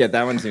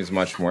 That one seems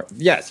much more.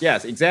 Yes,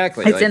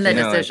 exactly. It's like, in the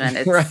decision.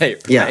 It's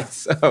right.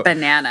 So,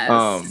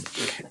 bananas.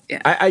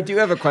 I do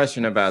have a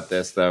question about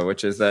this, though,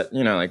 which is that,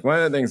 you know, like one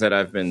of the things that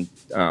I've been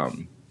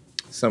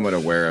somewhat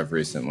aware of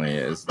recently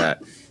is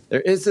that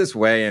there is this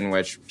way in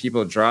which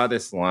people draw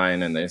this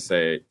line and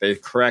they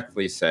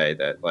correctly say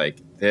that like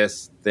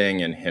this thing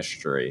in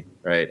history,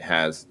 right,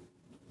 has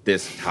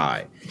this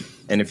tie.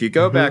 And if you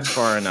go back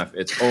far enough,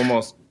 it's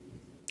almost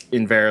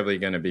invariably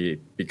going to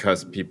be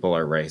because people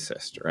are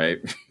racist, right?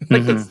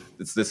 Like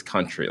it's this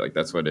country, like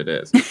that's what it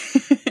is.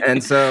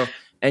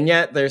 And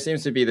yet there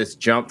seems to be this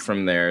jump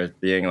from there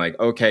being like,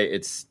 okay,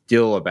 it's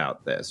still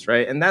about this,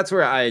 right? And that's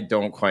where I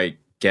don't quite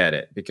get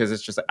it, because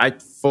it's just, I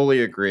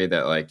fully agree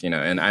that like, you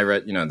know, and I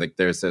read, you know, like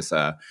there's this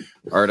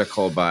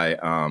article by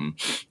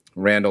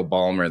Randall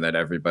Ballmer that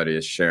everybody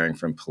is sharing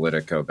from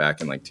Politico back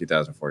in like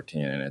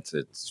 2014, and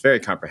it's very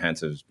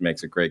comprehensive,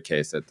 makes a great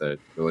case that the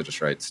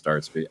religious right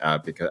starts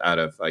because out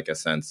of like a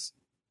sense,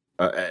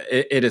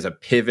 it is a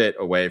pivot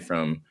away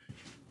from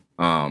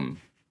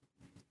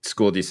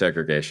school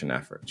desegregation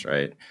efforts,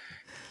 right?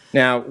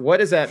 Now, what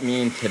does that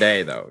mean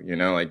today, though? You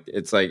know, like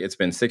it's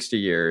been 60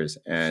 years,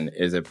 and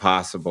is it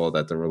possible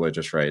that the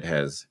religious right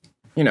has,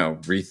 you know,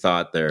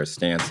 rethought their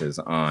stances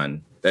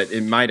on that?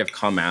 It might have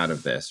come out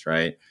of this,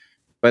 right?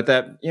 But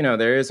that, you know,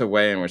 there is a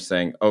way in which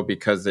saying, oh,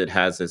 because it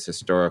has this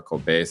historical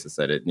basis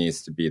that it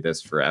needs to be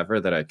this forever,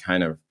 that I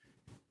kind of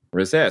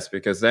resist,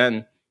 because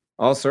then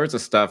all sorts of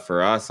stuff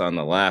for us on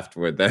the left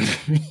would then,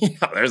 you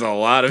know, there's a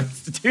lot of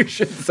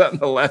institutions on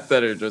the left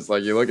that are just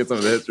like, you look at some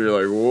of the history,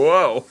 you're like,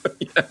 whoa,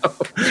 you know,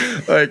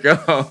 like,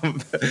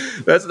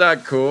 that's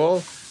not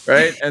cool,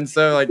 right? And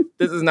so, like,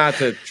 this is not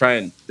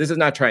trying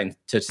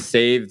to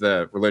save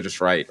the religious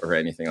right or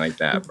anything like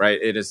that, right?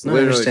 It is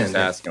literally just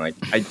asking, like,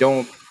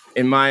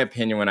 in my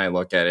opinion, when I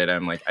look at it,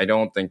 I'm like, I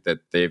don't think that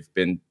they've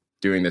been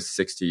doing this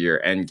 60-year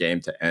end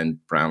game to end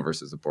Brown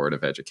versus the Board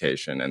of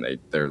Education, and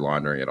they're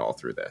laundering it all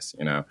through this,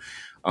 you know.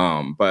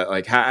 But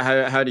like,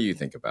 how do you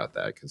think about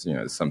that? Because, you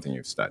know, it's something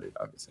you've studied,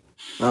 obviously.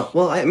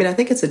 Well, I mean, I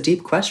think it's a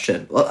deep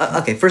question. Well,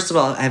 okay, first of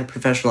all, I have a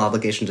professional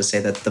obligation to say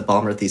that the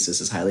Ballmer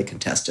thesis is highly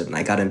contested, and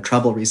I got in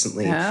trouble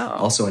recently,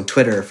 also on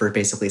Twitter,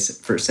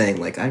 for saying,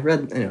 like, I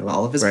read, you know,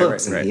 all of his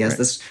books, and he has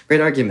this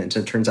great argument,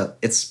 and it turns out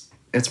it's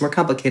more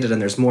complicated,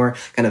 and there's more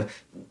kind of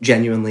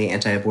genuinely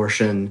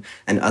anti-abortion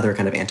and other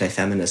kind of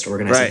anti-feminist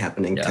organizing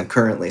happening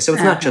concurrently. So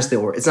it's not just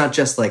it's not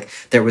just like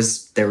they were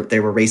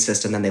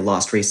racist and then they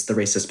lost the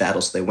racist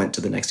battle, so they went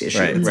to the next issue.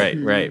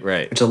 Right.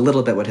 Which is a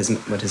little bit what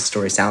his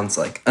story sounds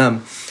like.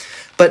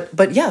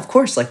 But yeah, of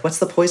course. Like, what's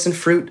the poison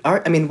fruit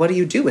art? I mean, what do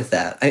you do with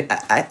that?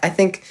 I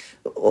think.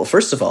 Well,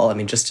 first of all, I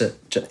mean,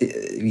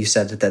 you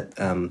said that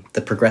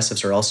the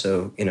progressives are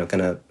also, you know,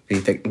 going to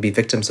be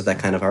victims of that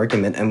kind of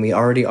argument, and we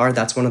already are.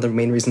 That's one of the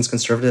main reasons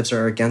conservatives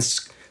are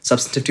against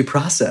substantive due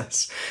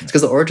process. It's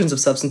because the origins of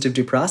substantive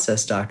due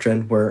process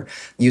doctrine were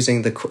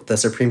using the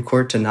Supreme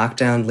Court to knock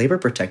down labor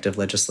protective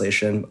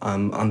legislation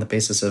on the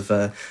basis of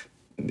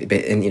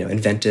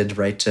invented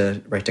right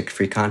to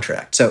free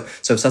contract. So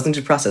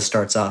substantive process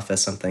starts off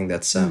as something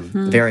that's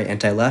very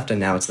anti-left, and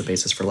now it's the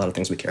basis for a lot of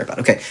things we care about.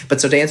 Okay,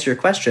 but so to answer your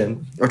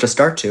question, or to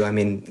start to, I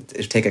mean,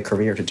 to take a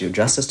career to do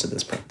justice to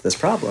this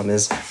problem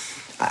is,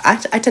 I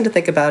tend to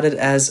think about it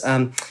as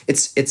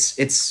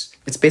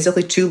it's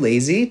basically too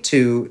lazy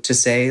to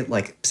say,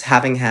 like,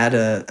 having had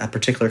a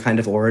particular kind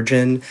of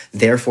origin,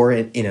 therefore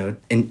it, you know,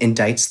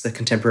 indicts the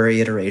contemporary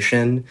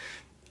iteration.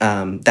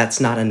 That's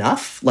not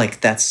enough.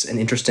 Like, that's an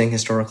interesting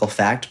historical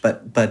fact,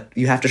 but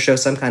you have to show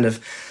some kind of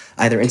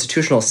either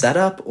institutional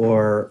setup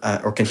or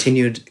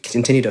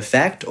continued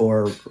effect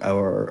or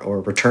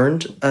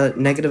returned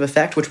negative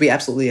effect, which we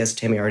absolutely, as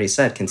Tammy already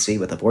said, can see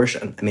with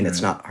abortion. I mean,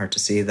 it's not hard to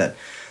see that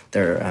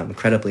there are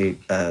incredibly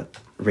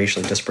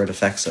racially disparate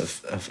effects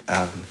of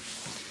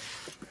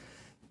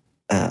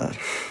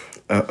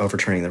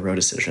overturning the Roe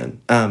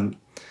decision.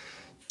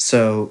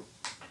 So,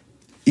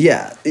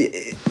 yeah.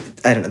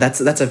 I don't know.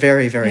 That's a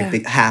very, very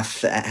big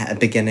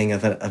beginning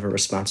of a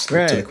response to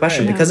the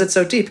question, because it's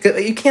so deep.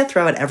 You can't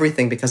throw out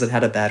everything because it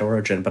had a bad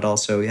origin, but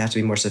also you have to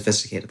be more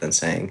sophisticated than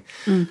saying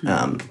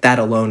that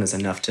alone is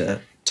enough to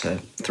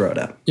throw it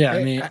out. Yeah,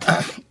 I mean,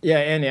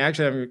 Andy.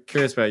 Actually, I'm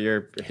curious about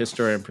your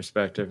historian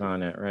perspective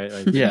on it, right?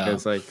 Like,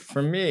 because, like,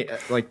 for me,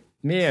 like,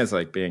 me as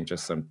like being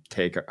just some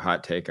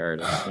hot take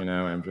artist, you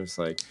know, I'm just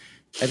like,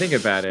 I think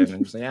about it and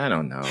I'm just like, I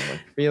don't know,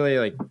 like really,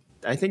 like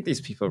I think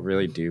these people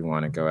really do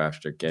want to go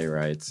after gay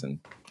rights and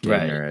gay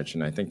marriage,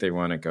 and I think they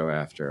want to go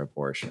after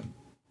abortion.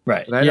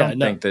 Right. But I don't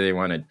think that they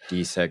want to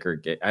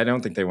desegregate. I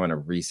don't think they want to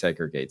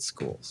resegregate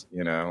schools,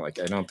 you know? Like,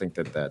 I don't think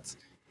that's...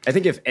 I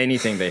think if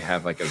anything, they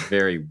have like a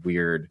very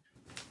weird...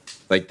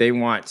 Like, they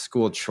want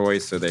school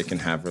choice so they can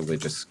have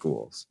religious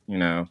schools, you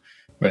know?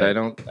 But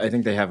I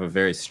think they have a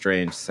very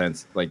strange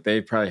sense. Like,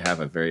 they probably have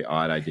a very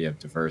odd idea of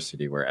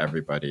diversity where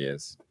everybody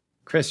is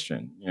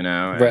Christian, you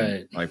know?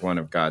 And, like, one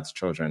of God's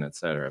children,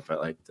 etc. But,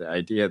 like, the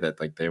idea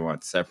that, like, they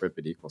want separate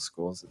but equal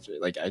schools,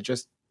 like, I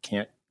just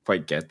can't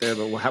quite get there.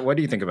 But what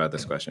do you think about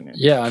this question, Andy?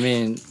 Yeah, I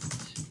mean,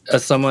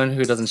 as someone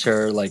who doesn't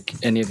share like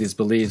any of these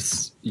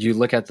beliefs, you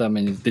look at them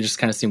and they just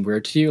kind of seem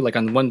weird to you. Like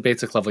on one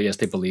basic level, yes,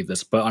 they believe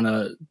this, but on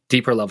a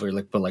deeper level, you're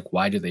like, but like,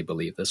 why do they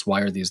believe this?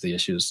 Why are these the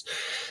issues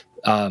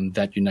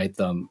that unite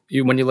them?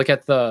 When you look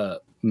at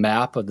the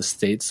map of the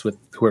states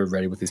who are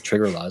ready with these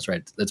trigger laws,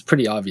 right? It's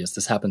pretty obvious.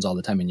 This happens all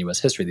the time in U.S.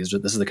 history. This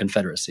is the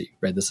Confederacy,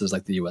 right? This is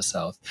like the U.S.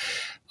 South,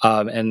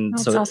 and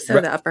well, so it's also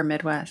the Upper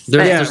Midwest.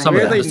 There's some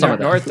of that. There's some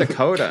North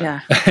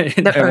Dakota,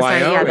 and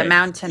Wyoming, the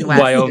Mountain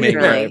West, Wyoming,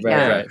 really,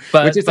 right.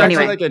 But which is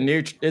actually like a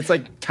new. It's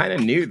like kind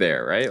of new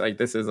there, right? Like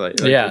this is like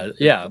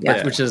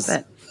which is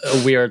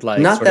a weird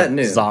like not sort that of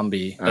new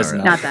zombie. Right.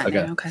 Not that new.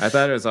 Okay. I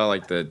thought it was all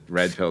like the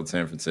red-pilled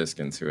San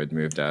Franciscans who had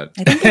moved out.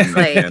 I think it's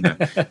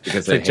like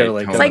because like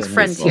it's like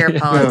frontier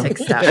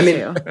politics stuff I mean,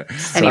 too.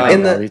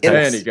 Anyway,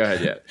 Andy, go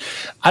ahead. Yeah,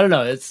 I don't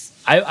know. It's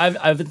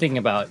I've been thinking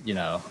about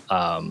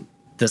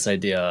this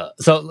idea.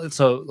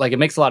 So like it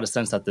makes a lot of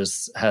sense that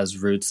this has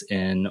roots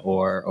in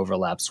or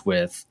overlaps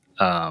with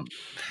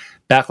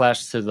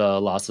backlash to the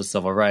loss of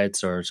civil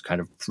rights or kind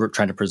of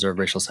trying to preserve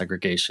racial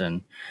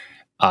segregation,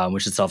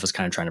 which itself is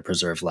kind of trying to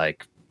preserve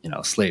like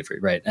slavery,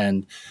 right?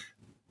 And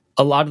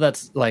a lot of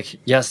that's like,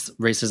 yes,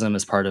 racism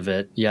is part of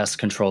it. Yes,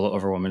 control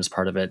over women is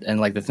part of it. And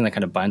like the thing that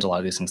kind of binds a lot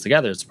of these things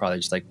together is probably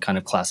just like kind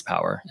of class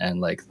power and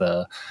like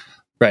the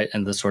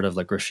sort of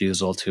like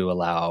refusal to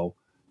allow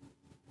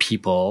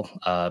people,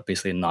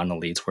 basically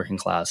non-elites, working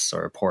class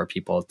or poor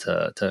people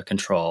to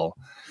control,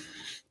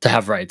 to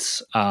have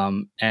rights.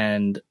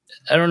 And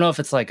I don't know if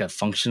it's like a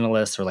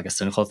functionalist or like a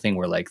cynical thing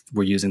where like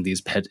we're using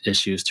these pet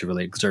issues to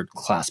really exert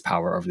class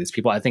power over these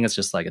people. I think it's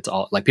just like, it's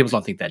all like people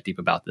don't think that deep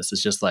about this.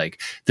 It's just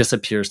like this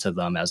appears to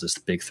them as this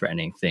big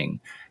threatening thing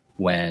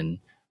when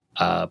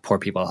poor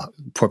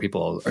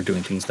people are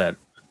doing things that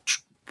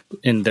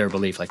in their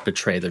belief like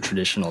betray their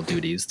traditional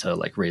duties to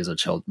like raise a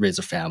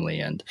family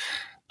and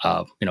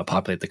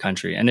populate the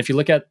country. And if you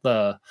look at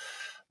the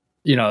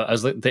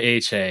as the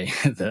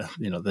AHA,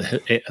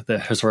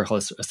 the Historical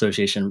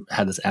Association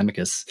had this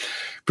amicus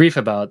brief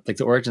about like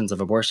the origins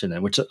of abortion,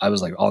 and which I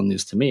was like all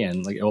news to me,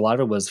 and like a lot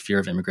of it was fear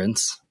of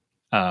immigrants,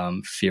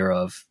 fear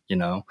of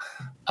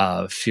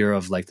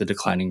like the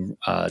declining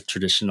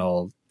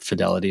traditional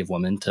fidelity of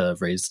women to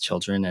raise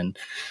children, and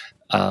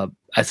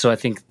so I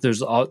think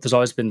there's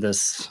always been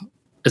this.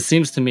 It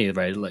seems to me,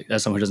 right, like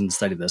as someone who doesn't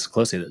study this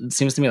closely, it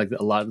seems to me like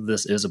a lot of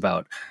this is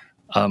about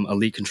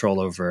elite control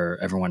over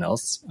everyone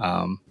else.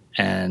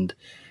 And,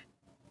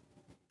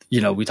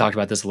 we talked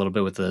about this a little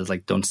bit with the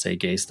like don't say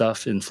gay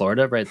stuff in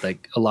Florida, right?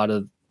 Like a lot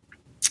of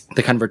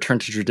the kind of return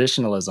to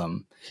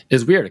traditionalism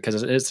is weird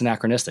because it's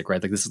anachronistic, right?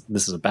 Like this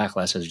is a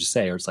backlash, as you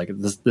say, or it's like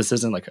this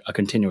isn't like a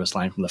continuous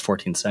line from the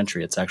 14th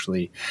century. It's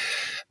actually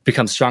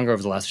become stronger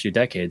over the last few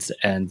decades.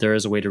 And there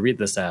is a way to read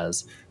this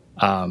as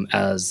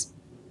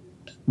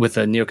with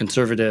a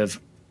neoconservative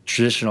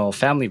traditional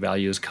family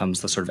values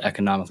comes the sort of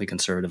economically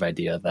conservative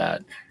idea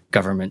that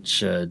government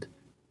should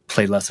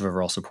play less of a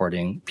role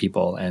supporting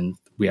people, and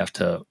we have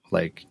to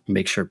like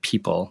make sure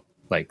people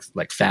like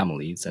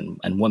families and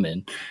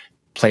women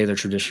play their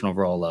traditional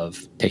role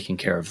of taking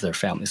care of their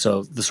family.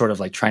 So the sort of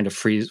like trying to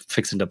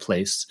fix into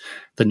place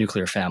the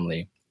nuclear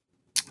family,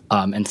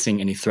 and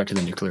seeing any threat to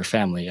the nuclear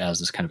family as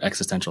this kind of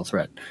existential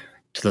threat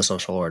to the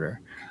social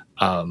order.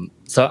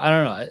 So I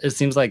don't know. It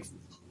seems like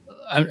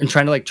I'm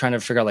trying to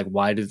figure out like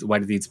why do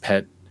these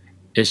pet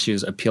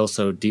issues appeal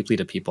so deeply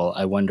to people.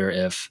 I wonder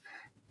if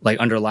like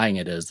underlying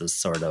it is this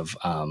sort of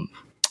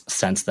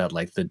sense that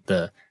like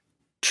the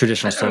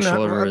traditional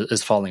social order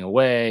is falling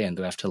away and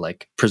we have to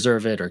like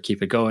preserve it or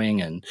keep it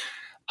going, and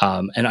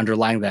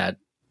underlying that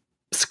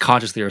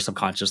consciously or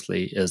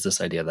subconsciously is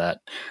this idea that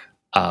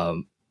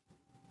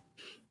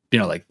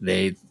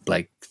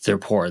like they're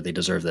poor, they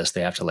deserve this,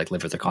 they have to like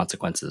live with the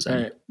consequences,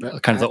 and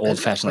kind of the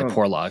old-fashioned like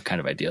poor law kind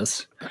of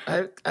ideas.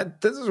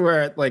 This is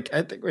where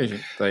I think we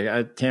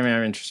should Tammy,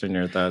 I'm interested in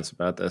your thoughts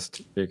about this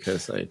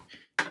because like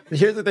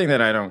here's the thing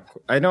that I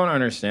don't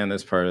understand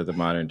this part of the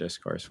modern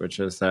discourse, which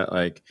is that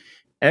like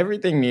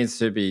everything needs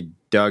to be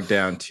dug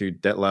down to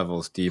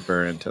levels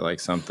deeper into like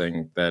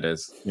something that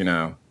is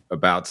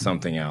about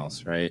something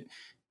else, right?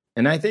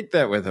 And I think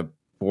that with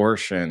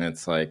abortion,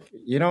 it's like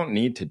you don't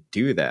need to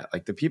do that.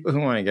 Like the people who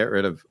want to get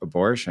rid of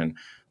abortion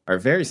are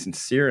very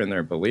sincere in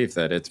their belief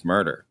that it's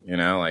murder.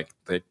 Like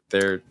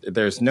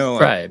there's no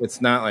right.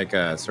 It's not like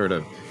a sort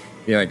of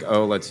be like,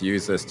 oh, let's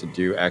use this to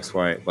do X,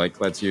 Y, like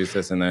let's use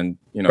this, and then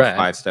Right.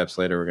 5 steps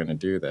later we're going to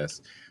do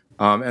this.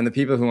 And the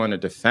people who want to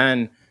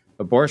defend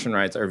abortion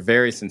rights are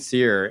very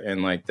sincere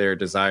in like their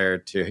desire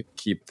to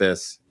keep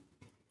this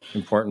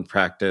important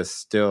practice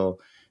still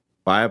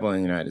viable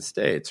in the United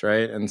States,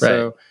 right? And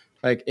so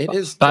like it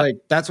is like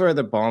that's where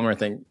the Ballmer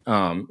thing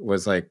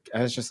was like.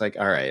 I was just like,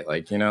 all right,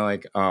 like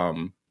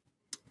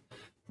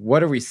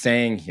what are we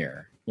saying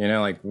here?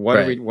 Like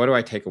what do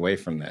I take away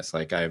from this?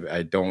 Like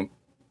I don't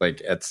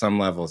like at some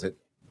levels it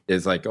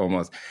is like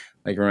almost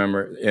like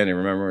remember when we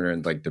were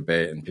in like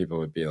debate and people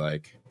would be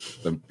like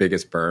the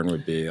biggest burn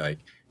would be like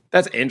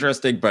that's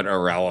interesting but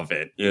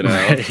irrelevant,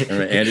 Right.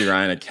 And Andy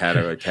Ryan at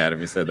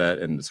Academy said that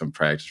in some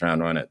practice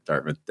round one at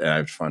Dartmouth, and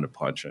I just wanted to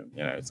punch him.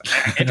 It's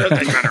like,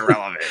 interesting but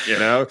irrelevant,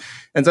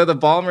 And so the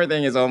Ballmer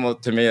thing is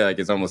almost to me like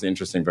it's almost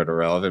interesting but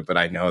irrelevant. But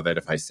I know that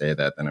if I say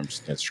that, then I'm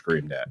just getting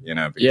screamed at,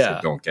 because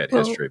I don't get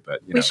history.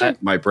 But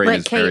my brain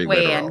is very Kate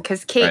literal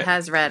because Kate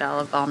has read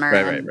all of Ballmer.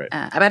 Right.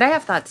 But I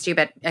have thoughts too.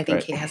 But I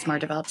think Kate has more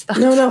developed thoughts.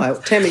 No,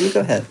 Tammy, you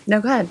go ahead.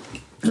 No, go ahead.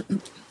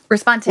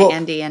 Respond to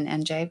Andy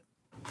and Jay.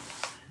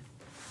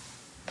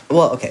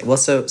 Well, okay. Well,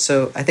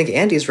 so I think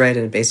Andy's right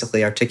in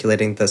basically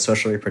articulating the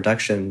social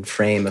reproduction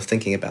frame of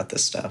thinking about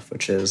this stuff,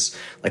 which is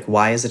like,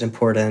 why is it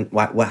important?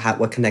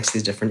 What connects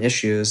these different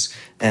issues?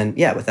 And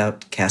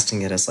without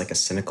casting it as like a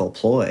cynical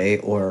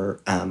ploy or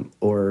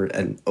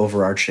an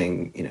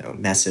overarching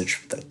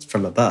message that's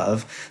from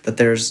above, that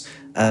there's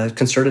a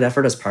concerted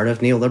effort as part of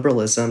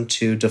neoliberalism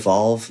to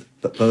devolve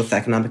both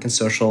economic and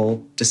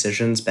social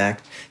decisions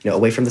back,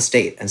 away from the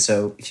state. And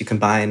so if you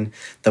combine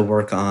the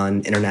work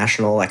on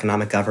international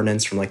economic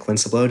governance from like Clint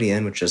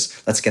Zablodian, which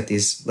is let's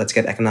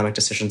get economic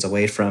decisions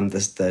away from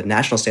the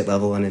national state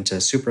level and into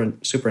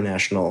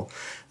supranational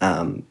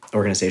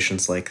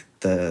organizations like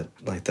the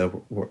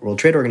World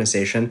Trade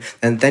Organization,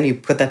 and then you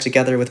put that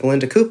together with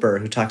Melinda Cooper,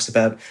 who talks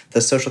about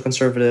the social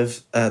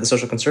conservative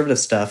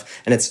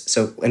stuff, and it's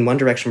so in one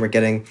direction we're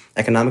getting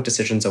economic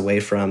decisions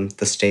away from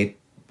the state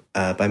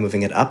by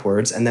moving it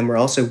upwards, and then we're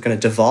also going to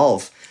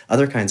devolve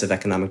other kinds of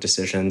economic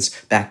decisions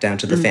back down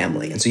to the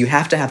family, and so you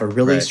have to have a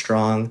really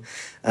strong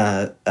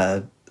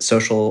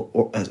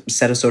social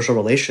set of social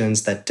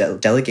relations that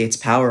delegates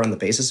power on the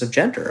basis of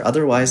gender.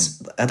 Otherwise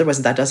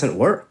that doesn't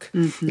work.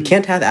 You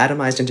can't have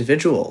atomized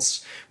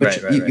individuals.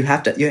 Which you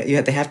have to.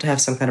 They have to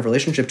have some kind of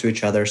relationship to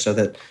each other so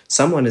that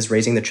someone is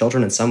raising the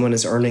children and someone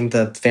is earning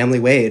the family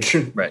wage.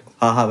 Right.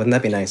 Haha, wouldn't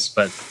that be nice?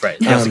 But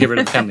they have to get rid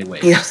of the family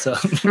wage. Yeah. So.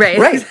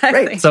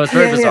 Exactly. So it's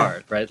very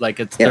bizarre, right? Like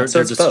they're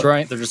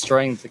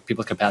destroying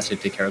people's capacity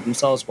to take care of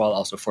themselves while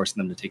also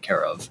forcing them to take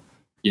care of,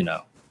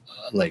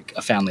 like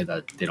a family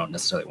that they don't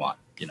necessarily want.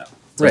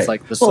 So it's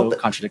like so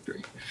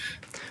contradictory.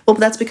 Well, but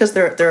that's because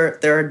there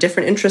are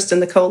different interests in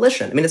the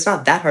coalition. I mean, it's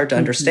not that hard to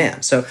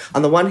understand. So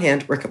on the one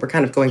hand, we're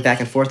kind of going back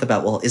and forth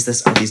about, well,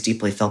 are these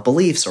deeply felt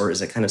beliefs, or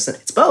is it kind of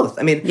it's both?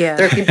 I mean,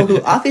 there are people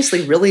who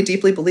obviously really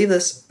deeply believe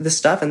this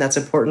stuff, and that's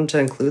important to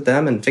include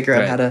them and figure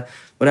out how to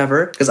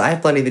whatever. Because I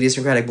have plenty of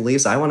idiosyncratic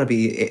beliefs. I want to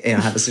be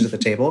have a seat at the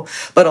table.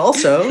 But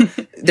also,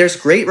 there's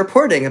great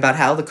reporting about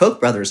how the Koch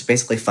brothers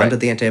basically funded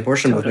the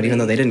anti-abortion movement, even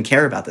though they didn't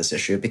care about this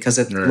issue because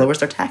it lowers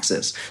their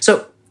taxes.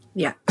 So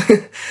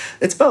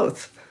it's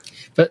both.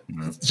 But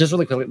just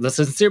really quickly, the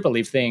sincere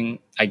belief thing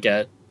I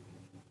get,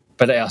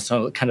 but I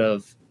also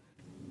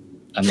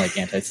I'm like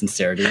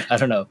anti-sincerity. I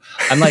don't know.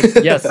 I'm like,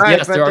 yes,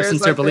 there are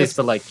sincere beliefs,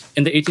 but like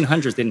in the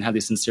 1800s, they didn't have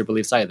these sincere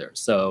beliefs either.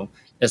 So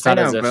it's not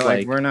as if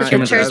like we're not.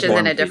 The church is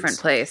in a different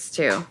place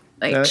too.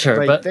 Like,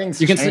 sure, but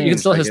you can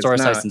still historicize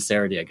not...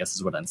 sincerity, I guess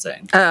is what I'm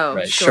saying. Oh,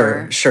 right?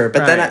 Sure.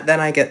 But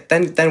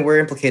then we're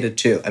implicated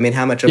too. I mean,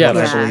 how much of what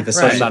I believe is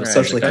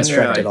socially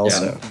constructed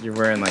also. You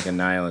were in like a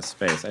nihilist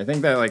space. I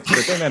think that like the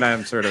thing that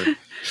I'm sort of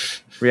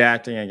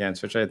reacting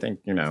against, which I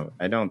think,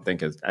 I don't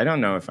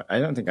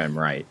think I'm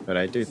right, but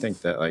I do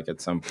think that like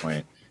at some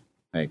point,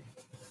 like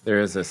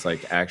there is this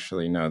like,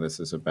 actually, no, this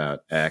is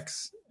about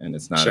X and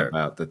it's not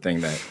about the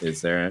thing that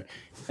is there.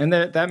 And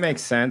that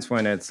makes sense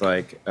when it's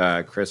like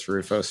Chris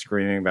Rufo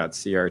screaming about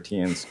CRT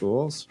in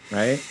schools,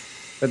 right?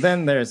 But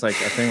then there's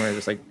like a thing where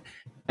it's like,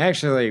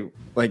 actually,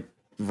 like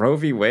Roe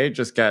v. Wade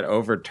just got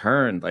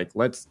overturned. Like,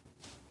 let's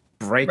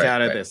break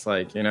out of this,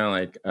 like,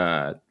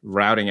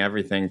 routing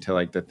everything to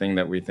like the thing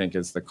that we think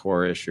is the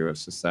core issue of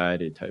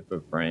society type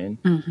of brain.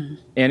 Mm-hmm.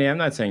 Annie, I'm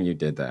not saying you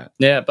did that.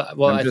 Yeah, but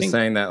I'm just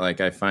saying that like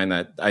I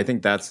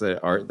think that's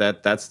the art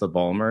that's the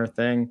Ballmer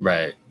thing,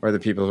 right? Or the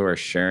people who are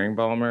sharing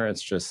Ballmer,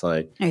 it's just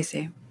like I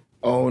see.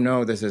 Oh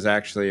no, this is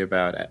actually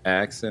about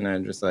X, and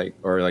I'm just like,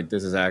 or like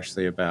this is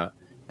actually about,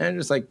 and I'm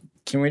just like,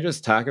 can we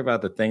just talk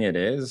about the thing it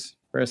is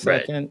for a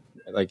second?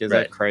 Like, is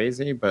that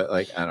crazy? But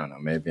like, I don't know,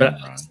 maybe I'm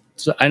wrong.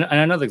 So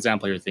I know the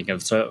example you're thinking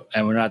of. So,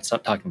 and we're not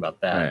talking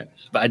about that.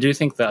 But I do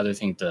think the other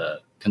thing to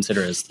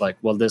consider is like,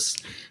 well, this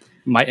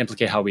might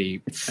implicate how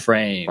we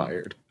frame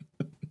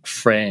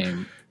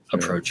a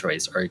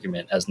pro-choice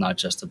argument as not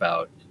just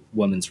about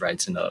women's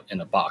rights in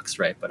a box,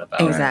 right? But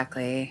about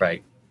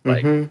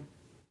like.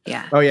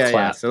 Yeah. Oh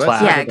yeah. So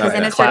let's because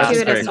in a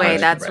circuitous way,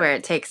 that's where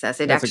it takes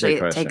us. It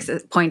actually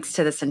points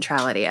to the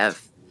centrality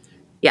of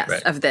yes,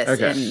 Right. of this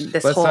Okay. in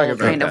this Let's talk whole about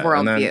kind of that.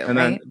 And then- worldview, and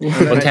then- right? and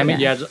then Well, I Tammy,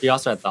 think- you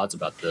also had thoughts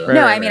about the. Right,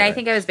 No, right, I mean, right, I right.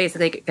 think I was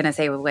basically going to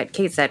say what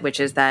Kate said, which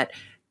is that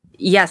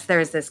yes,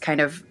 there's this kind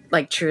of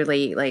like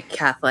truly like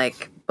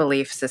Catholic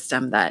belief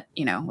system that,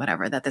 you know,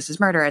 whatever, that this is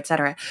murder,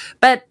 etc.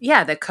 But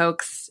yeah, the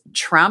Kochs,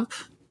 Trump,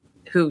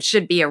 who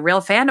should be a real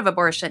fan of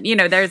abortion, you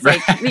know, there's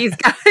like these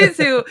guys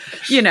who,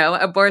 you know,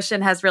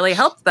 abortion has really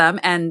helped them,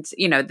 and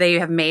you know, they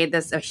have made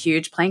this a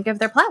huge plank of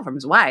their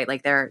platforms. Why?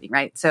 Like they're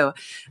right. So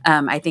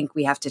I think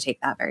we have to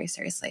take that very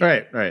seriously.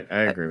 Right. I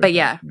agree. But with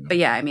yeah, that. but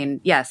yeah, I mean,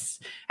 yes,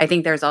 I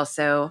think there's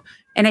also,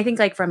 and I think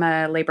like from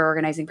a labor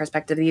organizing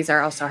perspective, these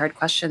are also hard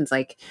questions.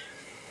 Like,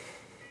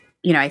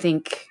 you know, I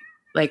think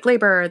like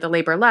the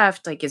labor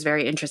left, like is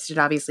very interested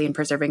obviously in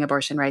preserving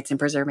abortion rights and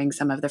preserving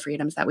some of the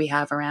freedoms that we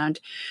have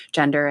around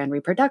gender and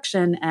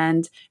reproduction.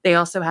 And they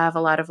also have a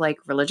lot of like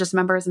religious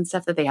members and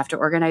stuff that they have to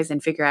organize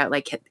and figure out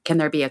like, can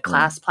there be a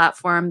class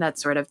platform that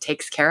sort of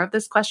takes care of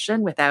this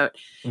question without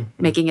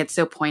making it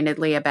so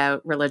pointedly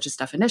about religious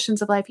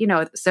definitions of life, you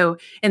know? So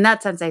in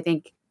that sense, I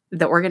think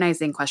the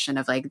organizing question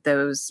of like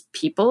those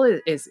people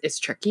is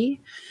tricky.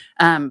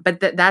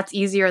 But that's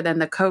easier than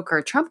the Koch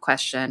or Trump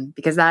question,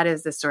 because that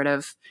is this sort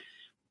of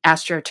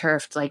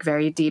astroturfed, like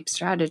very deep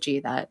strategy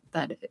that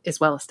is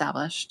well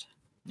established.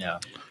 Yeah.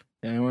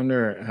 I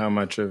wonder how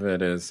much of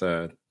it is,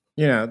 you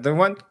know, the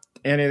one,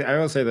 Annie, I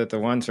will say that the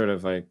one sort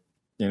of like,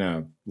 you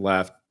know,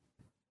 left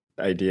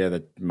idea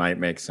that might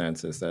make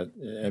sense is that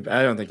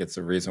I don't think it's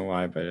the reason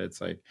why, but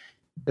it's like,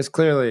 it's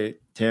clearly,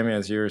 Tammy,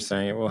 as you were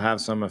saying, it will have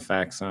some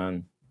effects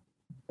on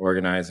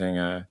organizing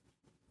a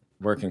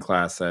working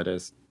class that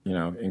is, you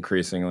know,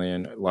 increasingly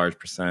in a large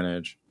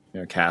percentage, you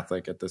know,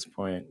 Catholic at this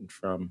point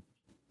from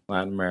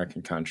Latin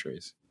American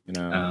countries, you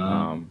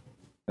know,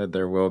 that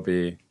there will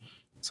be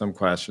some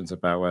questions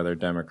about whether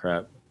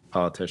Democrat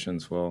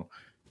politicians will,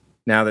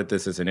 now that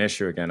this is an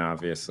issue again,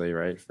 obviously,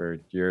 right? For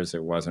years,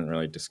 it wasn't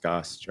really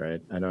discussed,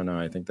 right? I don't know.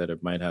 I think that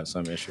it might have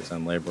some issues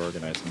on labor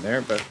organizing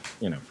there, but,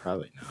 you know,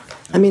 probably not.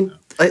 I mean,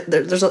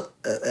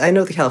 I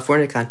know the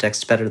California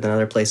context better than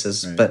other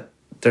places, Right. but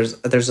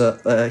there's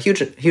a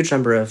huge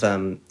number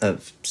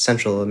of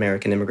Central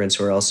American immigrants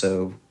who are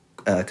also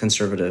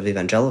conservative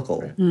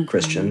evangelical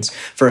Christians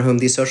for whom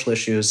these social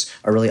issues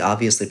are really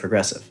obviously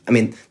progressive. I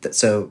mean,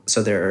 so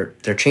they're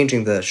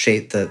changing the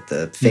shape,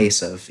 the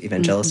face of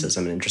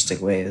evangelicism in interesting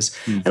ways.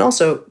 And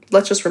also,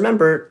 let's just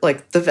remember,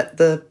 like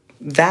the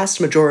vast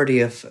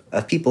majority of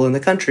people in the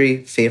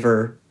country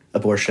favor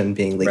abortion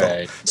being legal.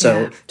 Right.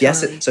 So Yeah,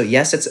 totally.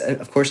 yes, it's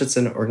of course it's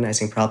an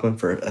organizing problem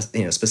for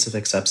a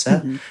specific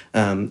subset.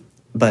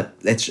 But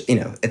it's, you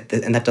know,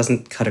 and that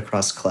doesn't cut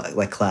across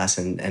class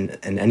in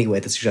any way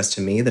that suggests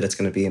to me that it's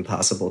going to be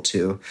impossible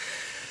to,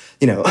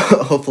 you know,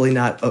 hopefully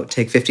not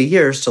take 50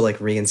 years to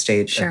like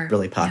reinstate Sure. a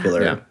really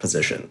popular Yeah.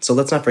 position. So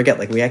let's not forget,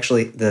 like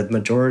the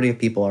majority of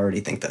people already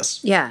think this.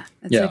 Yeah,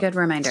 it's a good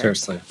reminder.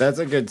 Seriously. That's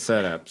a good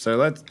setup. So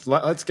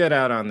let's get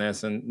out on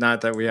this, and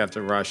not that we have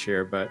to rush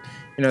here, but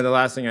you know, the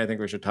last thing I think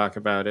we should talk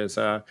about is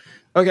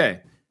okay,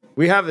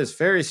 we have this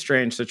very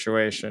strange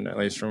situation, at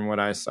least from what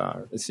I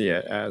see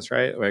it as,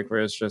 right? Like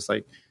where it's just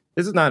like,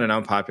 this is not an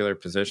unpopular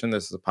position.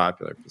 This is a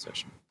popular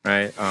position,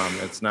 right?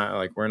 It's not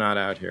like we're not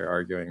out here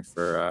arguing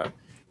for,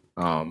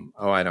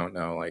 I don't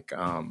know, like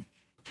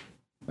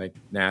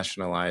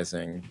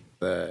nationalizing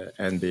the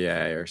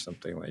NBA or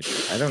something like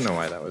that. I don't know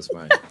why that was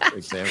my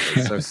example.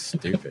 It's so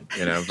stupid,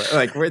 you know, but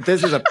like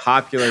this is a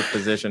popular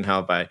position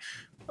held by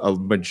a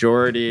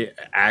majority,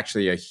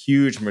 actually a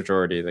huge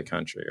majority of the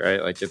country,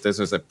 right? Like if this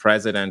was a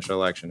presidential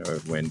election, it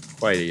would win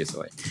quite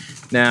easily.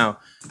 Now,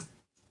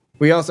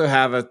 we also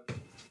have a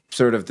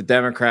sort of the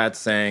Democrats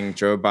saying,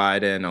 Joe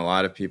Biden, a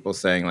lot of people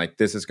saying like,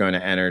 this is going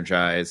to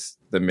energize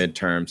the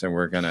midterms and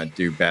we're going to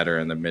do better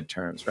in the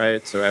midterms,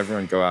 right? So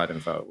everyone go out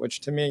and vote, which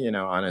to me, you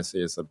know,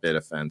 honestly is a bit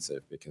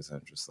offensive because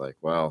I'm just like,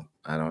 well,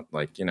 I don't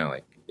like, you know,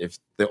 like if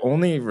the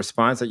only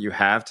response that you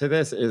have to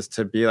this is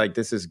to be like,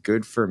 this is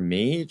good for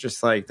me,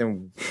 just like,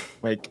 then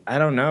like, I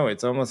don't know.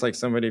 It's almost like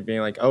somebody being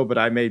like, oh, but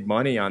I made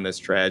money on this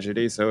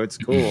tragedy, so it's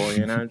cool,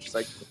 you know, just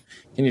like,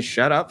 can you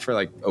shut up for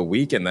like a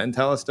week and then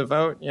tell us to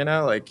vote, you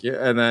know, like,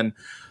 and then,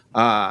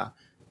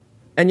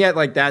 and yet,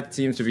 like, that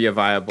seems to be a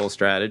viable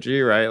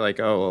strategy, right? Like,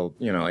 oh, well,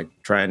 you know, like,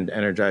 try and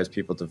energize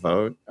people to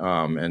vote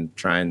and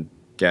try and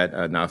get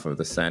enough of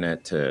the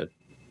Senate to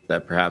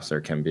that perhaps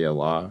there can be a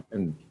law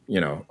and, you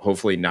know,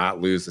 hopefully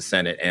not lose the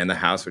Senate and the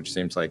House, which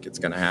seems like it's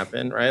going to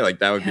happen, right? Like,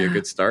 that would be a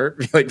good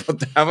start. Like,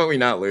 how about we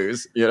not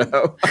lose, you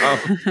know?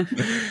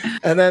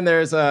 And then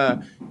there's,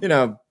 you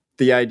know,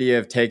 the idea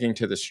of taking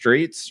to the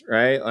streets,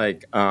 right?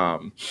 Like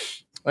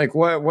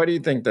what do you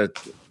think that...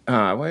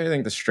 what do you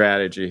think the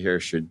strategy here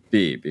should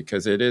be?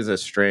 Because it is a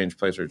strange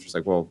place where it's just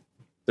like, well,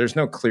 there's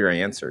no clear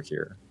answer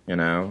here, you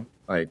know?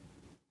 Like,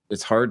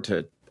 it's hard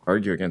to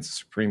argue against the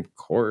Supreme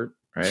Court,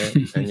 right?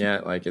 And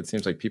yet, like, it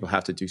seems like people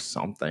have to do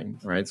something,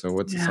 right? So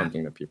what's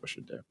something that people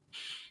should do?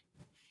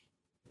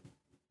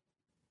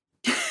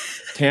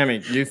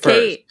 Tammy, you first.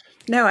 Kate.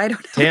 No, I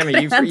don't have Tammy,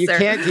 a good you answer.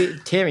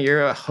 can't. Tammy,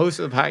 you're a host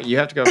of the podcast. You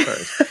have to go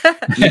first.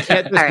 You can't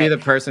just All be right. the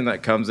person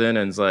that comes in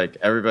and is like,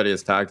 everybody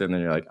has talked, and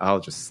then you're like, I'll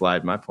just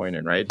slide my point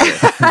in right here.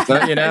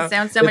 So, you know, It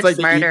sounds so it's much like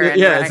the smarter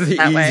and yeah, it's the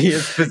that way.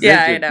 easiest position.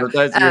 Yeah, I know.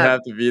 Sometimes you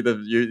have to be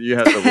you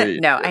have to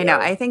lead. No, you I know.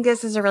 I think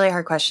this is a really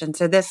hard question.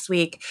 So this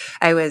week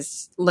I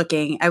was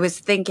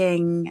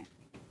thinking,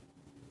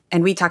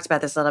 and we talked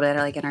about this a little bit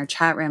like in our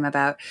chat room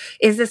about,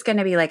 is this going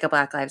to be like a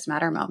Black Lives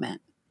Matter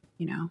moment?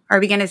 You know, are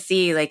we going to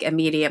see like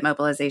immediate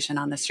mobilization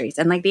on the streets?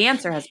 And like the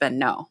answer has been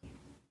no.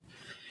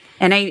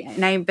 And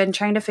I've been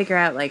trying to figure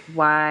out like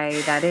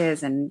why that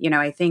is. And, you know,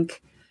 I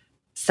think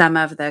some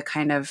of the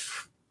kind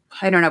of,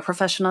 I don't know,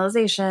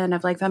 professionalization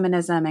of like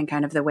feminism and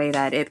kind of the way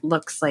that it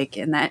looks like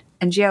in that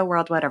NGO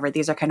world, whatever,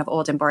 these are kind of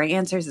old and boring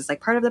answers is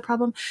like part of the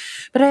problem.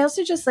 But I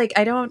also just like,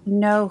 I don't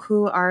know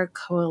who our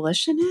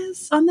coalition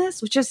is on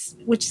this, which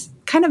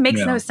kind of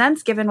makes no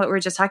sense given what we were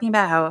just talking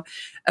about, how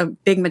a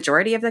big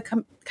majority of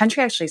the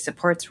country actually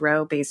supports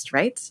Roe-based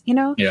rights, you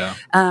know? Yeah.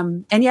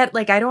 And yet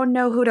like, I don't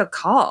know who to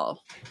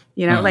call,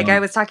 you know, like I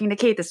was talking to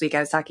Kate this week,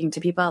 I was talking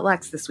to people at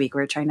Lex this week, we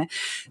were trying to,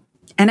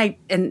 and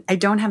I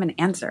don't have an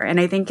answer. And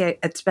I think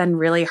it's been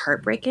really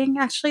heartbreaking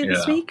actually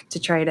this week to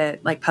try to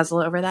like puzzle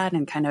over that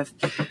and kind of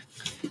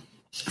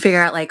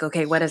figure out like,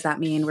 okay, what does that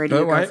mean? Where do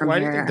you go from why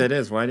here? do you think that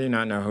is? Why do you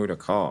not know who to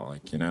call?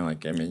 Like, you know,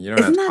 like, I mean, you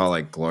don't have to call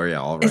like Gloria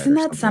Allred isn't or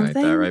that something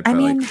like that, something? right? I But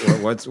mean,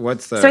 like,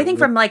 what's the... So I think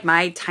from like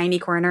my tiny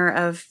corner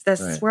of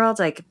this world,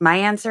 like my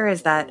answer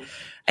is that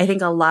I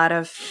think a lot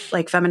of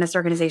like feminist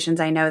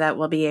organizations I know that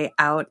will be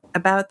out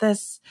about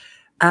this,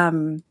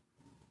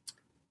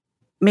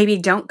 maybe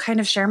don't kind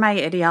of share my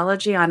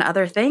ideology on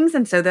other things.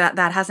 And so that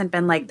hasn't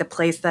been like the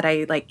place that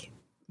I like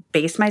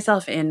base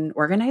myself in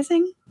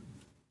organizing.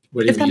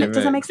 What do you mean?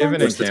 Does that make sense?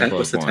 Give an example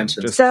What's of the one.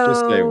 tension? Just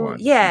say one.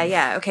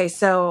 Yeah. Okay.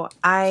 So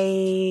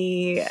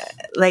I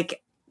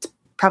like, it's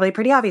probably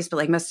pretty obvious, but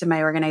like most of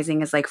my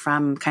organizing is like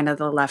from kind of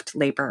the left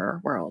labor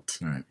world.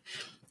 Right.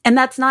 And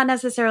that's not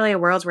necessarily a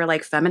world where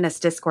like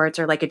feminist discourse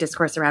or like a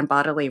discourse around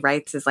bodily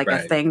rights is like a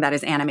thing that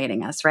is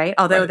animating us, right?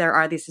 Although there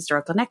are these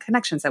historical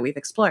connections that we've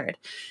explored.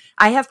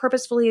 I have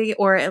purposefully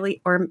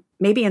or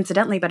maybe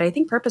incidentally, but I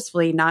think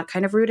purposefully not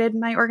kind of rooted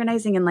my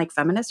organizing in like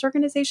feminist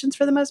organizations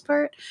for the most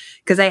part.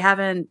 Because I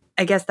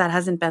guess that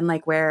hasn't been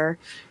like where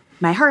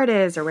my heart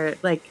is or where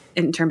like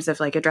in terms of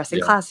like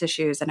addressing class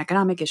issues and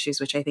economic issues,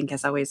 which I think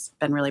has always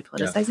been really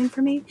politicizing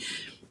for me.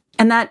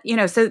 And that, you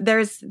know, so there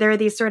are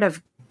these sort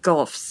of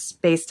gulfs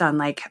based on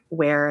like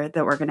where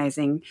the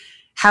organizing,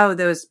 how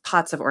those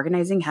pots of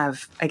organizing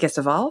have, I guess,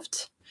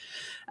 evolved.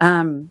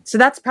 So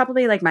that's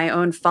probably like my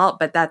own fault,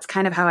 but that's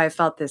kind of how I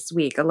felt this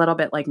week, a little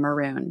bit like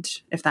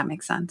marooned, if that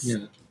makes sense.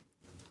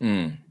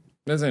 Yeah.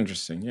 That's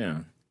interesting. Yeah.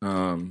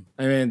 I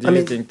mean, do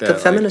you think that the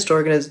feminist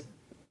organization?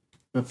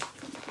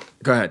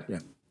 Go ahead. Yeah.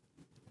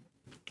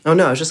 Oh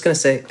no, I was just going to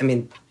say. I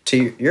mean,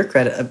 to your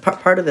credit,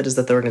 part of it is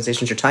that the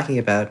organizations you're talking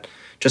about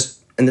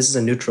and this is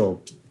a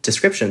neutral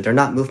description. They're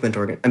not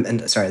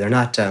they're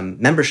not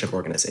membership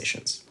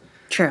organizations.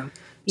 True.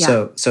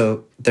 Yeah.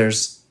 So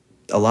there's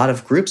a lot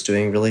of groups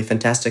doing really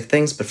fantastic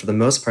things, but for the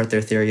most part,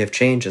 their theory of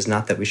change is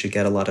not that we should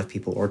get a lot of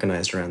people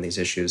organized around these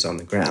issues on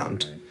the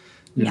ground.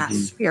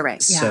 Yes, you're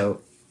right. Yeah.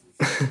 So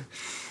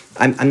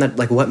I'm not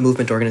like what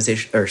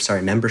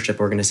membership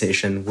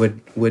organization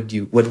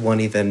would one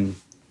even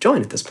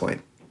join at this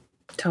point?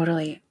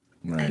 Totally.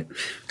 Right.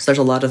 So there's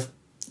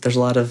a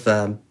lot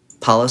of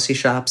policy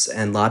shops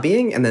and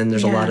lobbying, and then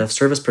there's a lot of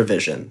service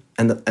provision,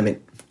 and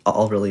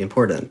all really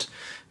important.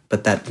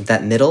 But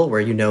that middle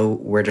where you know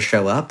where to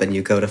show up and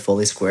you go to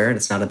Foley Square and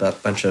it's not about a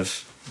bunch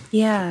of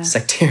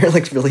sectarian,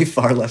 like really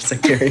far left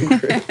sectarian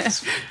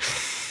groups.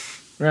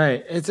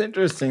 Right. It's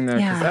interesting though,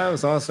 because that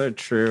was also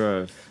true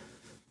of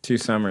 2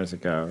 summers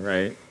ago,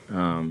 right?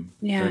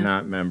 They're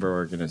not member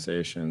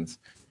organizations.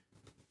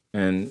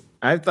 And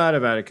I've thought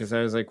about it because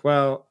I was like,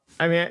 well,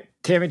 I mean,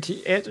 Tammy,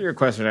 to answer your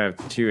question,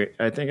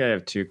 I think I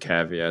have 2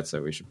 caveats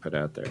that we should put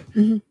out there.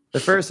 Mm-hmm. The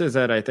first is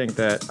that I think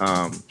that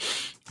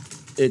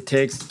it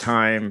takes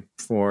time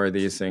for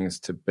these things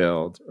to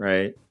build,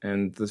 right?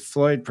 And the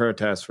Floyd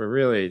protests were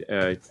really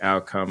an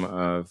outcome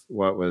of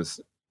what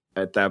was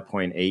at that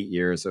point 8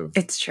 years of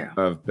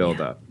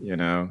buildup. You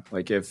know,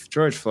 like if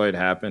George Floyd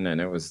happened and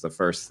it was the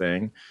first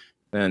thing,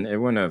 then it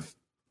wouldn't have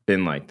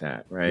been like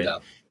that, right? Yeah.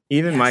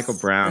 Even Michael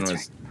Brown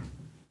was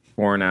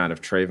born out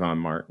of Trayvon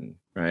Martin,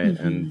 right?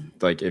 Mm-hmm. And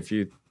like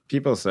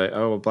people say,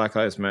 oh, well, Black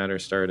Lives Matter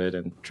started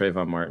in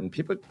Trayvon Martin.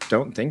 People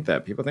don't think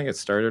that. People think it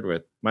started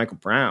with Michael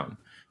Brown.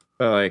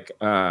 But like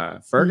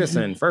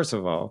Ferguson, first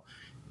of all,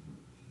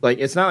 like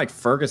it's not like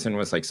Ferguson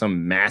was like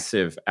some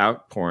massive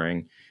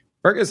outpouring.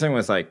 Ferguson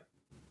was like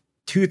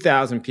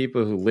 2,000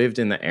 people who lived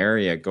in the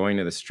area going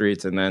to the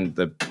streets, and then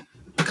the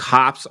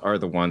cops are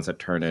the ones that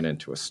turn it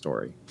into a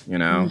story, you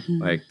know?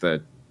 Mm-hmm. Like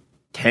the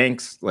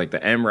tanks, like the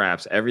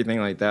MRAPs, everything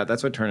like that.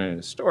 That's what turned it into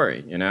a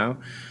story, you know?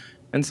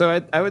 And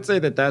so I would say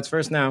that that's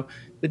first. Now,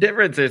 the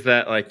difference is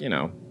that, like, you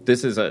know,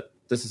 this is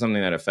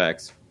something that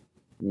affects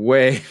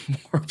way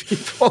more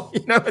people,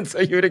 you know? And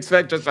so you would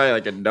expect just by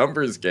like a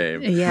numbers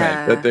game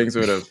that things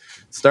would have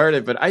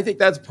started. But I think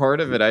that's part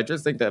of it. I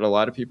just think that a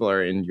lot of people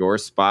are in your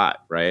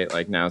spot, right?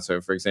 Like now,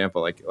 so for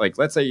example, like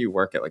let's say you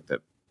work at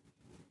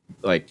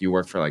you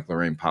work for like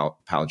Lorraine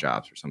Powell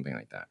Jobs or something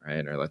like that,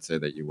 right? Or let's say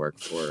that you work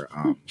for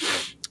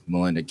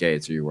Melinda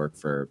Gates, or you work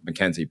for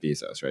Mackenzie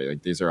Bezos, right?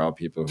 Like these are all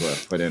people who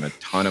have put in a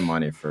ton of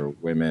money for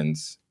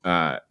women's,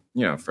 for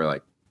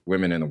like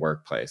women in the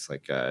workplace,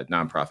 like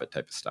nonprofit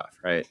type of stuff,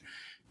 right?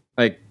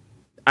 Like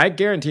I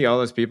guarantee all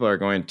those people are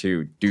going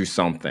to do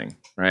something,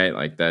 right?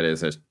 Like that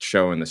is a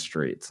show in the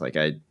streets. Like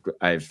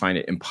I find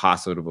it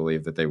impossible to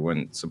believe that they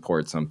wouldn't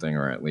support something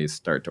or at least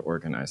start to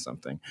organize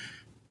something.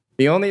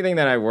 The only thing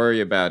that I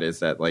worry about is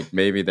that like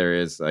maybe there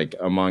is like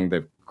among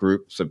the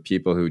groups of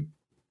people who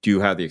do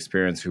have the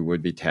experience who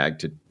would be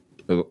tagged to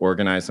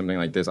organize something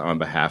like this on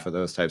behalf of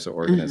those types of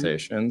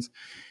organizations,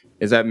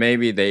 is that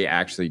maybe they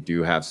actually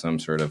do have some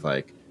sort of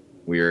like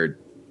weird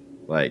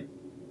like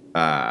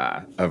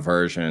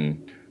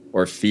aversion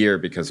or fear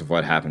because of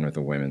what happened with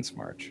the Women's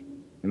March.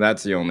 And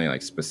that's the only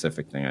like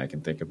specific thing I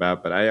can think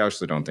about. But I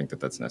actually don't think that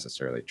that's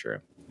necessarily true.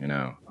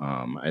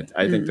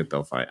 I think that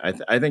they'll find.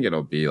 I think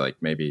it'll be like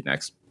maybe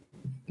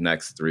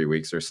next 3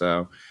 weeks or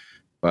so.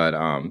 But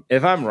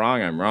if I'm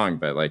wrong, I'm wrong.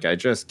 But like, I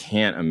just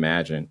can't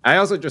imagine. I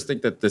also just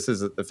think that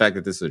the fact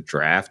that this is a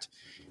draft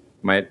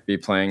might be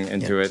playing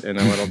into it in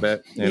a little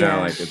bit. You know,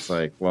 like it's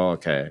like, well,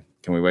 okay,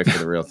 can we wait for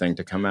the real thing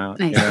to come out?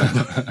 You know?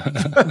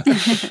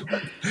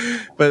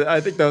 But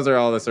I think those are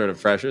all the sort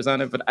of pressures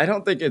on it. But I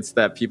don't think it's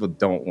that people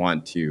don't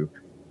want to.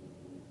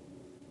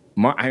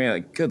 I mean,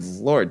 like, good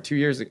Lord, 2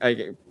 years ago,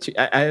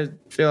 I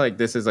feel like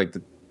this is like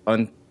the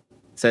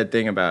unsaid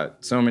thing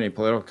about so many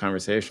political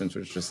conversations,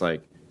 which is just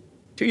like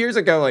 2 years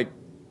ago, like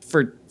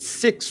for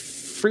 6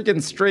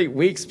 freaking straight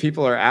weeks,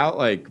 people are out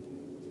like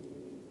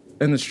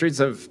in the streets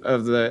of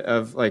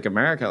like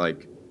America,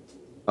 like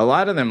a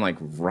lot of them like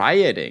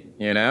rioting,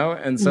 you know?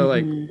 And so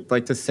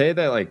like to say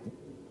that like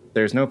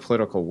there's no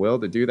political will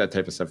to do that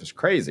type of stuff is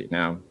crazy.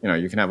 Now, you know,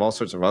 you can have all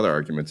sorts of other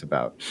arguments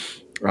about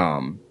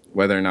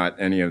whether or not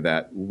any of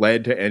that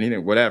led to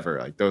anything, whatever.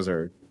 Like those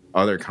are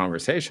other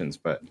conversations.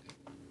 But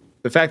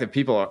the fact that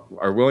people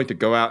are willing to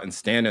go out and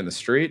stand in the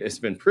street has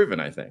been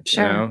proven, I think.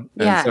 Sure. You know?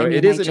 And so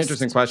it is an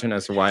interesting question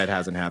as to why it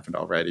hasn't happened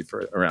already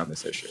around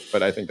this issue.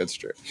 But I think that's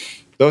true.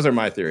 Those are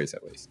my theories,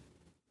 at least.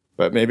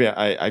 But maybe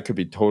I could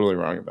be totally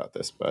wrong about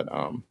this, but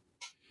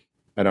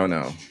I don't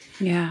know.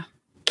 Yeah.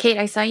 Kate,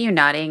 I saw you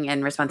nodding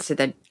in response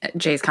to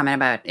Jay's comment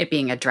about it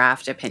being a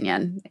draft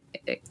opinion.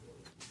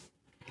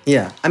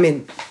 Yeah, I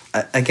mean,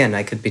 again,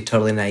 I could be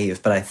totally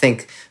naive, but I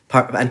think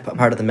part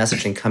of the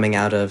messaging coming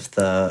out of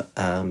the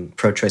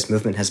pro-choice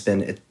movement has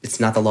been it's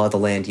not the law of the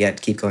land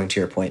yet. Keep going to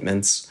your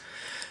appointments,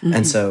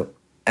 and so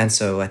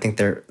I think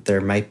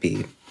there might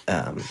be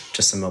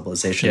just some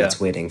mobilization that's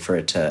waiting for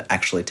it to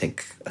actually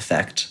take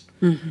effect.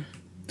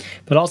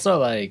 But also,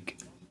 like,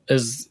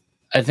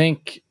 I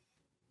think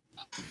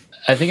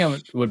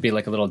it would be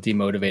like a little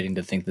demotivating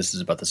to think this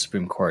is about the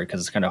Supreme Court, because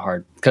it's kind of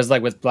hard. Because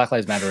like with Black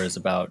Lives Matter is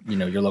about, you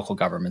know, your local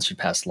government should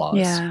pass laws.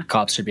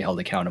 Cops should be held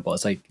accountable.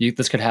 It's like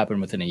this could happen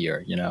within a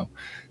year, you know.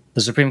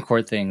 The Supreme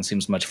Court thing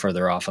seems much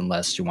further off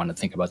unless you want to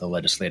think about the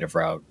legislative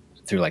route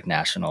through like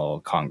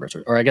national Congress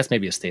or I guess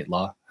maybe a state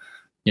law,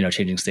 you know,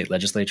 changing state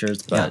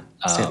legislatures. But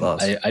state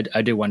laws.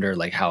 I do wonder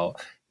like how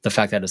the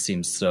fact that it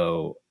seems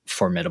so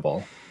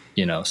formidable,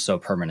 you know, so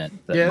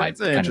permanent that might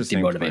kind of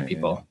demotivate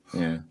people.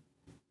 Yeah.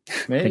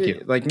 Maybe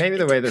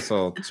the way this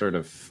will sort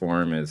of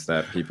form is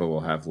that people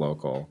will have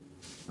local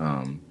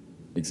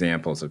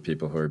examples of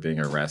people who are being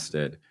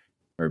arrested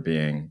or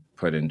being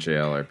put in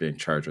jail or being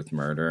charged with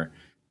murder,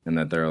 and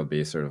that there will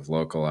be sort of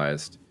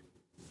localized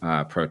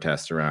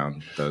protests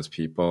around those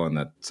people, and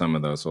that some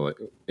of those will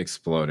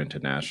explode into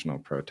national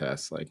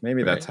protests. Like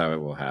maybe that's how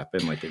it will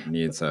happen. Like it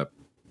needs a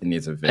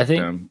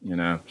victim, you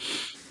know.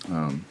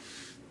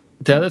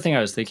 The other thing I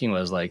was thinking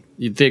was like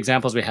the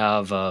examples we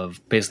have of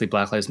basically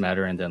Black Lives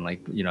Matter, and then like,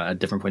 you know, at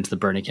different points the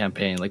Bernie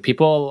campaign, like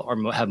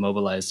people have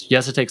mobilized.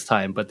 Yes, it takes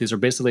time, but these are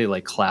basically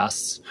like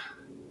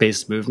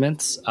class-based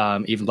movements.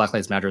 Even Black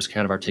Lives Matter is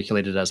kind of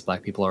articulated as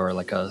Black people are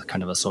like a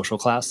kind of a social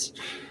class,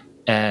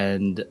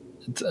 and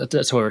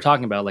that's what we're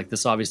talking about. Like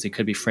this obviously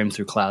could be framed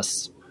through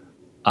class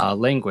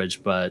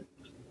language, but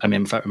I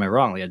mean, am I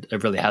wrong? Like,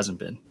 it really hasn't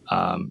been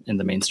in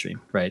the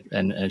mainstream, right?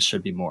 And it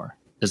should be more.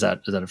 Is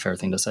that a fair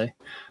thing to say?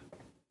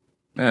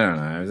 I don't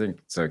know. I think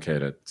it's okay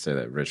to say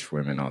that rich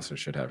women also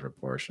should have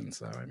abortions,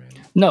 though. I mean,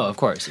 no, of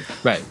course,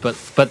 right?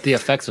 But the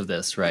effects of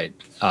this, right,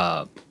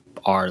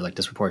 are like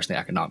disproportionately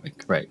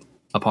economic, right,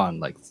 upon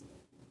like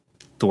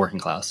the working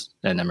class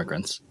and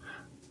immigrants.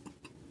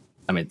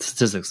 I mean,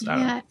 statistics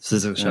show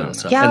this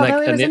stuff. Yeah, and, although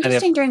like, it was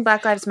interesting during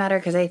Black Lives Matter,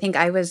 because I think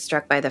I was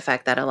struck by the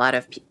fact that a lot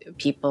of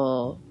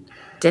people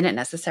didn't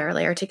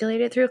necessarily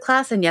articulate it through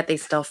class, and yet they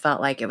still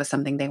felt like it was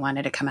something they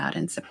wanted to come out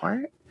and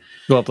support.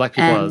 Well, Black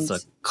people as a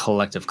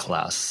collective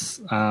class.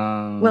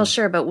 Well,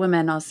 sure, but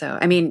women also.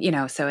 I mean, you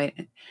know, so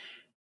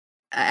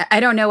I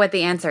don't know what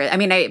the answer is. I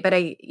mean,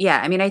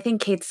 I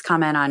think Kate's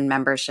comment on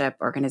membership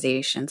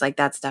organizations, like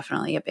that's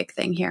definitely a big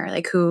thing here.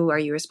 Like, who are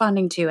you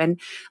responding to? And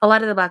a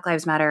lot of the Black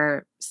Lives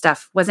Matter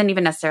stuff wasn't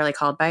even necessarily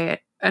called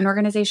by an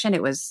organization.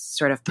 It was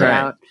sort of put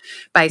out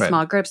by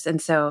small groups. And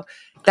so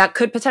that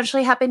could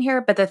potentially happen here.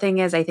 But the thing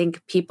is, I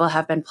think people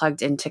have been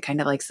plugged into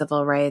kind of like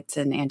civil rights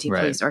and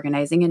anti-police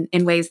organizing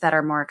in ways that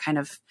are more kind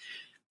of,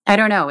 I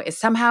don't know, is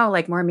somehow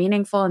like more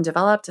meaningful and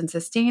developed and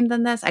sustained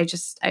than this.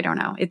 I don't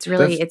know. It's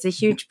really, it's a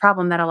huge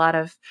problem that a lot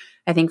of,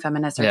 I think,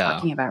 feminists are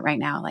talking about right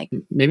now. Like,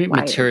 maybe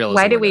materialism.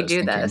 Why do we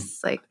do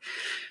this?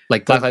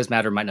 Like Black Lives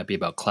Matter might not be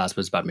about class, but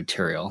it's about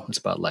material. It's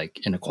about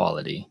like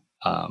inequality,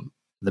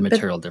 the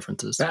material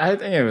differences. I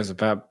think it was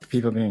about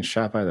people being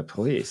shot by the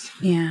police.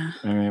 Yeah.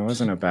 I mean, it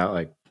wasn't about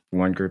like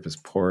one group is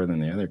poorer than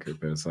the other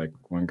group. It was like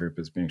one group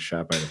is being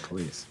shot by the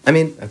police. I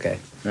mean, okay.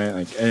 Right?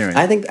 Like, anyway.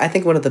 I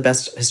think one of the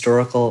best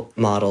historical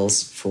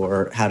models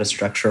for how to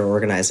structure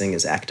organizing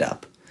is ACT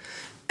UP.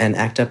 And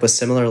ACT UP was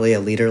similarly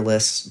a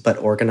leaderless but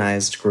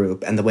organized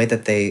group. And the way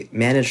that they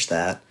managed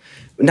that,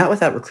 not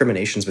without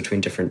recriminations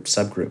between different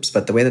subgroups,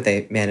 but the way that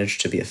they managed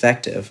to be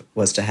effective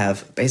was to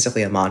have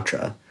basically a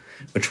mantra,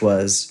 which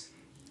was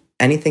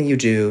anything you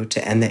do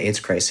to end the AIDS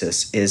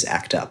crisis is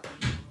ACT UP.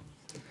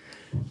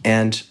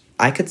 And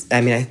I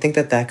think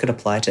that could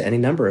apply to any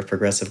number of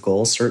progressive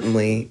goals,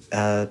 certainly,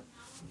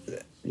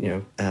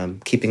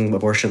 keeping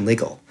abortion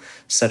legal,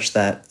 such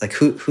that like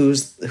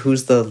who's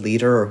the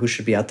leader or who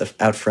should be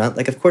out front.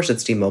 Like, of course,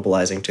 it's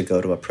demobilizing to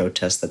go to a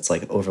protest that's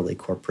like overly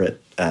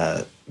corporate,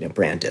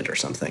 branded or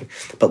something.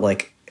 But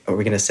like, are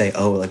we going to say,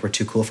 oh, like we're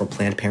too cool for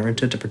Planned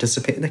Parenthood to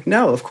participate? Like,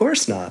 no, of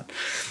course not.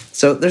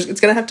 So it's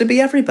going to have to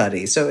be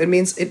everybody. So it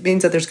means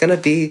that there's going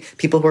to be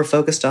people who are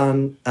focused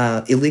on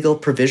illegal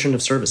provision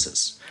of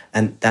services.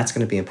 And that's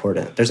going to be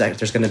important. There's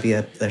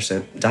a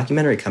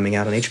documentary coming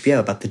out on HBO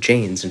about the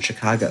Janes in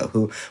Chicago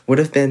who would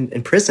have been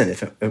in prison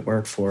if it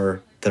weren't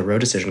for the Roe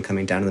decision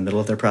coming down in the middle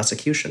of their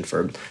prosecution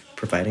for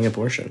providing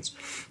abortions.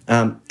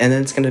 And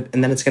then it's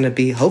going to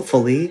be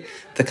hopefully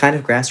the kind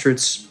of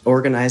grassroots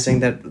organizing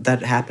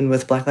that happened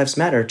with Black Lives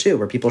Matter too,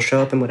 where people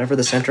show up in whatever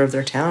the center of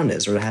their town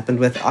is, or it happened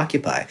with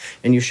Occupy,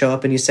 and you show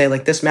up and you say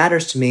like, this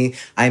matters to me.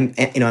 I'm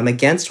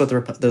against what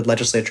the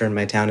legislature in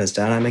my town has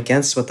done. I'm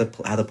against how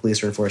the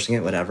police are enforcing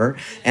it, whatever.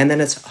 And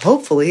then it's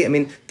hopefully, I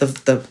mean,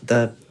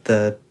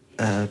 the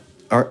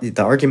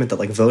argument that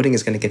like voting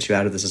is going to get you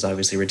out of this is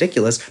obviously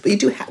ridiculous, but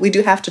we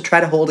do have to try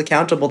to hold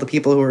accountable the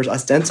people who are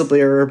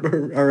ostensibly our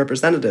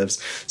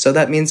representatives. So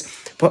that means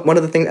one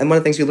of the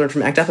things you learn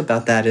from ACT UP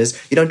about that is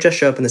you don't just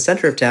show up in the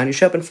center of town, you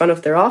show up in front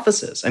of their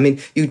offices. I mean,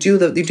 you do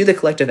the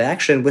collective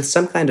action with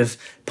some kind of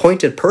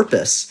pointed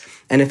purpose.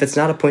 And if it's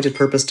not a pointed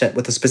purpose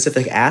with a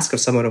specific ask of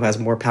someone who has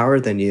more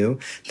power than you,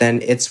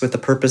 then it's with the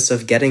purpose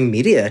of getting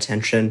media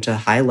attention to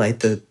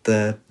highlight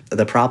the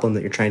problem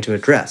that you're trying to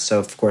address. So,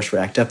 of course, for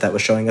ACT UP, that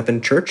was showing up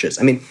in churches.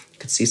 I mean, you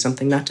could see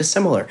something not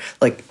dissimilar.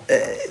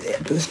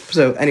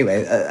 So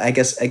anyway, I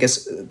guess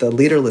the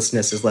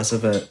leaderlessness is less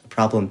of a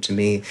problem to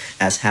me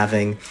as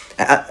having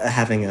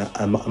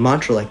a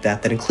mantra like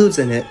that includes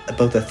in it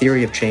both a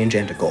theory of change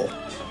and a goal.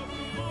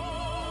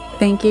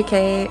 Thank you,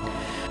 Kate.